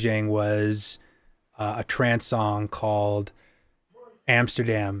on DJing was a trance song called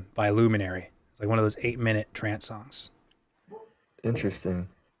Amsterdam by Luminary. It's like one of those 8-minute trance songs. Interesting.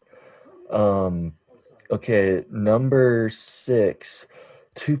 Um, okay, number six,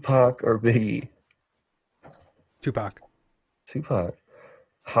 Tupac or Biggie? Tupac. Tupac.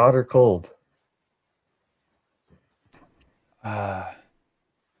 Hot or cold? Uh,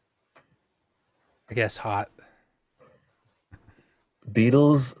 I guess hot.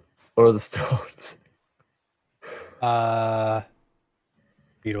 Beatles or the Stones? Uh,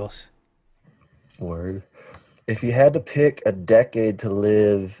 Beatles. Word. If you had to pick a decade to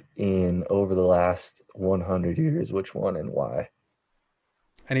live in over the last 100 years, which one and why?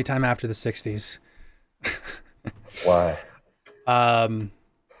 Anytime after the 60s. Why? Um,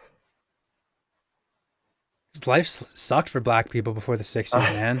 'Cause life sucked for black people before the 60s,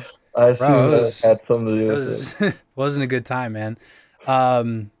 I, man. I Bro, assume that had something to do it with it. was wasn't a good time, man.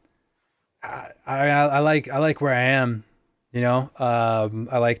 Um, I like where I am, you know.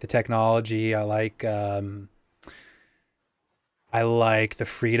 I like the technology. I like the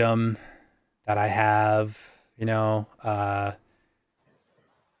freedom that I have, you know.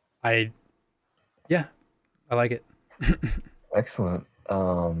 I Yeah, I like it. Excellent.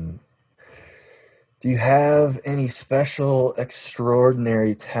 Do you have any special,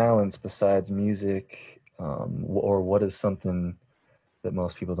 extraordinary talents besides music? Or what is something that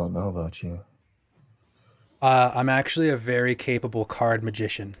most people don't know about you? I'm actually a very capable card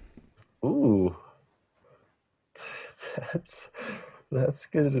magician. Ooh, that's that's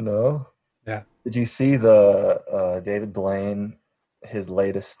good to know. Yeah, Did you see the David Blaine, his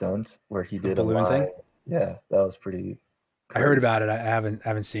latest stunt where he the did a balloon live? thing. Yeah, that was pretty I heard crazy. about it. I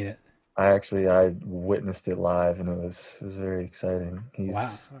haven't seen it. I witnessed it live and it was very exciting. Wow.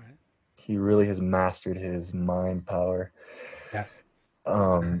 All right. He really has mastered his mind power. Yeah.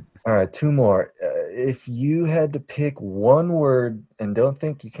 All right, two more. If you had to pick one word, and don't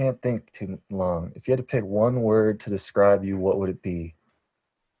think you can't think too long. If you had to pick one word to describe you, what would it be?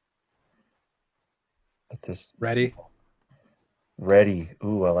 At this Ready? ready.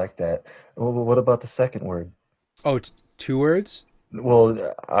 Ooh, I like that. What about the second word? Oh, it's 2 words. Well,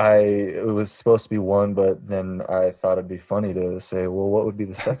 it was supposed to be one, but then I thought it'd be funny to say, well, what would be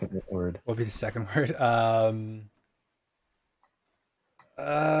the second word? What would be the second word?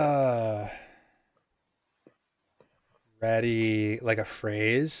 Uh, Ready, like a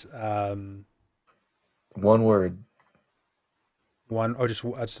phrase. One word. One. Oh,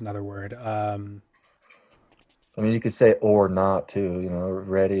 just another word. I mean, you could say or not too,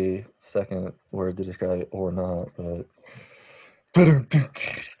 ready, second word to describe it, or not, but triple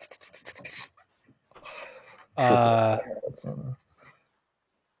Uh, that's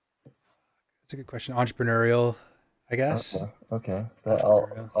That's a good question. Entrepreneurial, I guess. okay. That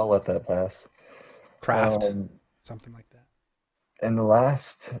Entrepreneurial, I'll let that pass. craft, Um, something like that. and the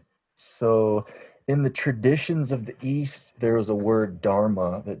last, so in the traditions of the East, there was a word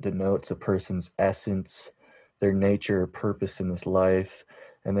dharma that denotes a person's essence, their nature or purpose in this life.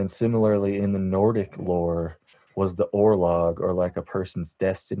 And then similarly in the Nordic lore was the orlog, or like a person's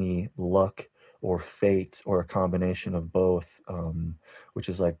destiny, luck, or fate, or a combination of both, which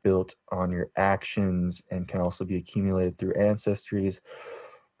is like built on your actions and can also be accumulated through ancestries.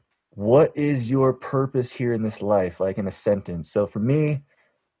 What is your purpose here in this life, like in a sentence? So for me,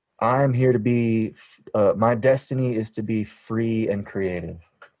 I'm here to be, my destiny is to be free and creative.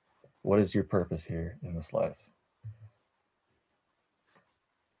 What is your purpose here in this life?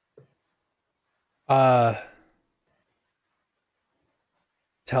 Uh,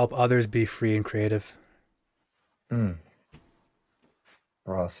 to help others be free and creative. Mm,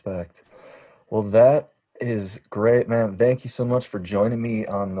 Prospect. Well, that is great, man. Thank you so much for joining me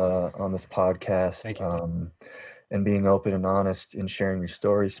on this podcast, Thank you. and being open and honest in sharing your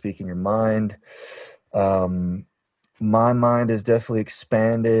story, speaking your mind. Um, my mind has definitely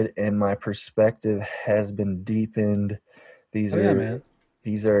expanded, and my perspective has been deepened. These Oh yeah, are man.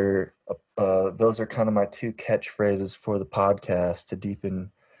 these are those are kind of my two catchphrases for the podcast: to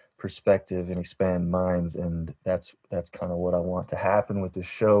deepen perspective and expand minds. And that's kind of what I want to happen with this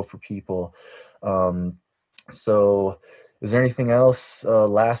show for people. um, so is there anything else,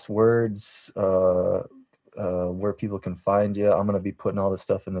 last words, where people can find you? I'm going to be putting all this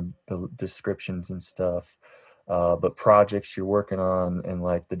stuff in the descriptions and stuff, but projects you're working on and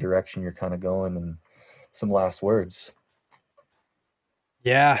like the direction you're kind of going, and some last words.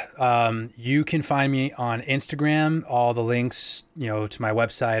 Yeah, you can find me on Instagram. All the links, to my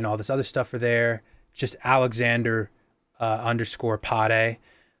website and all this other stuff are there. Just Alexander underscore Padei.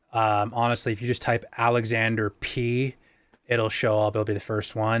 Honestly, if you just type Alexander P, it'll show up. It'll be the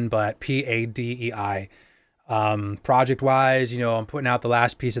first one, but Padei. Project wise, I'm putting out the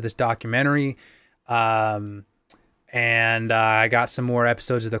last piece of this documentary. Um, and I got some more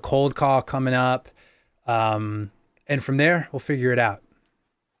episodes of the Cold Call coming up. And from there, we'll figure it out.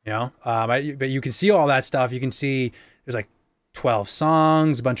 But you can see all that stuff. You can see there's like 12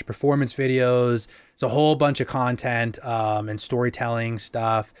 songs, a bunch of performance videos. There's a whole bunch of content and storytelling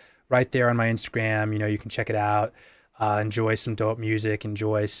stuff right there on my Instagram. You can check it out. Enjoy some dope music.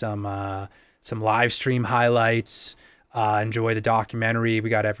 Enjoy some live stream highlights. Enjoy the documentary. We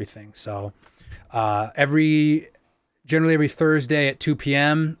got everything. So generally every Thursday at 2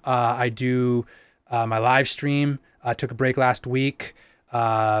 p.m. I do my live stream. I took a break last week.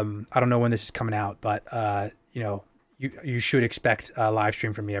 I don't know when this is coming out, but you should expect a live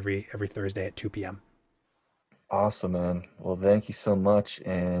stream from me every Thursday at 2 p.m. Awesome, man. Well, thank you so much.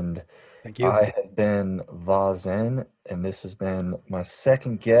 And Thank you. I have been Vazen, and this has been my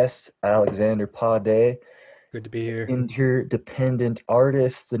second guest, Alexander Padei, Good to be here. interdependent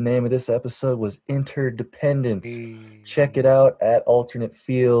artist. The name of this episode was Interdependence. Hey. Check it out at alternate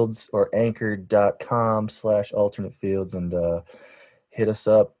fields or anchor.com/alternate fields, and hit us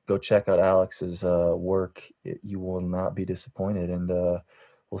up. Go check out Alex's work. You will not be disappointed. And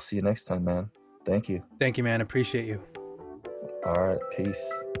we'll see you next time, man. Thank you. Thank you, man. Appreciate you. All right. Peace.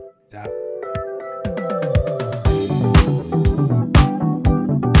 Peace out.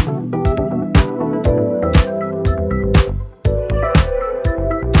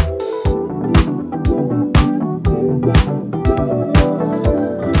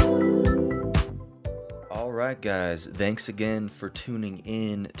 All right, guys. Thanks again for tuning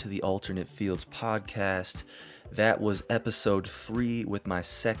in to the Alternate Fields podcast. That was episode 3 with my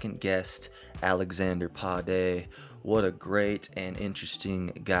second guest, Alexander Padei. What a great and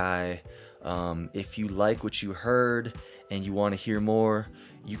interesting guy. If you like what you heard and you want to hear more,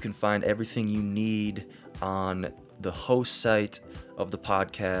 you can find everything you need on the host site of the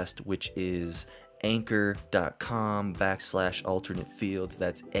podcast, which is anchor.com/alternate fields.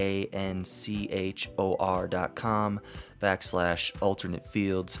 That's anchor.com/alternate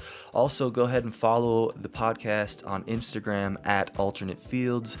fields. Also, go ahead and follow the podcast on Instagram at alternate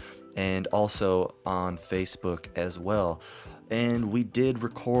fields, and also on Facebook as well. And we did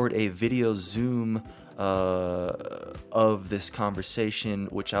record a video Zoom of this conversation,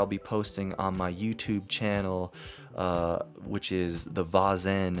 which I'll be posting on my YouTube channel, which is the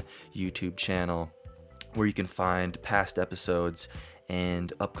Vazen YouTube channel, where you can find past episodes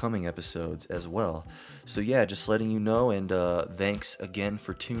and upcoming episodes as well. So yeah, just letting you know, and thanks again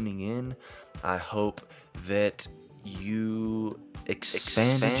for tuning in. I hope that you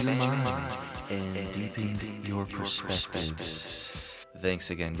expanded your mind and deepened your perspectives.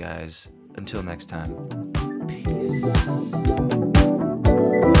 Thanks again, guys. Until next time. Peace.